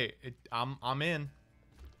 nerd. Hey, I'm in.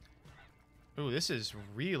 Ooh, this is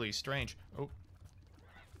really strange. Oh.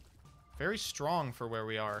 Very strong for where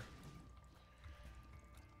we are.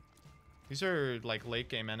 These are, like,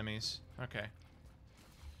 late-game enemies. Okay.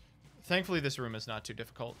 Thankfully, this room is not too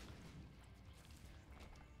difficult.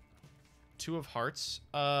 2 of hearts.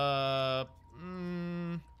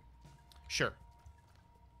 Sure.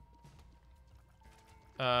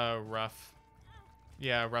 Rough.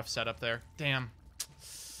 Yeah, rough setup there. Damn.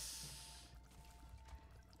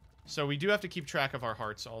 So we do have to keep track of our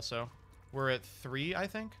hearts also. We're at 3, I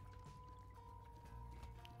think.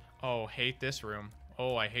 Oh, hate this room.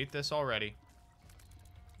 Oh, I hate this already.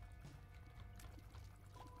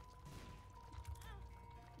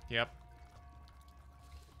 Yep.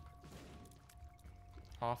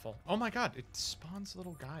 Awful. Oh my god, it spawns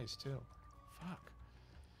little guys too. Fuck.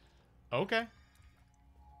 Okay.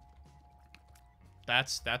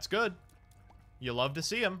 That's good. You love to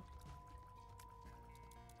see them.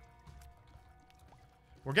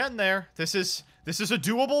 We're getting there. This is a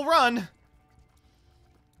doable run.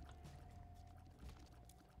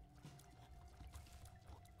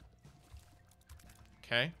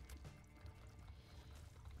 Okay. I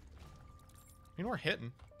mean, we're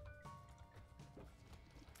hitting.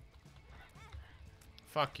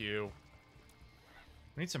 Fuck you.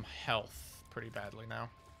 We need some health pretty badly now,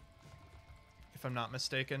 if I'm not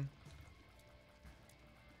mistaken.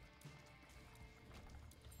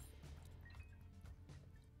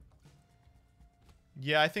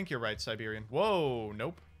 Yeah, I think you're right, Siberian. Whoa,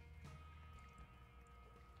 nope.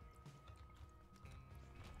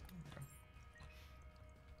 Okay.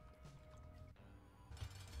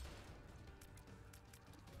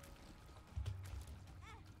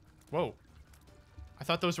 Whoa. I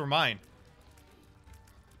thought those were mine.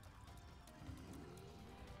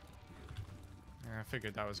 Yeah, I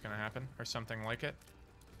figured that was gonna happen, or something like it.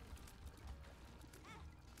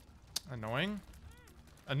 Annoying.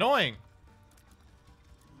 Annoying!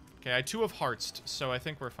 Okay, I had 2 of hearts, so I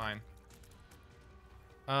think we're fine.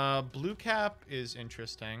 Blue cap is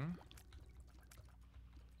interesting.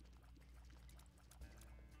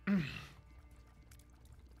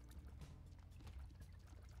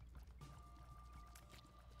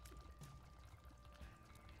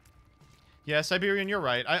 Yeah, Siberian, you're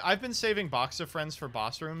right. I've been saving Box of Friends for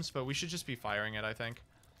boss rooms, but we should just be firing it, I think.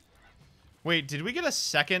 Wait, did we get a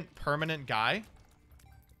second permanent guy?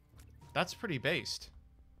 That's pretty based.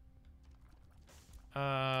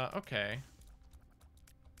 Okay.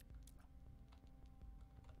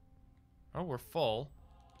 Oh, we're full.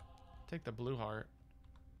 Take the blue heart.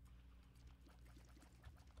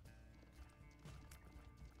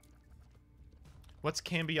 What's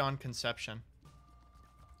Cambion Conception?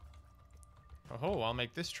 Oh, I'll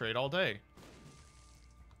make this trade all day.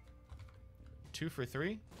 2 for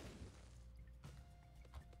 3?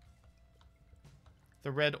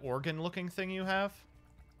 The red organ-looking thing you have?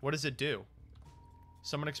 What does it do?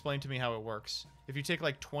 Someone explain to me how it works. If you take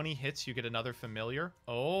like 20 hits, you get another familiar.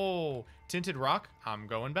 Oh, Tinted Rock? I'm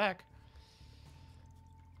going back.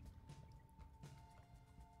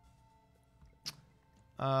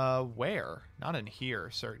 Where? Not in here,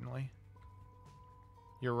 certainly.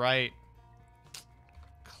 You're right.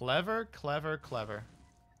 Clever, clever, clever.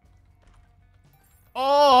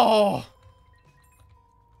 Oh!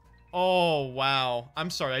 Oh, wow. I'm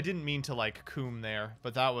sorry, I didn't mean to, like, coom there,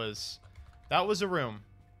 but that was a room.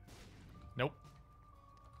 Nope.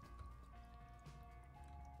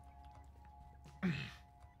 You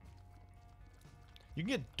can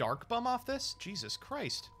get Dark Bum off this? Jesus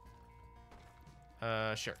Christ.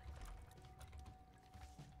 Sure.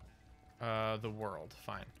 The World.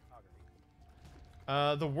 Fine.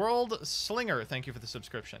 The World Slinger, thank you for the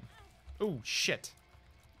subscription. Oh, shit.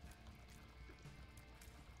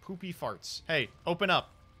 Poopy farts. Hey, open up.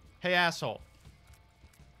 Hey, asshole.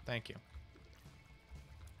 Thank you.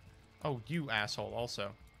 Oh, you asshole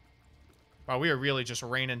also. Wow, we are really just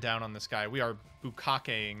raining down on this guy. We are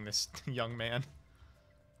bukakeing this young man.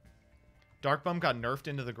 Darkbum got nerfed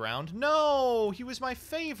into the ground? No! He was my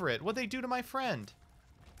favorite. What'd they do to my friend?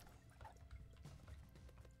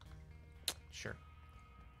 Sure.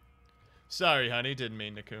 Sorry, honey. Didn't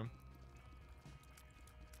mean to coom.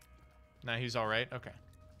 Nah, he's alright? Okay.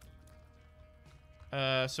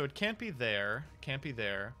 So it can't be there. Can't be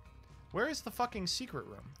there. Where is the fucking secret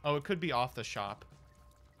room? Oh, it could be off the shop.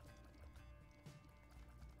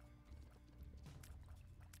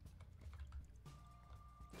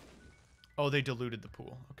 Oh, they diluted the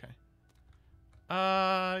pool. Okay.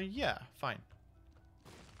 Yeah, fine.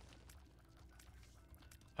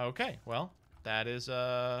 Okay, well, that is,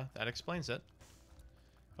 that explains it.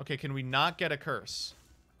 Okay, can we not get a curse?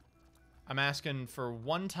 I'm asking for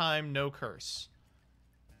one time, no curse.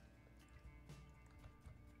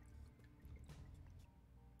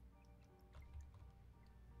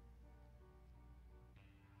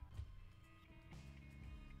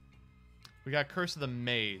 We got Curse of the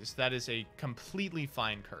Maze. That is a completely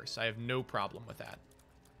fine curse. I have no problem with that.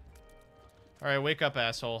 Alright, wake up,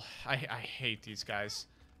 asshole. I hate these guys.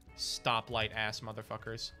 Stoplight ass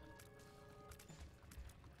motherfuckers.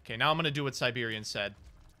 Okay, now I'm gonna do what Siberian said.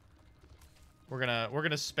 We're gonna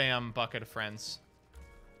spam Bucket of Friends.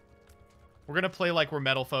 We're gonna play like we're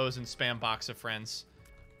Metal Foes and spam Box of Friends.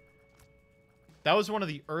 That was one of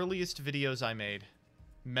the earliest videos I made.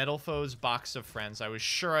 Metal Foes, Box of Friends. I was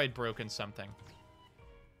sure I'd broken something.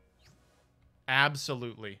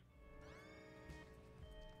 Absolutely.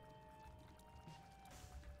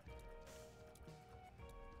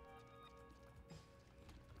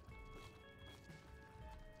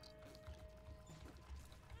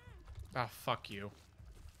 Ah, fuck you.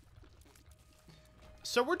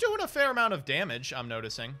 So we're doing a fair amount of damage, I'm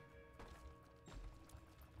noticing.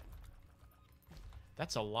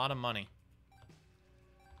 That's a lot of money.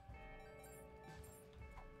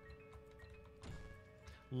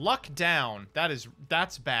 Luck down.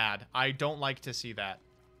 That's bad. I don't like to see that.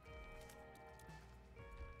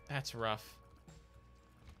 That's rough.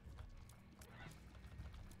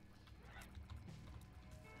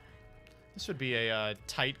 This would be a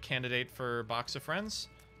tight candidate for Box of Friends.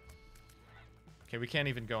 Okay, we can't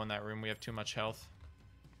even go in that room. We have too much health.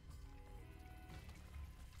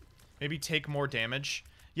 Maybe take more damage.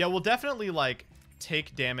 Yeah, we'll definitely, like,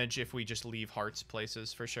 take damage if we just leave hearts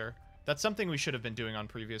places, for sure. That's something we should have been doing on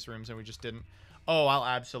previous rooms, and we just didn't. Oh, I'll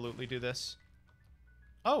absolutely do this.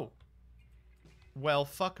 Oh. Well,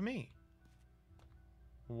 fuck me.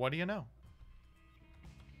 What do you know?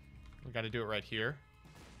 We got to do it right here.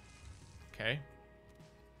 Okay.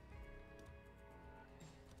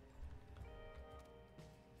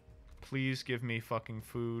 Please give me fucking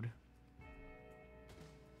food.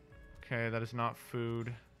 Okay, that is not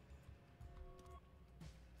food.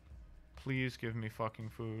 Please give me fucking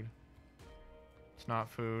food. It's not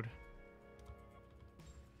food.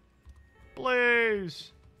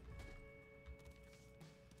 Blaze!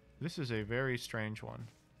 This is a very strange one.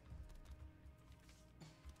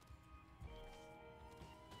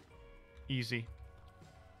 Easy.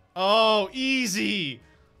 Oh, easy!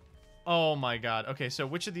 Oh my god. Okay, so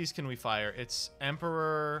which of these can we fire? It's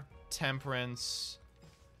Emperor, Temperance.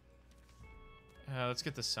 Let's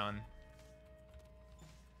get the Sun.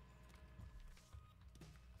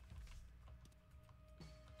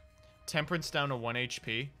 Temperance down to 1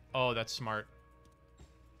 HP. Oh, that's smart.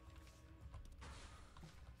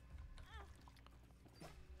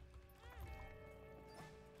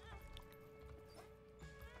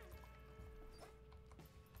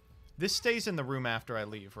 This stays in the room after I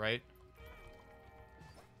leave, right?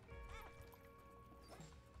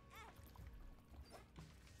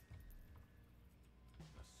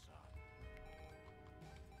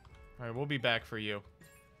 Alright, we'll be back for you.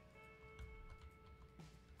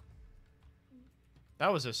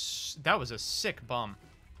 That was a sick bum.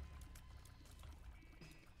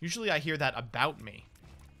 Usually I hear that about me,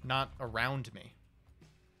 not around me.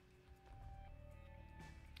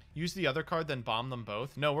 Use the other card, then bomb them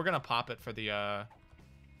both? No, we're gonna pop it for the,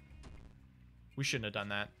 We shouldn't have done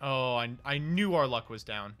that. Oh, I knew our luck was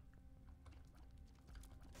down.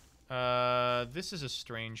 This is a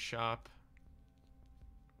strange shop.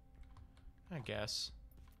 I guess.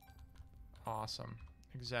 Awesome.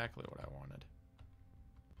 Exactly what I wanted.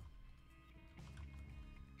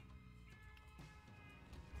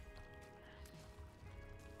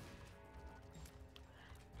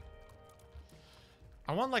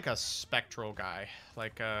 I want, like, a spectral guy.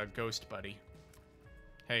 Like a ghost buddy.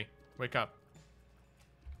 Hey, wake up.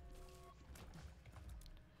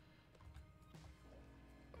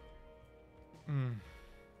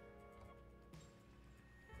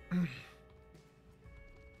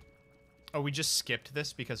 Oh, we just skipped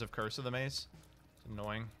this because of Curse of the Maze? It's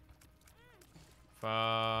annoying.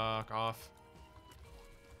 Fuck off.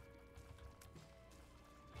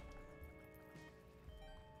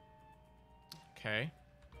 Okay.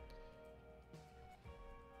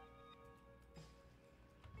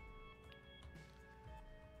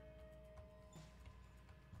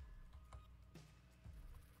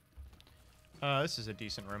 This is a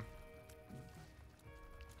decent room.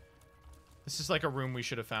 This is like a room we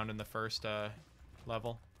should have found in the first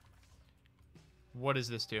level. What does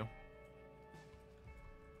this do?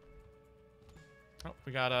 Oh,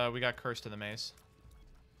 we got Curse to the Maze.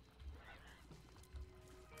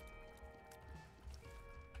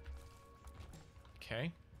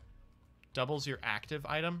 Okay. Doubles your active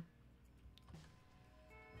item?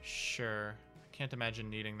 Sure. I can't imagine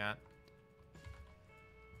needing that.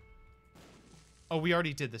 Oh, we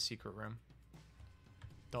already did the secret room.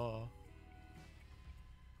 Duh.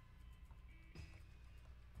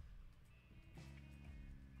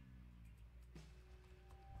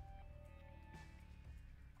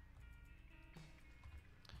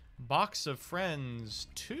 Box of Friends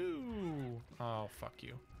 2. Oh, fuck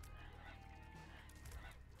you.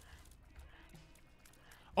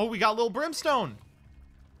 Oh, we got Little Brimstone.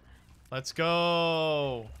 Let's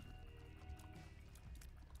go.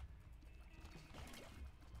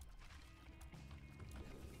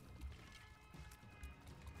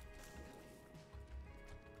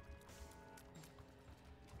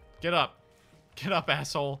 Get up. Get up,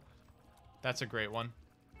 asshole. That's a great one.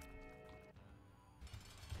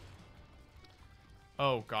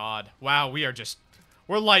 Oh, God. Wow,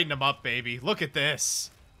 we're lighting them up, baby. Look at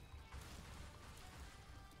this.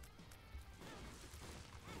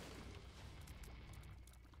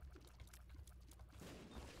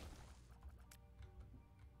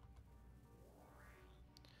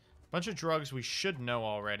 Bunch of drugs we should know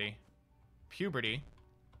already. Puberty.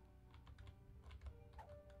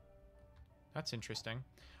 That's interesting.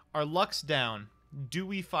 Our luck's down. Do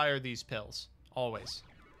we fire these pills? Always.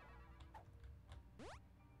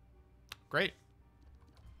 Great.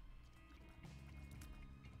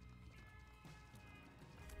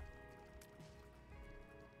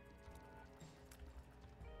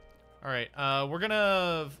 All right, we're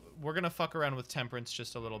gonna fuck around with temperance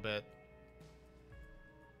just a little bit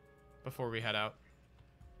before we head out.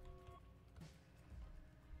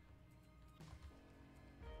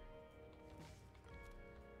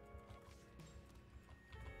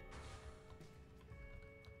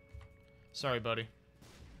 Sorry, buddy.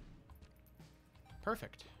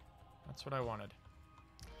 Perfect. That's what I wanted.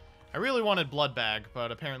 I really wanted blood bag,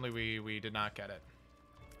 but apparently we did not get it.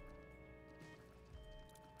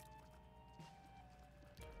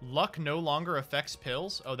 Luck no longer affects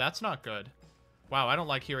pills? Oh, that's not good. Wow, I don't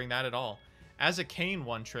like hearing that at all. As a cane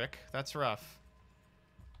one trick. That's rough.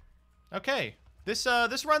 Okay. This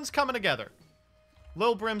run's coming together.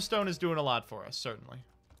 Lil Brimstone is doing a lot for us, certainly.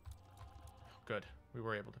 Good. We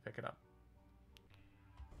were able to pick it up.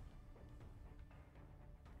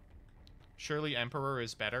 Surely Emperor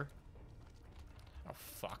is better. Oh,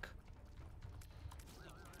 fuck.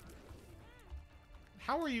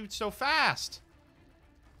 How are you so fast?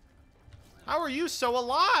 How are you so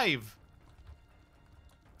alive?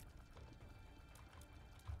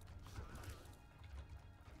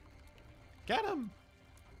 Get him.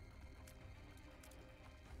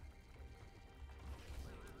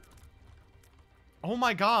 Oh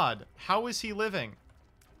my god. How is he living?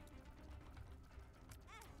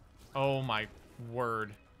 Oh my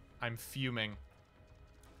word. I'm fuming.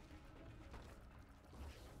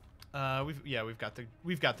 We've got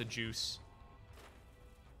the juice.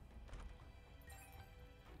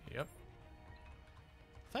 Yep.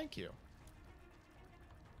 Thank you.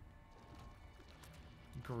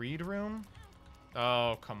 Greed room?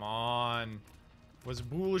 Oh, come on. Was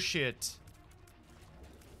bullshit.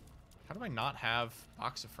 How do I not have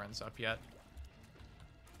Box of Friends up yet?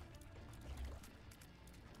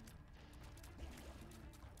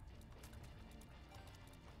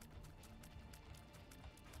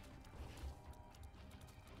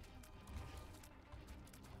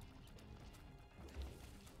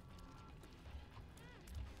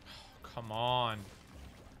 Come on.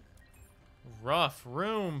 Rough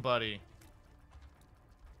room, buddy.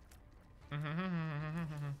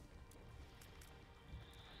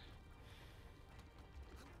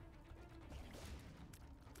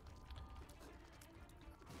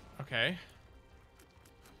 Okay.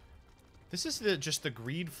 This is just the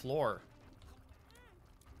greed floor.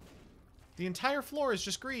 The entire floor is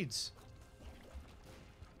just greeds.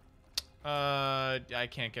 I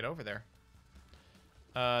can't get over there.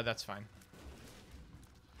 That's fine.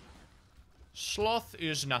 Sloth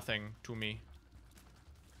is nothing to me.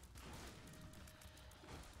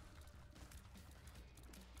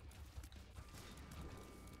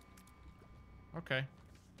 Okay.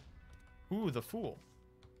 Ooh, the Fool.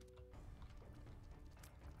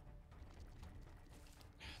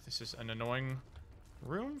 This is an annoying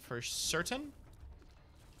room for certain.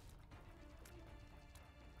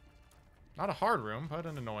 Not a hard room, but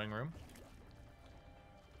an annoying room.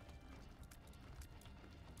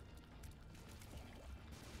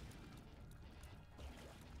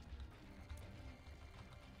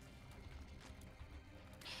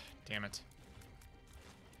 Damn it.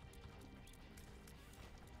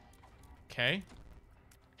 Okay.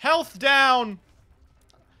 Health down!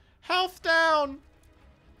 Health down!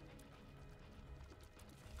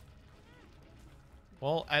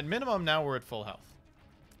 Well, at minimum, now we're at full health.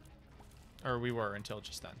 Or we were until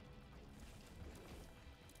just then.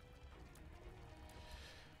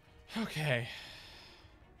 Okay.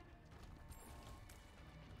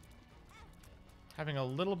 Having a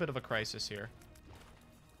little bit of a crisis here.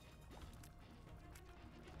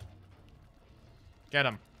 Get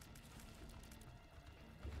him.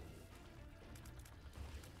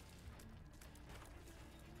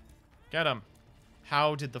 Get him.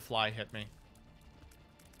 How did the fly hit me?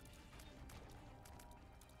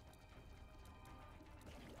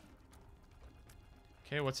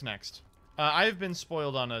 Okay, what's next? I've been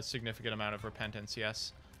spoiled on a significant amount of repentance,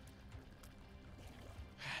 yes.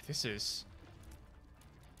 This is...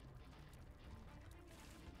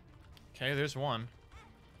 Okay, there's one.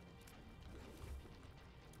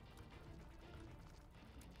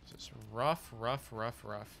 This is rough, rough, rough,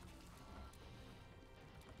 rough.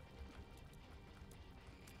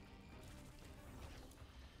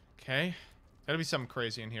 Okay. Gotta be something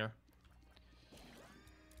crazy in here.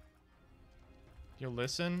 Yo,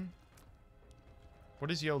 listen. What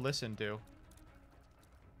does Yo, listen do?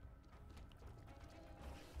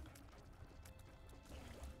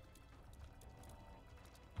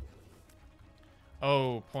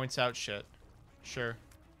 Oh, points out shit. Sure.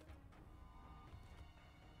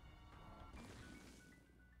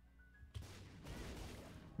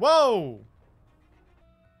 Whoa!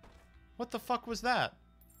 What the fuck was that?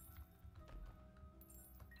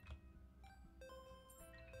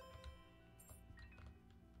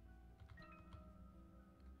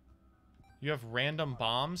 You have random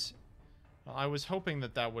bombs? Well, I was hoping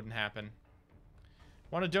that that wouldn't happen.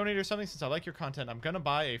 Want to donate or something? Since I like your content, I'm going to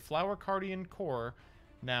buy a Flower Cardian core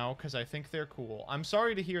now because I think they're cool. I'm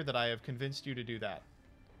sorry to hear that I have convinced you to do that.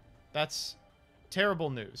 That's terrible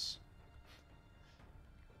news.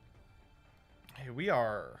 Hey, we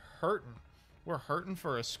are hurting. We're hurting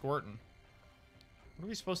for a squirtin'. What are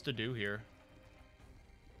we supposed to do here?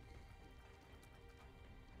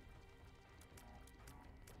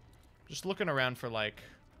 Just looking around for, like...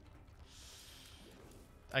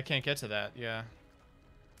 I can't get to that, yeah.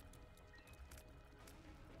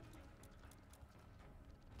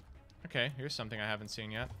 Okay, here's something I haven't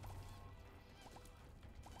seen yet.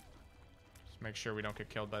 Just make sure we don't get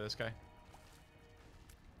killed by this guy.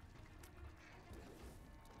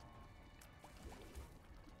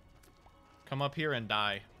 Come up here and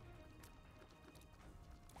die.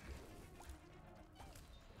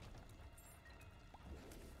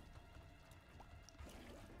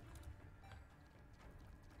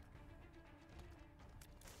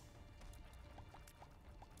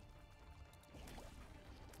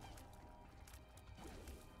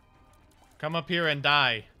 Come up here and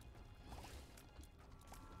die.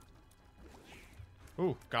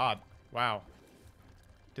 Ooh, God. Wow.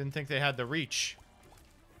 Didn't think they had the reach.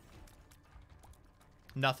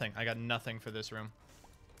 Nothing. I got nothing for this room.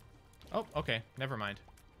 Oh, okay. Never mind.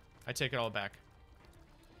 I take it all back.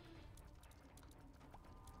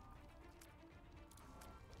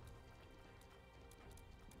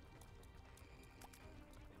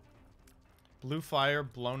 Blue fire,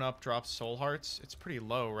 blown up, drops soul hearts. It's pretty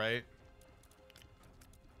low, right?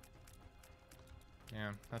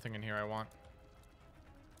 Yeah, nothing in here I want.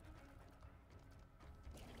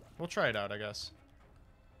 We'll try it out, I guess.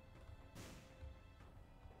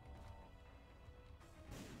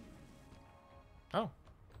 Oh.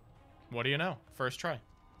 What do you know? First try.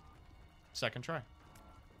 Second try.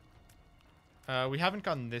 We haven't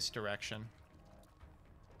gone this direction.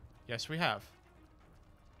 Yes, we have.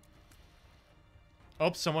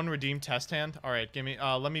 Oh, someone redeemed test hand. All right, give me.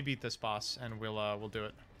 Let me beat this boss, and we'll do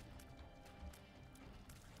it.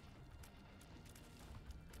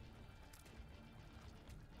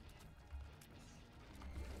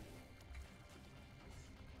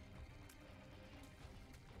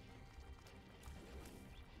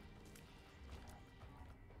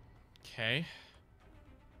 Okay.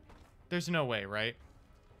 There's no way, right?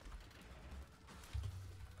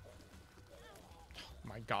 Oh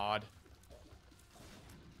my God.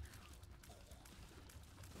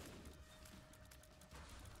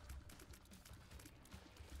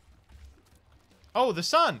 Oh, the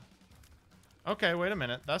sun! Okay, wait a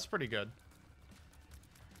minute. That's pretty good.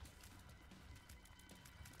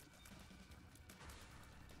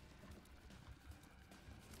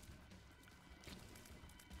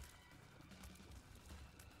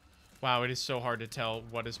 Wow, it is so hard to tell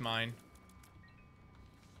what is mine.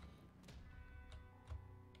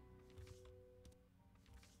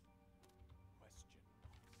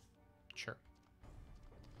 Sure.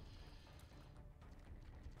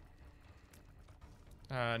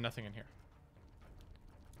 Nothing in here.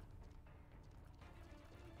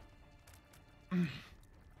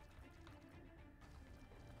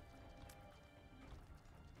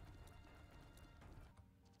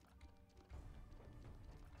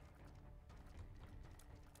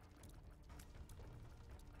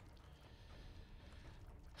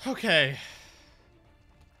 Okay.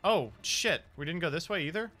 Oh, shit. We didn't go this way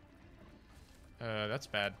either? That's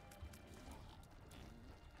bad.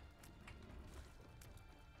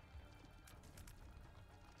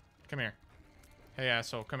 Come here. Hey,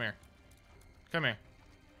 asshole. Come here. Come here.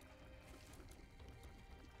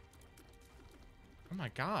 Oh my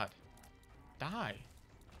God. Die.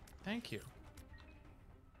 Thank you.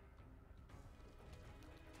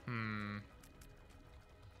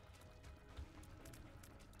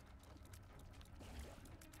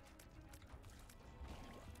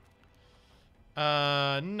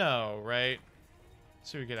 No, right?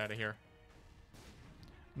 So we get out of here.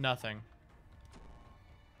 Nothing.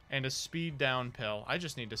 And a speed down pill. I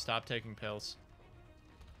just need to stop taking pills.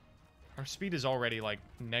 Our speed is already, like,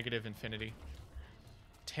 negative infinity.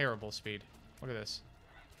 Terrible speed. Look at this.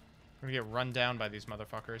 We're gonna get run down by these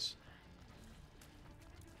motherfuckers.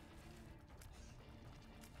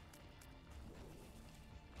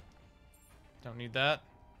 Don't need that.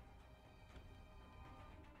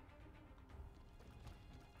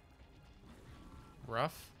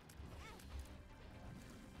 Rough.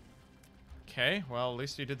 Okay, well, at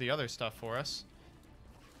least you did the other stuff for us.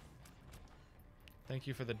 Thank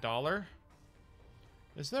you for the $1.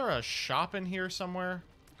 Is there a shop in here somewhere?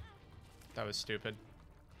 That was stupid.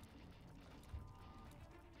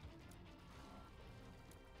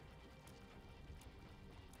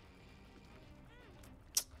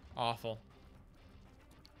 Awful.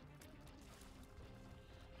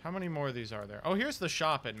 How many more of these are there? Oh, here's the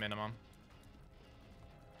shop at minimum.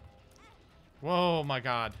 Whoa, my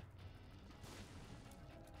god.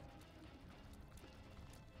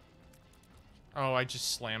 Oh, I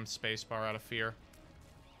just slammed spacebar out of fear.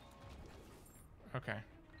 Okay.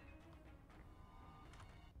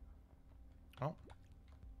 Oh.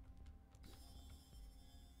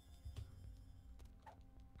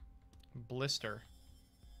 Blister.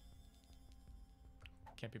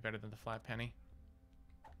 Can't be better than the flat penny.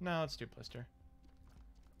 No, let's do blister.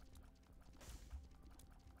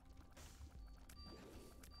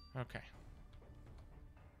 Okay.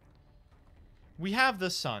 We have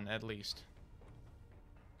the sun, at least.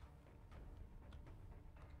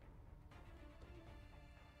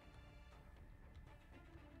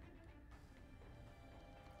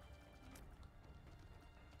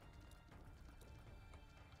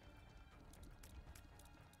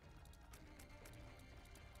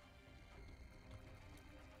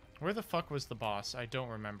 Where the fuck was the boss? I don't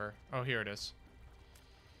remember. Oh, here it is.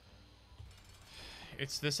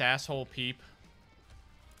 It's this asshole Peep.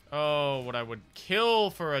 Oh, what I would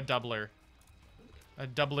kill for a doubler. A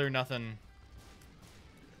doubler nothing.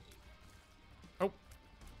 Oh.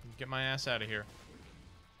 Get my ass out of here.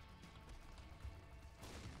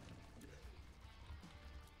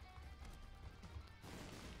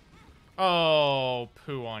 Oh,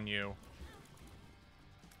 poo on you.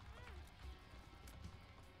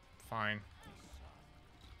 Fine.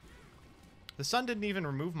 The sun didn't even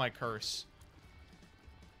remove my curse.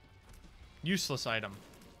 Useless item.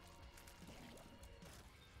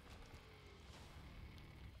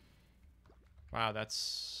 Wow,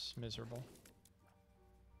 that's miserable.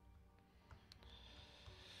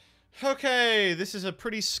 Okay, this is a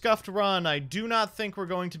pretty scuffed run. I do not think we're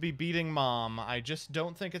going to be beating Mom. I just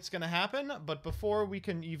don't think it's going to happen. But before we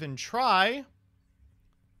can even try,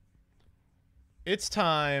 it's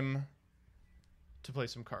time to play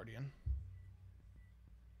some Cardian.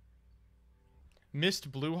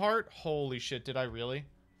 Missed Blue Heart? Holy shit, did I really?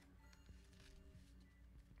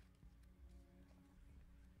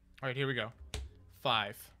 Alright, here we go.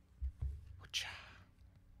 5.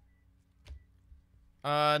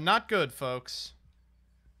 Not good, folks.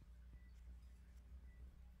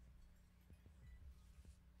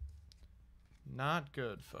 Not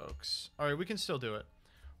good, folks. Alright, we can still do it.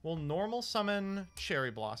 We'll normal summon Cherry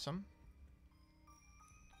Blossom.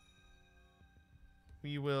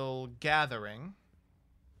 We will Gathering.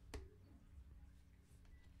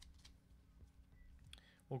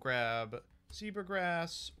 We'll grab Zebra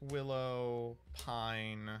Grass, Willow,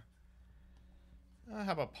 Pine.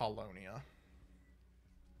 How about Paulownia?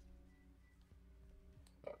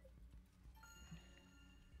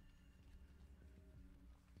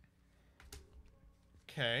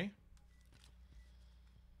 Okay.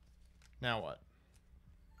 Now what?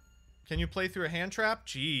 Can you play through a hand trap?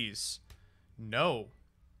 Jeez. No.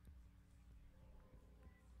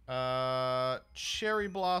 Cherry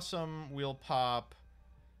Blossom, we'll pop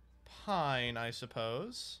Pine, I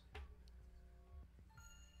suppose.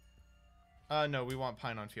 No, we want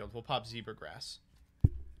Pine on field. We'll pop Zebra Grass.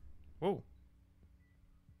 Whoa.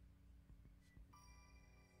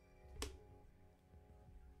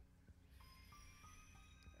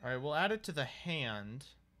 Alright, we'll add it to the hand.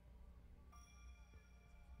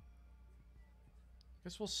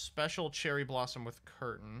 Guess we'll special Cherry Blossom with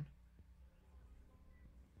Curtain.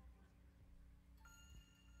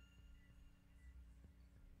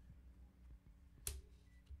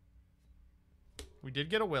 We did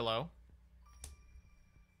get a Willow.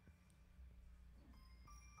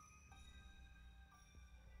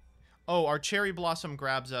 Oh, our Cherry Blossom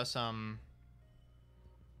grabs us,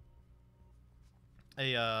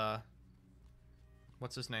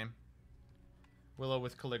 what's his name? Willow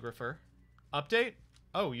with Calligrapher. Update?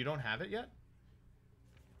 Oh, you don't have it yet?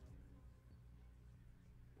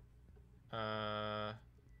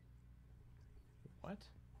 What?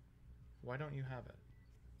 Why don't you have it?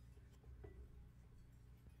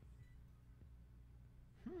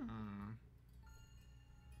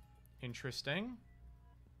 Interesting.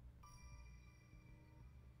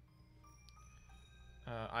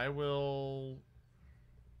 I will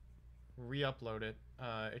re-upload it.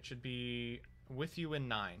 It should be with you in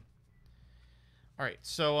 9. Alright,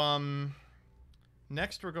 so,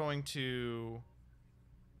 next we're going to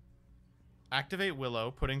activate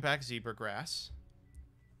Willow, putting back Zebra Grass.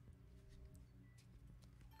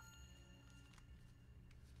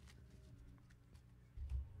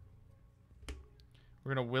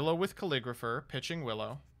 We're going to Willow with Calligrapher, pitching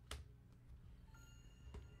Willow.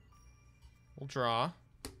 We'll draw.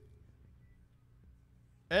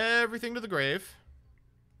 Everything to the grave.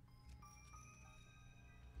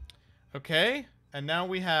 Okay, and now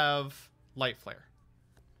we have Light Flare.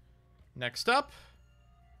 Next up,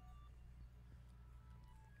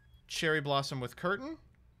 Cherry Blossom with Curtain.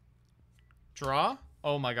 Draw.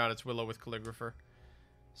 Oh my god, it's Willow with Calligrapher.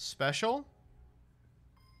 Special.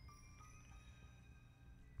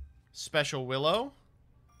 Special Willow.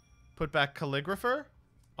 Put back Calligrapher.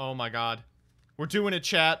 Oh my god. We're doing it,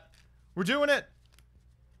 chat. We're doing it.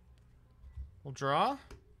 We'll draw.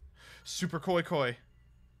 Super Koi Koi.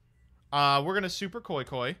 We're gonna Super Koi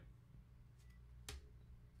Koi.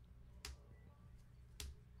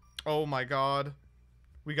 Oh my god.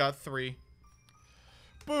 We got 3.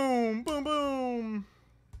 Boom, boom, boom.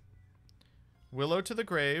 Willow to the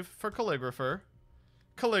grave for Calligrapher.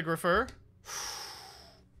 Calligrapher.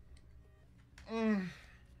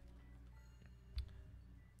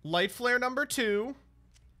 Light Flare number 2.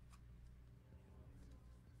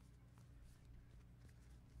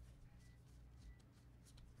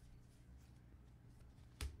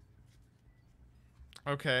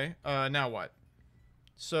 Okay, now what?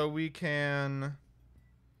 So we can...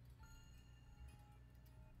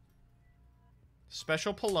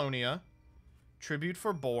 Special Polonia. Tribute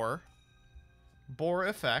for Boar. Boar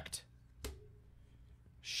effect.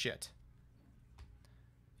 Shit.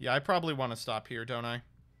 Yeah, I probably want to stop here, don't I?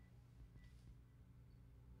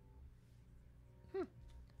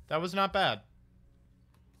 That was not bad.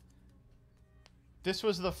 This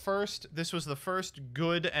was the first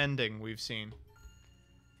good ending we've seen.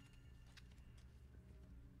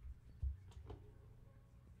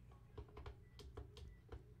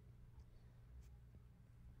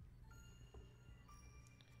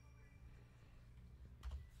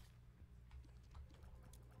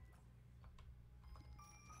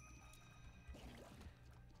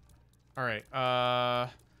 All right.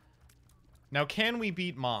 Now, can we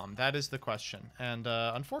beat Mom? That is the question. And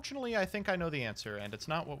unfortunately, I think I know the answer, and it's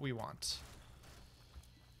not what we want.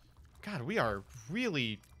 God, we are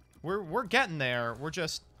really... We're getting there. We're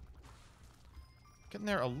just... getting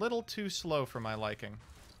there a little too slow for my liking.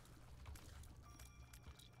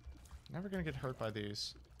 Never gonna get hurt by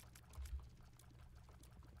these.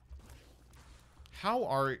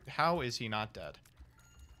 How is he not dead?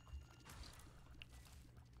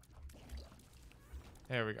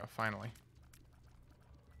 There we go, finally.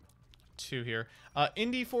 2 here.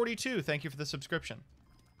 Indy42, thank you for the subscription.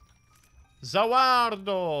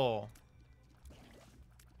 Zawardo!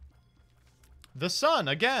 The sun,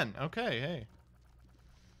 again! Okay, hey.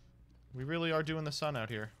 We really are doing the sun out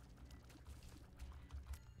here.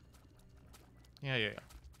 Yeah.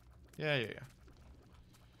 You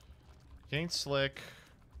ain't slick.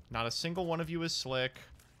 Not a single one of you is slick.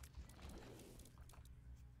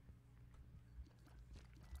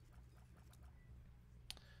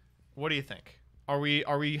 What do you think? Are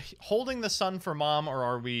we holding the sun for Mom, or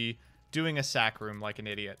are we doing a sack room like an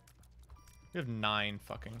idiot? We have 9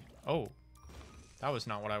 fucking... Oh. That was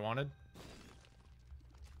not what I wanted.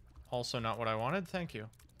 Also not what I wanted. Thank you.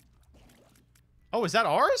 Oh, is that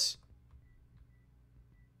ours?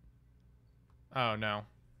 Oh, no.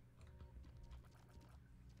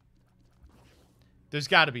 There's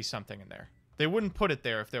got to be something in there. They wouldn't put it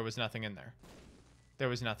there if there was nothing in there. There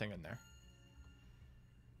was nothing in there.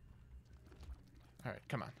 All right,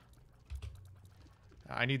 come on.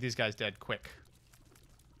 I need these guys dead quick.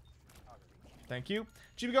 Thank you.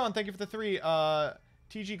 GB Gone, thank you for the 3.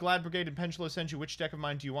 TG, Glad Brigade, and Pendulum send you. Which deck of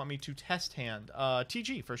mine do you want me to test hand?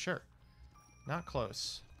 TG, for sure. Not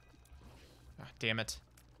close. Ah, damn it.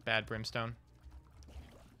 Bad Brimstone.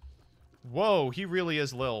 Whoa, he really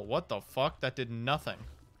is Lil. What the fuck? That did nothing.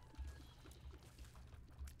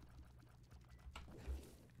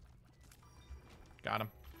 Got him.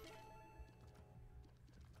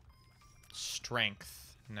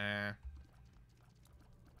 Strength. Nah.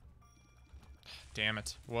 Damn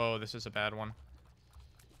it. Whoa, this is a bad one.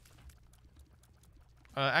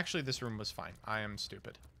 Actually, this room was fine. I am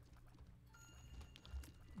stupid.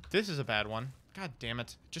 This is a bad one. God damn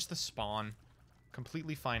it. Just the spawn.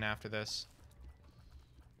 Completely fine after this.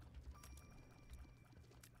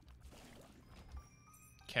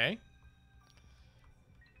 Okay.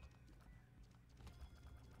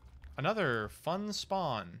 Another fun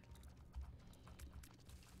spawn.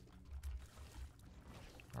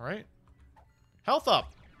 Alright. Health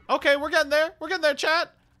up. Okay, we're getting there. We're getting there,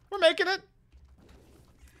 chat. We're making it.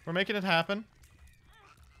 We're making it happen.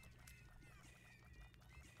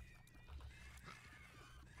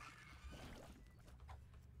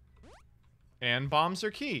 And bombs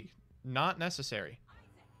are key. Not necessary.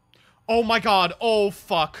 Oh my god. Oh,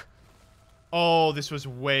 fuck. Oh, this was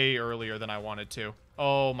way earlier than I wanted to.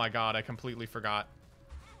 Oh my god, I completely forgot.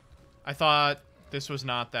 I thought this was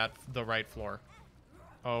not the right floor.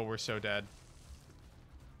 Oh, we're so dead.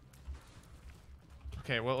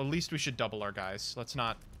 Okay, well, at least we should double our guys. Let's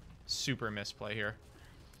not super misplay here.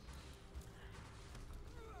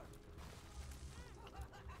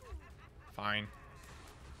 Fine.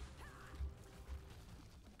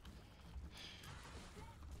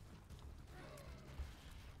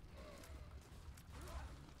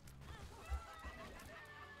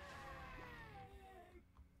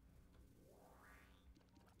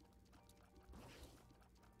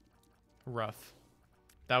 Rough.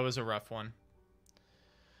 That was a rough one.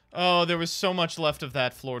 Oh, there was so much left of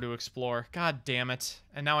that floor to explore. God damn it.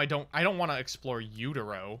 And now I don't want to explore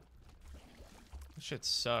Utero. This shit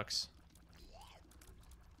sucks.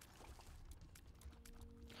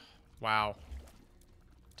 Wow.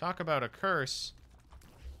 Talk about a curse.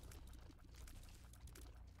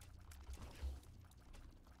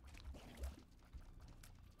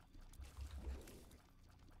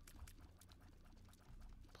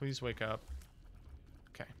 Please wake up.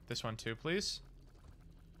 Okay, this one too, please.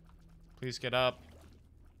 Please get up.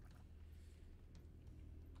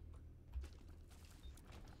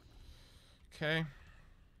 Okay.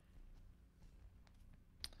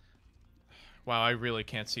 Wow, I really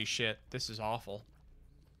can't see shit. This is awful.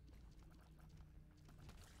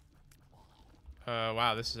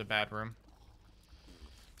 Wow, this is a bad room.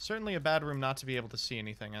 Certainly a bad room not to be able to see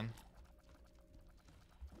anything in.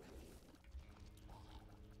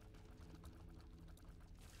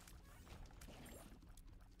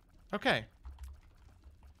 Okay.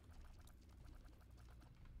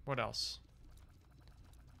 What else?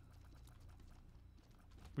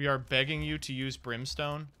 We are begging you to use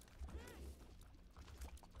brimstone.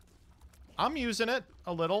 I'm using it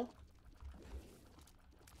a little.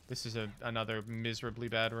 This is another miserably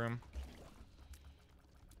bad room.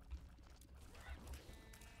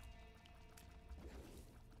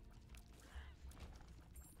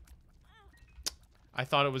 I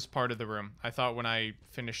thought it was part of the room. I thought when I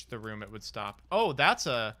finished the room it would stop. Oh, that's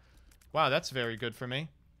a... Wow, that's very good for me.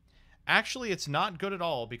 Actually, it's not good at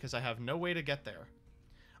all because I have no way to get there.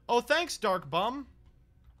 Oh, thanks, Dark Bum.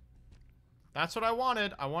 That's what I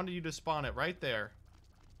wanted. I wanted you to spawn it right there.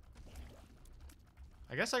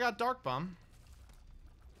 I guess I got Dark Bum.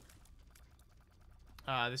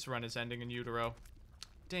 This run is ending in Utero.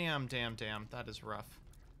 Damn, damn, damn. That is rough.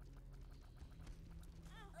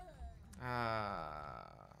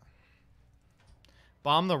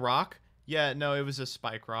 Bomb the rock? Yeah, no, it was a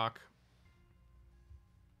spike rock.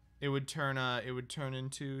 It would turn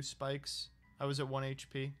into spikes. I was at 1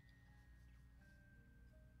 HP.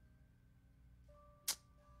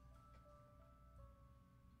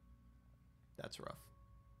 That's rough.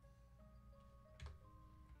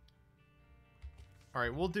 All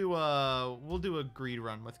right, we'll do a greed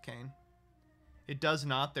run with Kane. It does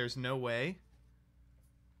not. There's no way.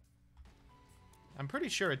 I'm pretty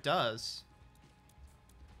sure it does.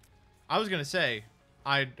 I was gonna say,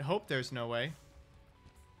 I hope there's no way.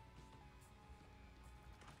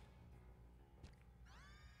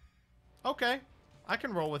 Okay, I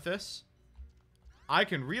can roll with this. I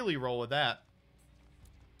can really roll with that.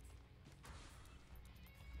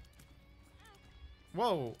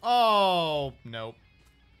 Whoa. Oh, nope.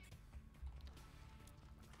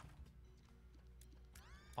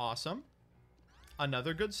 Awesome.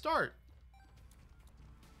 Another good start.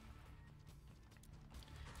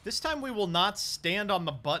 This time we will not stand on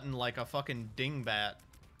the button like a fucking dingbat.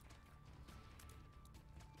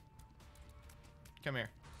 Come here.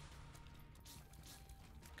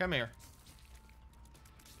 Come here.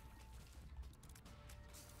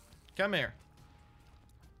 Come here.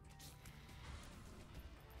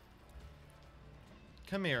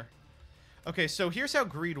 Come here. Okay, so here's how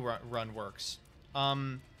Greed Run works.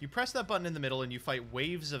 You press that button in the middle and you fight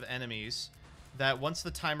waves of enemies that once the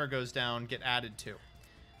timer goes down get added to.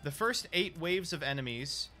 The first 8 waves of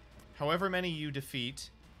enemies, however many you defeat,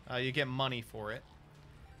 you get money for it.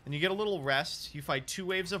 And you get a little rest. You fight 2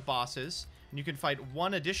 waves of bosses, and you can fight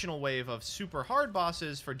 1 additional wave of super hard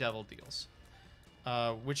bosses for devil deals.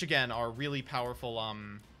 Which, again, are really powerful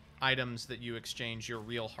items that you exchange your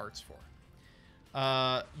real hearts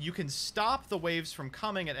for. You can stop the waves from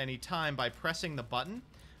coming at any time by pressing the button.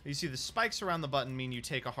 You see the spikes around the button mean you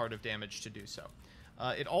take a heart of damage to do so.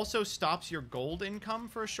 It also stops your gold income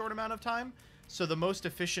for a short amount of time, so the most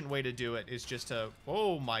efficient way to do it is just to,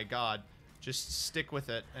 oh my god, just stick with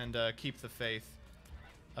it and keep the faith.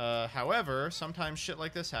 However, sometimes shit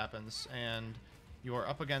like this happens, and you are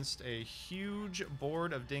up against a huge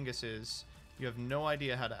board of dinguses. You have no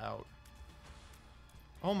idea how to out.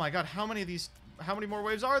 Oh my god, how many of these... How many more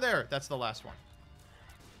waves are there? That's the last one.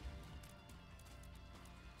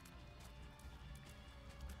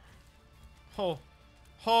 Ho.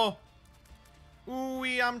 Ho. Ooh,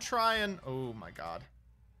 I'm trying. Oh my god.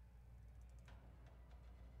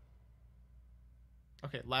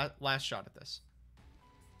 Okay, last shot at this.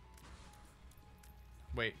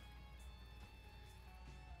 Wait.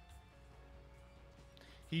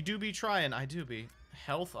 He do be trying. I do be.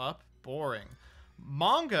 Health up. Boring.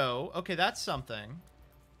 Mongo. Okay, that's something.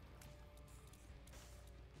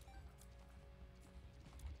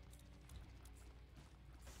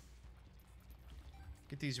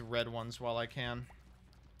 Get these red ones while I can.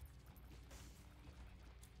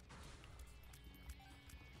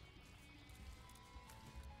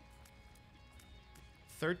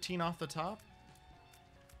 $13 off the top?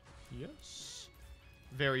 Yes.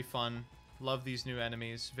 Very fun. Love these new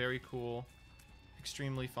enemies. Very cool.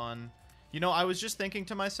 Extremely fun. You know, I was just thinking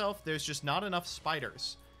to myself, there's just not enough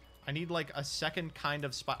spiders. I need like a second kind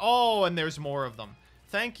of spider. Oh, and there's more of them.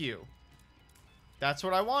 Thank you. That's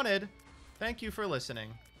what I wanted. Thank you for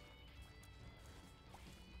listening.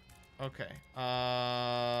 Okay.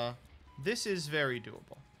 This is very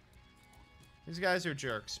doable. These guys are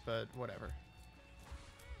jerks, but whatever.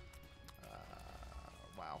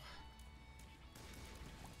 Wow.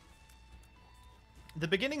 The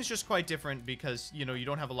beginning's just quite different because, you know, you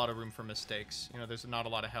don't have a lot of room for mistakes. You know, there's not a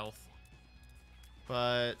lot of health.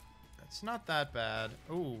 But it's not that bad.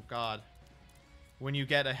 Oh, God. When you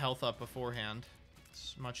get a health up beforehand,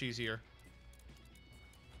 it's much easier.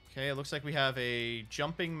 Okay, it looks like we have a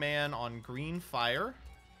jumping man on green fire.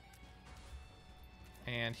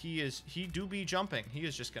 And he do be jumping. He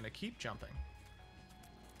is just going to keep jumping.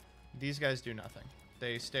 These guys do nothing.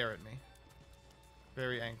 They stare at me.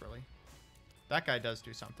 Very angrily. That guy does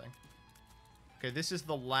do something. Okay, this is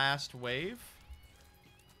the last wave.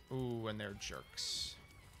 Ooh, and they're jerks.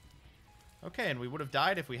 Okay, and we would have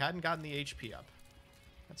died if we hadn't gotten the HP up.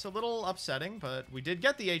 That's a little upsetting, but we did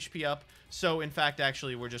get the HP up. So, in fact,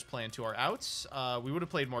 actually, we're just playing to our outs. We would have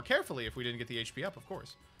played more carefully if we didn't get the HP up, of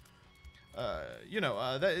course. You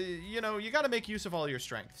know, you got to make use of all your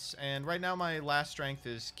strengths. And right now, my last strength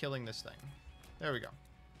is killing this thing. There we go.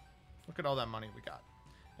 Look at all that money we got.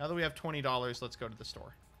 Now that we have $20, let's go to the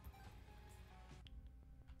store.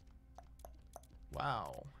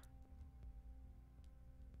 Wow.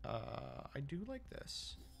 I do like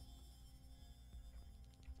this.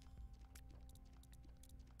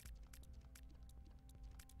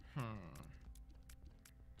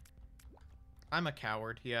 I'm a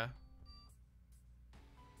coward, yeah.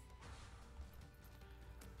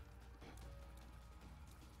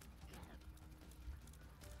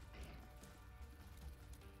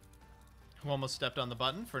 Who almost stepped on the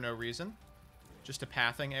button for no reason. Just a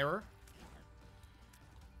pathing error.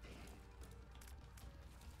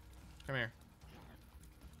 Come here.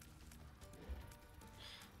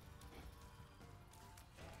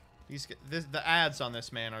 The ads on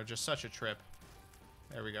this man are just such a trip.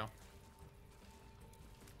 There we go.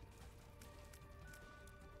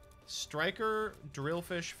 Striker,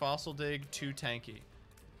 Drillfish, Fossil Dig, 2 Tanky.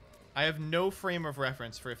 I have no frame of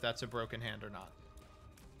reference for if that's a broken hand or not.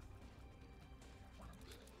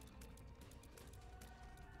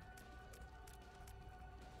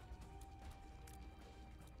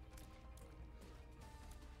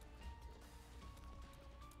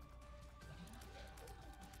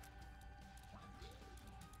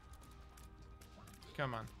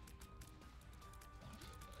 Come on.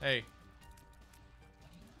 Hey.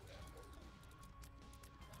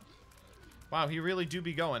 Wow, he really do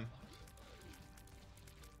be going.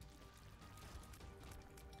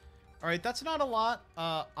 Alright, that's not a lot.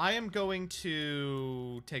 I am going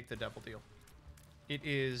to take the devil deal. It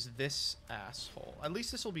is this asshole. At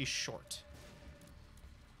least this will be short.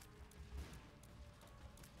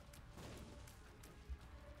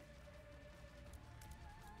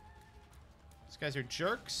 Guys are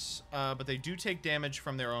jerks, but they do take damage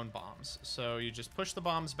from their own bombs. So you just push the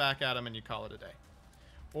bombs back at them and you call it a day.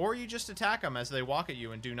 Or you just attack them as they walk at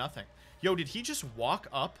you and do nothing. Yo, did he just walk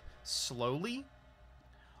up slowly?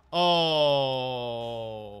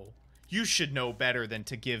 Oh. You should know better than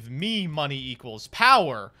to give me money equals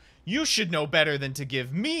power. You should know better than to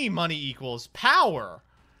give me money equals power.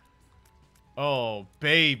 Oh,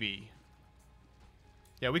 baby.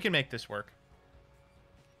 Yeah, we can make this work.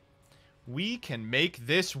 We can make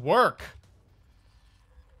this work.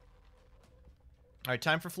 All right,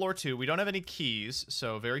 time for floor 2. We don't have any keys,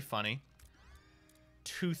 so very funny.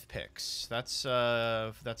 Toothpicks. That's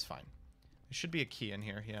fine. There should be a key in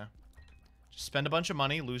here, yeah. Just spend a bunch of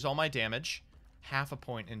money, lose all my damage. Half a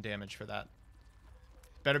point in damage for that.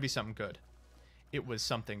 Better be something good. it was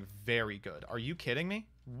something very good. Are you kidding me?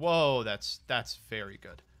 Whoa, that's very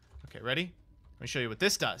good. Okay, ready? Let me show you what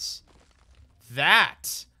this does.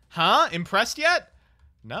 That. Huh? Impressed yet?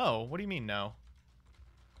 No. What do you mean no?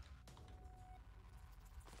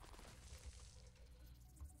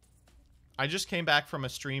 I just came back from a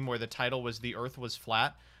stream where the title was The Earth Was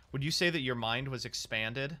Flat. Would you say that your mind was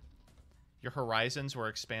expanded? Your horizons were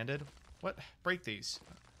expanded? What? Break these.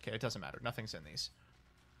 Okay, it doesn't matter. Nothing's in these.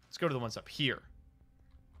 Let's go to the ones up here.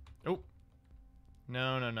 Oh.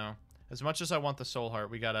 No, no, no. As much as I want the soul heart,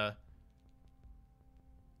 we gotta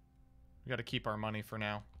keep our money for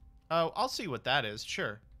now. Oh, I'll see what that is.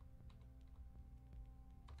 Sure.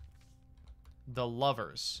 The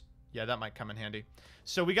lovers. Yeah, that might come in handy.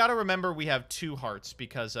 So we gotta remember we have 2 hearts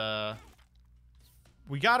because,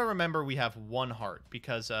 we gotta remember we have 1 heart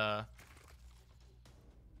because, come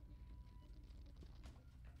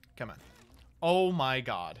on. Oh my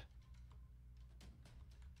god.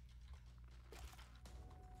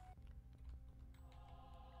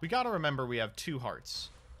 We gotta remember we have 2 hearts.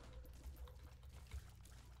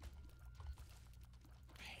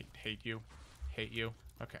 Hate you. Hate you.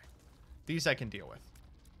 Okay. These I can deal with.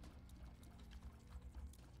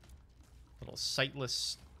 Little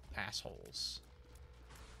sightless assholes.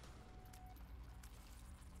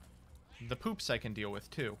 The poops I can deal with,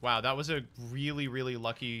 too. Wow, that was a really, really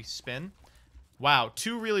lucky spin. Wow,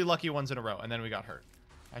 2 really lucky ones in a row, and then we got hurt.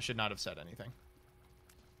 I should not have said anything.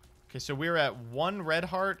 Okay, so we're at 1 red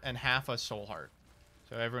heart and half a soul heart.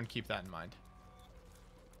 So everyone keep that in mind.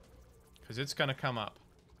 Because it's going to come up.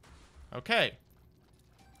 Okay.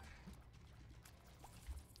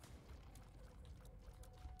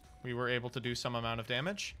 We were able to do some amount of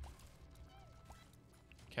damage.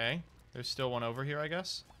 Okay. There's still one over here, I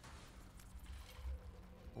guess.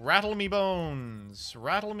 Rattle me bones.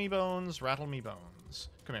 Rattle me bones. Rattle me bones.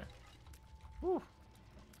 Come here. Whew.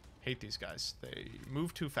 Hate these guys. They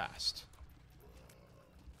move too fast.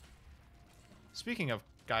 Speaking of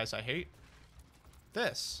guys I hate.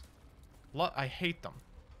 This. I hate them.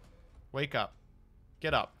 Wake up.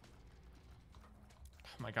 Get up. Oh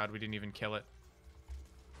my god, we didn't even kill it.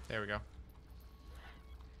 There we go.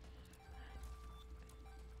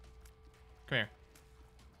 Come here.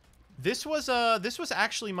 This was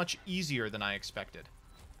actually much easier than I expected.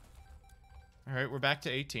 Alright, we're back to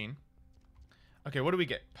 18. Okay, what do we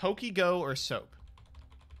get? Pokey-Go or soap?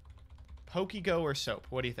 Pokey-Go or soap?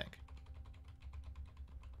 What do you think?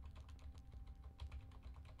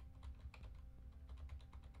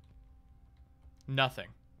 Nothing.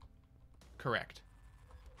 Correct.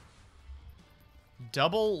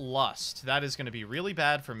 Double lust. That is going to be really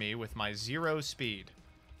bad for me with my 0 speed.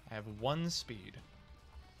 I have 1 speed.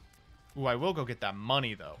 Ooh, I will go get that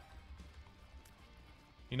money, though.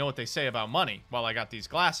 You know what they say about money while I got these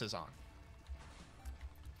glasses on.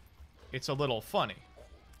 It's a little funny.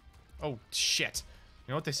 Oh, shit.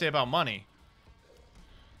 You know what they say about money?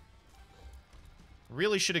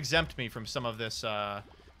 Really should exempt me from some of this,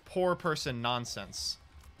 poor person nonsense.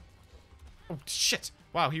 Oh, shit.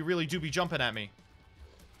 Wow, he really do be jumping at me.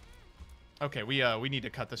 Okay, we need to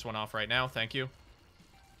cut this one off right now. Thank you.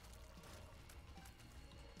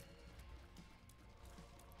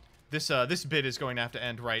 This bit is going to have to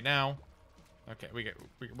end right now. Okay,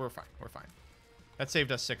 we're fine. We're fine. That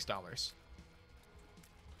saved us $6.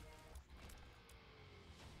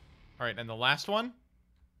 All right, and the last one.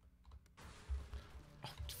 Oh,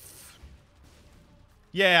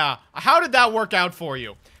 yeah. How did that work out for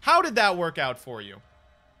you? How did that work out for you?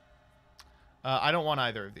 I don't want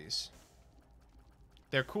either of these.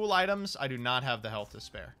 They're cool items. I do not have the health to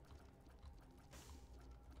spare.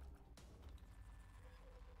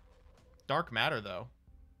 Dark matter, though.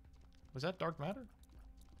 Was that dark matter?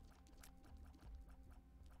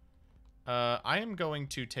 I am going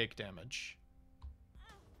to take damage.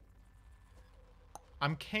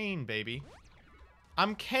 I'm Kane, baby.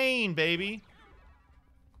 I'm Kane, baby.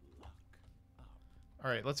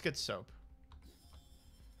 Alright, let's get soap.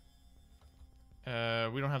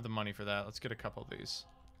 We don't have the money for that. Let's get a couple of these.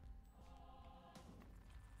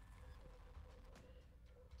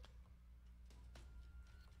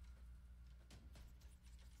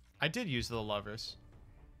 I did use the lovers.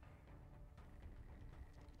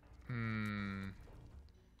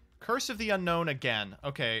 Curse of the Unknown again.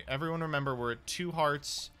 Okay, everyone remember we're at 2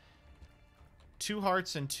 hearts. 2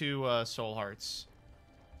 hearts and 2 soul hearts.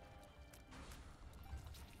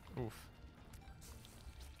 Oof.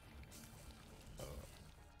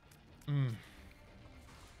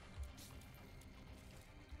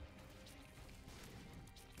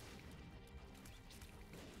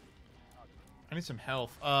 I need some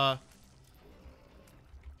health.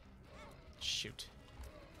 shoot.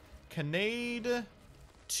 Canade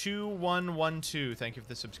 2112. Thank you for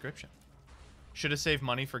the subscription. Should have saved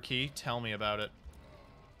money for key. Tell me about it.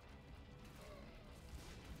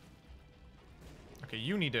 Okay,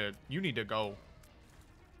 you need to go.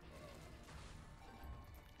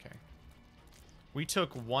 Okay. We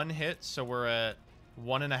took 1 hit, so we're at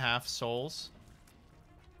 1.5 souls.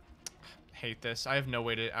 Hate this. I have no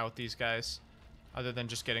way to out these guys other than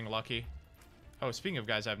just getting lucky. Oh, speaking of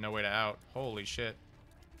guys I have no way to out. Holy shit.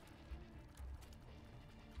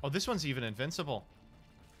 Oh, this one's even invincible.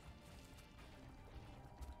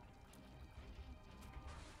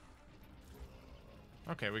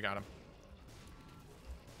 Okay, we got him.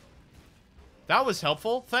 That was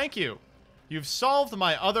helpful. Thank you. You've solved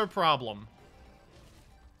my other problem.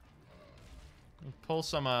 Pull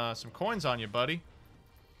some coins on you, buddy.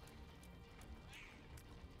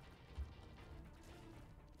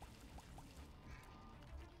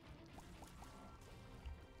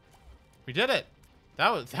 We did it.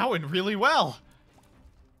 That went really well.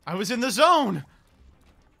 I was in the zone.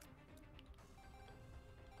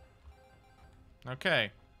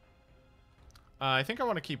 Okay. I think I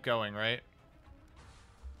want to keep going, right?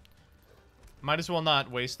 Might as well not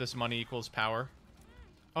waste this money equals power.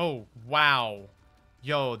 Oh, wow.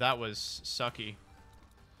 Yo, that was sucky.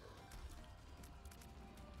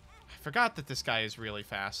 I forgot that this guy is really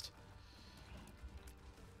fast.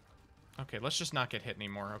 Okay, let's just not get hit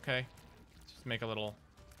anymore, okay? Just make a little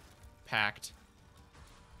pact.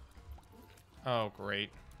 Oh, great.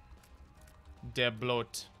 Der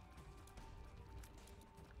Blut.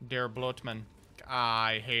 Der Blutman. Ah,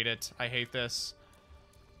 I hate it. I hate this.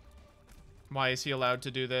 Why is he allowed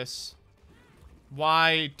to do this?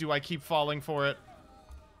 Why do I keep falling for it?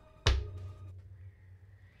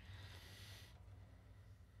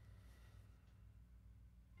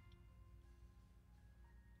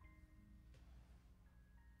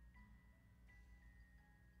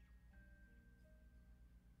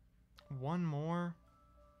 One more.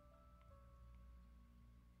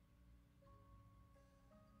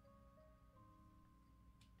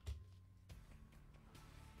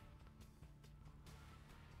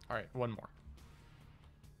 All right, one more.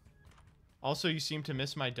 Also, you seem to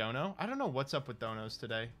miss my dono. I don't know what's up with donos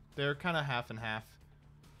today. They're kind of half and half.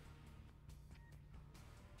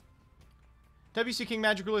 WC King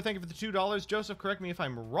Magic Ruler, thank you for the $2. Joseph, correct me if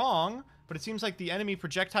I'm wrong, but it seems like the enemy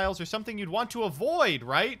projectiles are something you'd want to avoid,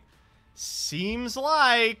 right? Seems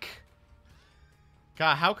like.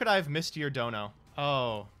 God, how could I have missed your dono?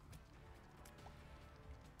 Oh.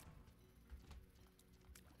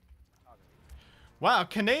 Wow,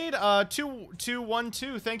 Canade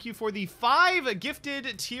 2212, thank you for the 5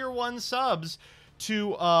 gifted tier 1 subs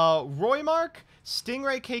to Roymark,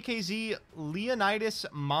 Stingray KKZ, Leonidas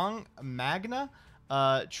Magna,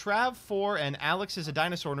 Trav4, and Alex is a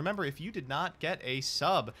dinosaur. And remember, if you did not get a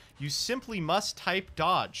sub, you simply must type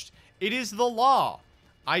dodged. It is the law.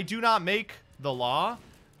 I do not make the law.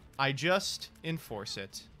 I just enforce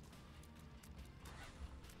it.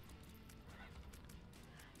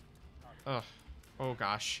 Ugh. Oh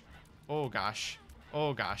gosh. Oh gosh.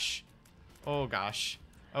 Oh gosh. Oh gosh.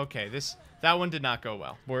 Okay, that one did not go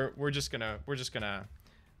well. We're just gonna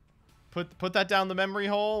put that down the memory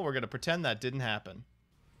hole. We're gonna pretend that didn't happen.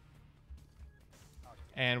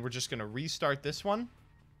 And we're just gonna restart this one.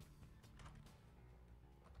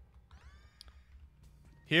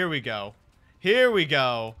 Here we go. Here we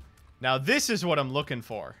go. Now this is what I'm looking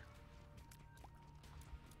for.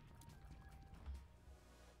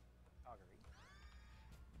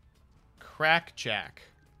 Crackjack.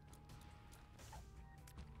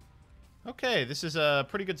 Okay, this is a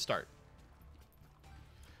pretty good start.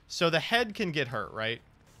 So the head can get hurt, right?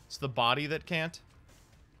 It's the body that can't.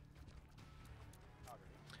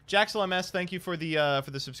 Jaxel MS, thank you for the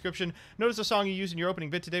subscription. Notice the song you used in your opening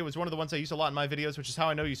bit today was one of the ones I use a lot in my videos, which is how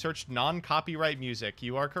I know you searched non-copyright music.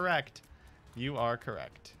 You are correct. You are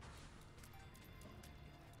correct.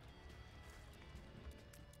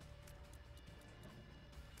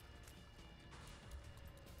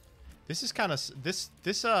 This is kind of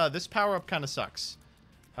this power up kind of sucks.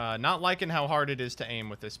 Not liking how hard it is to aim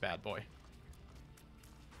with this bad boy.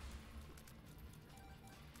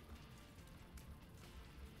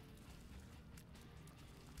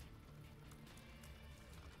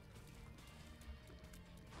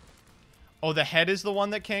 Oh, the head is the one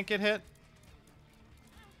that can't get hit?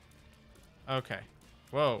 Okay.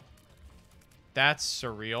 Whoa. That's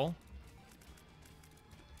surreal.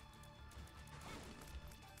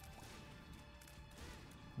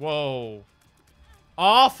 Whoa.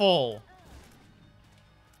 Awful.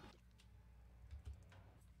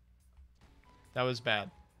 That was bad.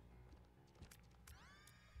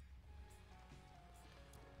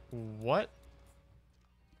 What?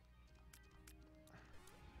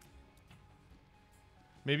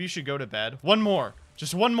 Maybe you should go to bed. One more.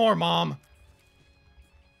 Just one more, Mom.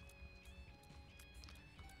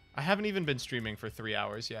 I haven't even been streaming for 3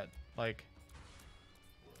 hours yet. Like,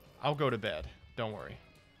 I'll go to bed. Don't worry.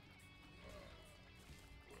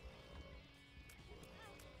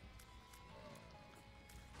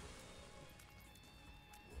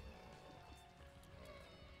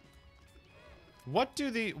 What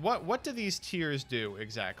do these tiers do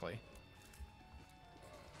exactly?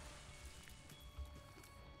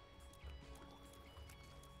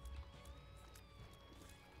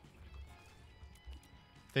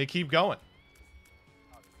 They keep going.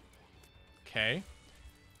 Okay.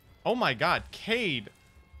 Oh my god, Cade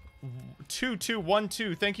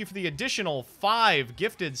 2212, thank you for the additional 5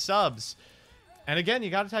 gifted subs. And again, you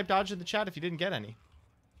gotta type dodge in the chat if you didn't get any.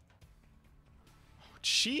 Oh,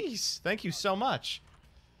 jeez, thank you so much.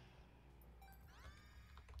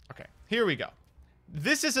 Okay, here we go.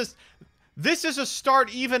 This is a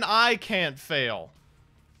start even I can't fail.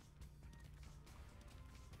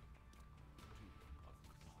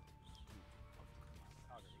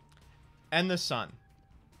 And the sun.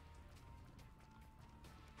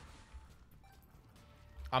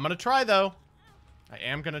 I'm gonna try, though. I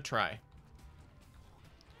am gonna try.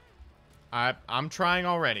 I'm trying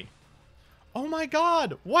already. Oh my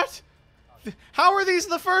god! What? How are these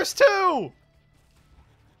the first 2?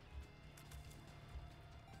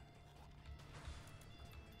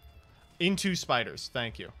 Into spiders.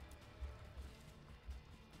 Thank you.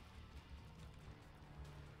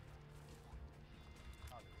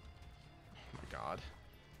 Oh my god.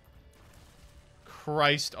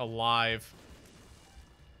 Christ alive.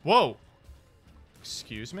 Whoa.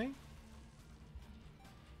 Excuse me?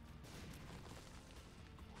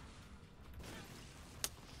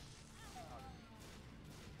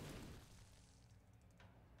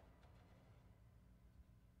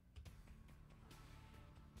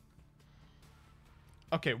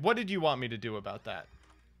 Okay, what did you want me to do about that?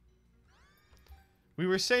 We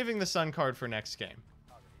were saving the sun card for next game.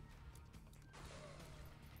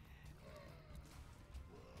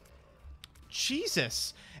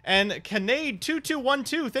 Jesus. And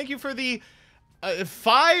Canade2212, thank you for the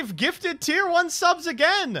 5 gifted tier 1 subs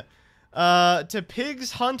again. To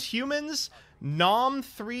Pigs Hunt Humans,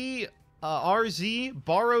 Nom3 RZ,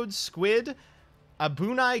 Borrowed Squid,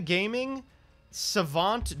 Abunai Gaming,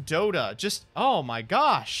 Savant Dota. Just, oh my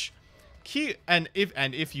gosh. And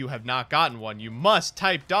if you have not gotten one, you must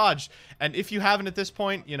type dodge. And if you haven't at this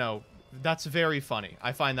point, you know, that's very funny.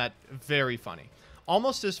 I find that very funny.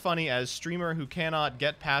 Almost as funny as streamer who cannot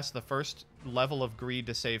get past the first level of greed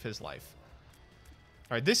to save his life.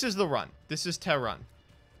 Alright, this is the run. This is Terrun.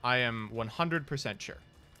 I am 100% sure.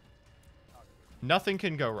 Nothing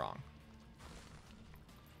can go wrong.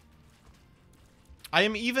 I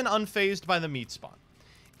am even unfazed by the meat spawn.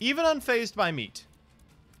 Even unfazed by meat.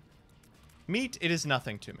 Meat, it is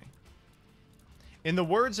nothing to me. In the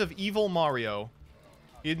words of Evil Mario,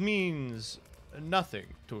 it means nothing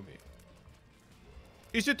to me.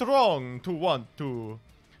 Is it wrong to want to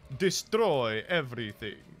destroy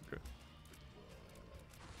everything?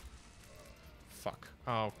 Fuck.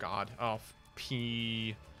 Oh, God. Oh,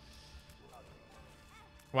 P.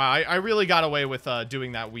 Wow, I really got away with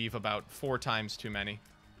doing that weave about 4 times too many.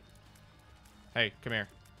 Hey, come here.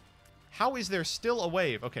 How is there still a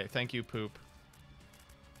wave? Okay, thank you, Poop.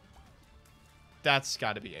 That's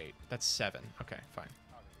got to be 8. That's 7. Okay, fine.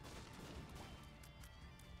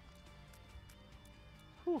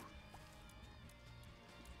 Whew.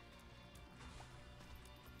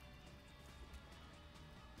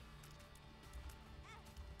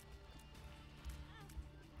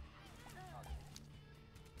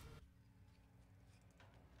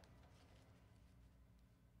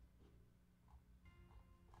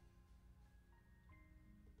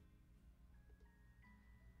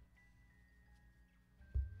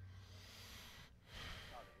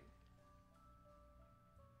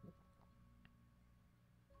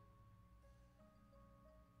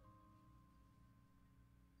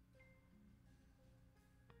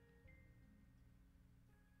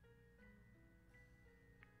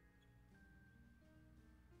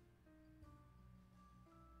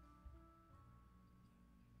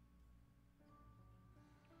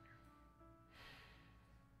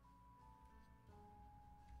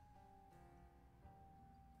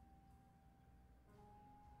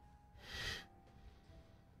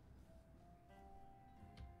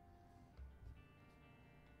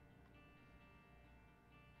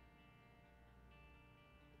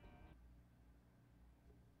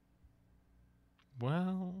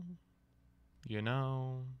 Well, you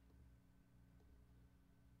know...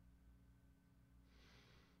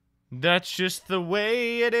 That's just the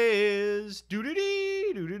way it is.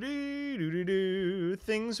 Doo-doo-dee, doo-doo-dee, doo-doo-doo.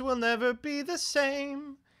 Things will never be the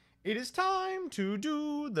same. It is time to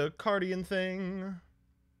do the cardian thing.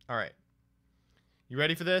 All right. You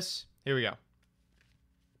ready for this? Here we go.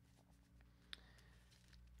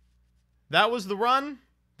 That was the run.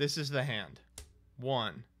 This is the hand.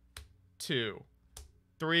 1, 2,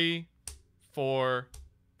 3, 4,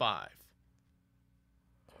 5.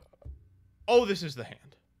 Oh, this is the hand.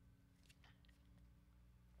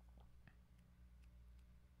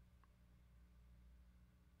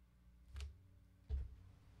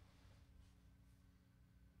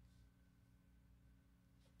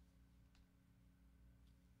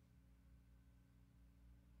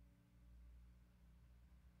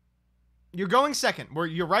 You're going second.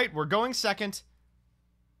 You're right. We're going second.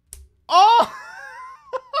 Oh!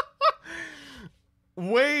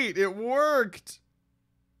 Wait, it worked.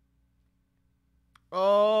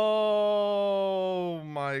 Oh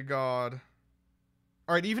my god.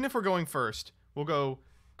 All right, even if we're going first, we'll go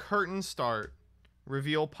curtain start,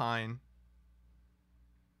 reveal pine,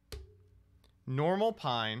 normal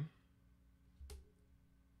pine,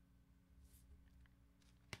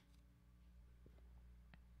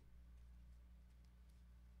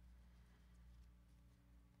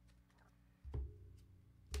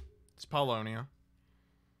 it's Paulownia.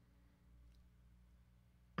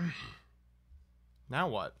 Now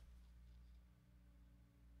what?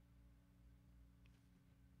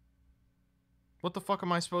 What the fuck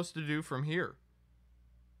am I supposed to do from here?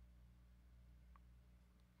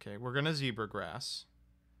 Okay, we're gonna zebra grass.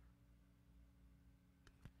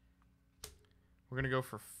 We're gonna go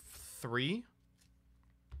for 3.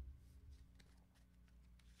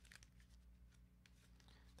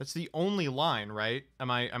 That's the only line, right? Am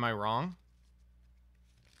I wrong?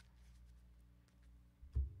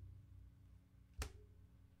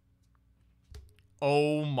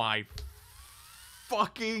 Oh my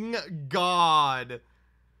fucking god.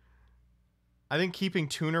 I think keeping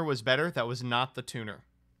tuner was better. That was not the tuner.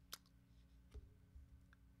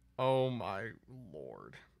 Oh my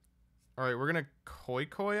lord. All right, we're gonna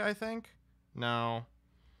koi, I think. No.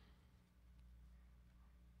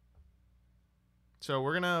 So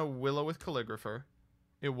we're gonna willow with calligrapher.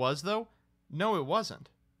 It was though? No, it wasn't.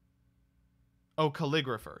 Oh,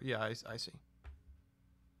 calligrapher. Yeah, I see.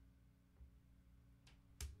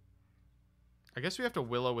 I guess we have to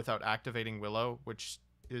willow without activating willow, which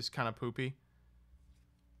is kind of poopy.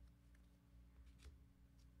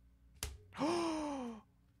 Oh,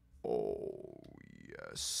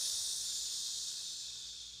 yes.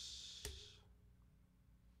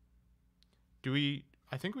 Do we...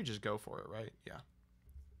 I think we just go for it, right? Yeah.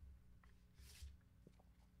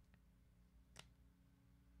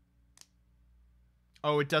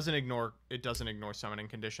 Oh, it doesn't ignore summoning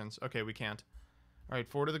conditions. Okay, we can't. All right,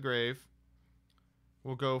 4 to the grave.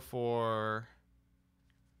 We'll go for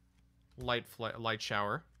light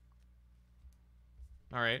shower.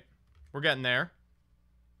 All right. We're getting there.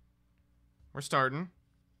 We're starting.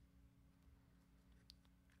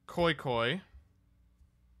 Koi.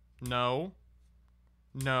 No.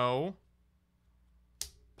 No.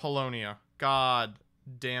 Paulownia. God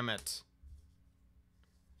damn it.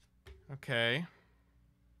 Okay.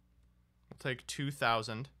 We'll take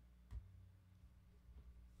 2,000.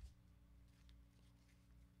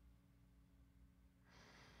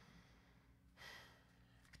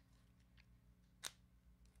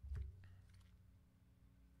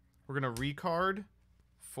 We're going to recard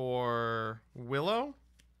for Willow.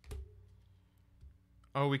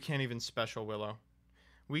 Oh, we can't even special Willow.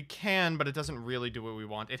 We can, but it doesn't really do what we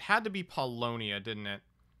want. It had to be Paulownia, didn't it?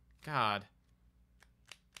 God.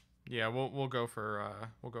 Yeah, we'll go for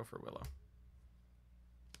Willow.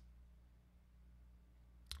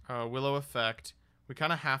 Willow effect. We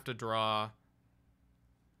kind of have to draw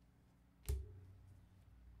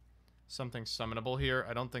something summonable here.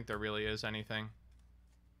 I don't think there really is anything.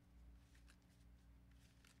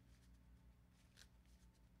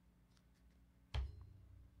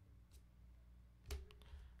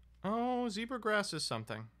 Oh, zebra grass is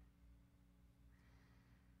something.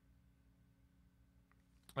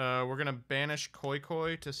 We're gonna banish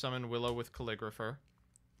Koi to summon Willow with Calligrapher.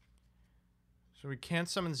 So we can't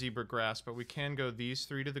summon zebra grass, but we can go these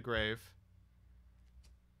 3 to the grave.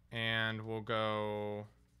 And we'll go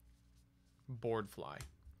board fly.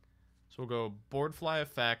 So we'll go board fly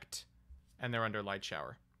effect, and they're under light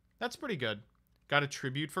shower. That's pretty good. Got a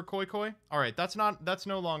tribute for Koi. All right, that's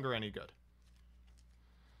no longer any good.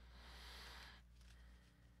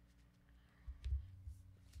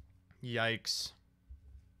 Yikes.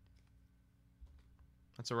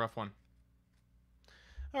 That's a rough one.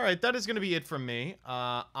 All right, that is going to be it from me.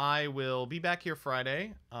 I will be back here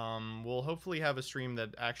Friday. We'll hopefully have a stream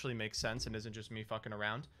that actually makes sense and isn't just me fucking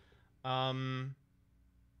around.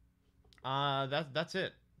 That's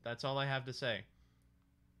it. That's all I have to say.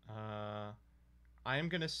 I am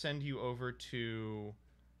going to send you over to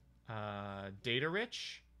Data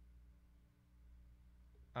Rich,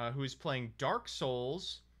 who's playing Dark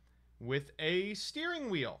Souls with a steering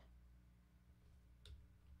wheel.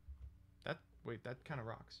 Wait, that kind of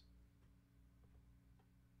rocks.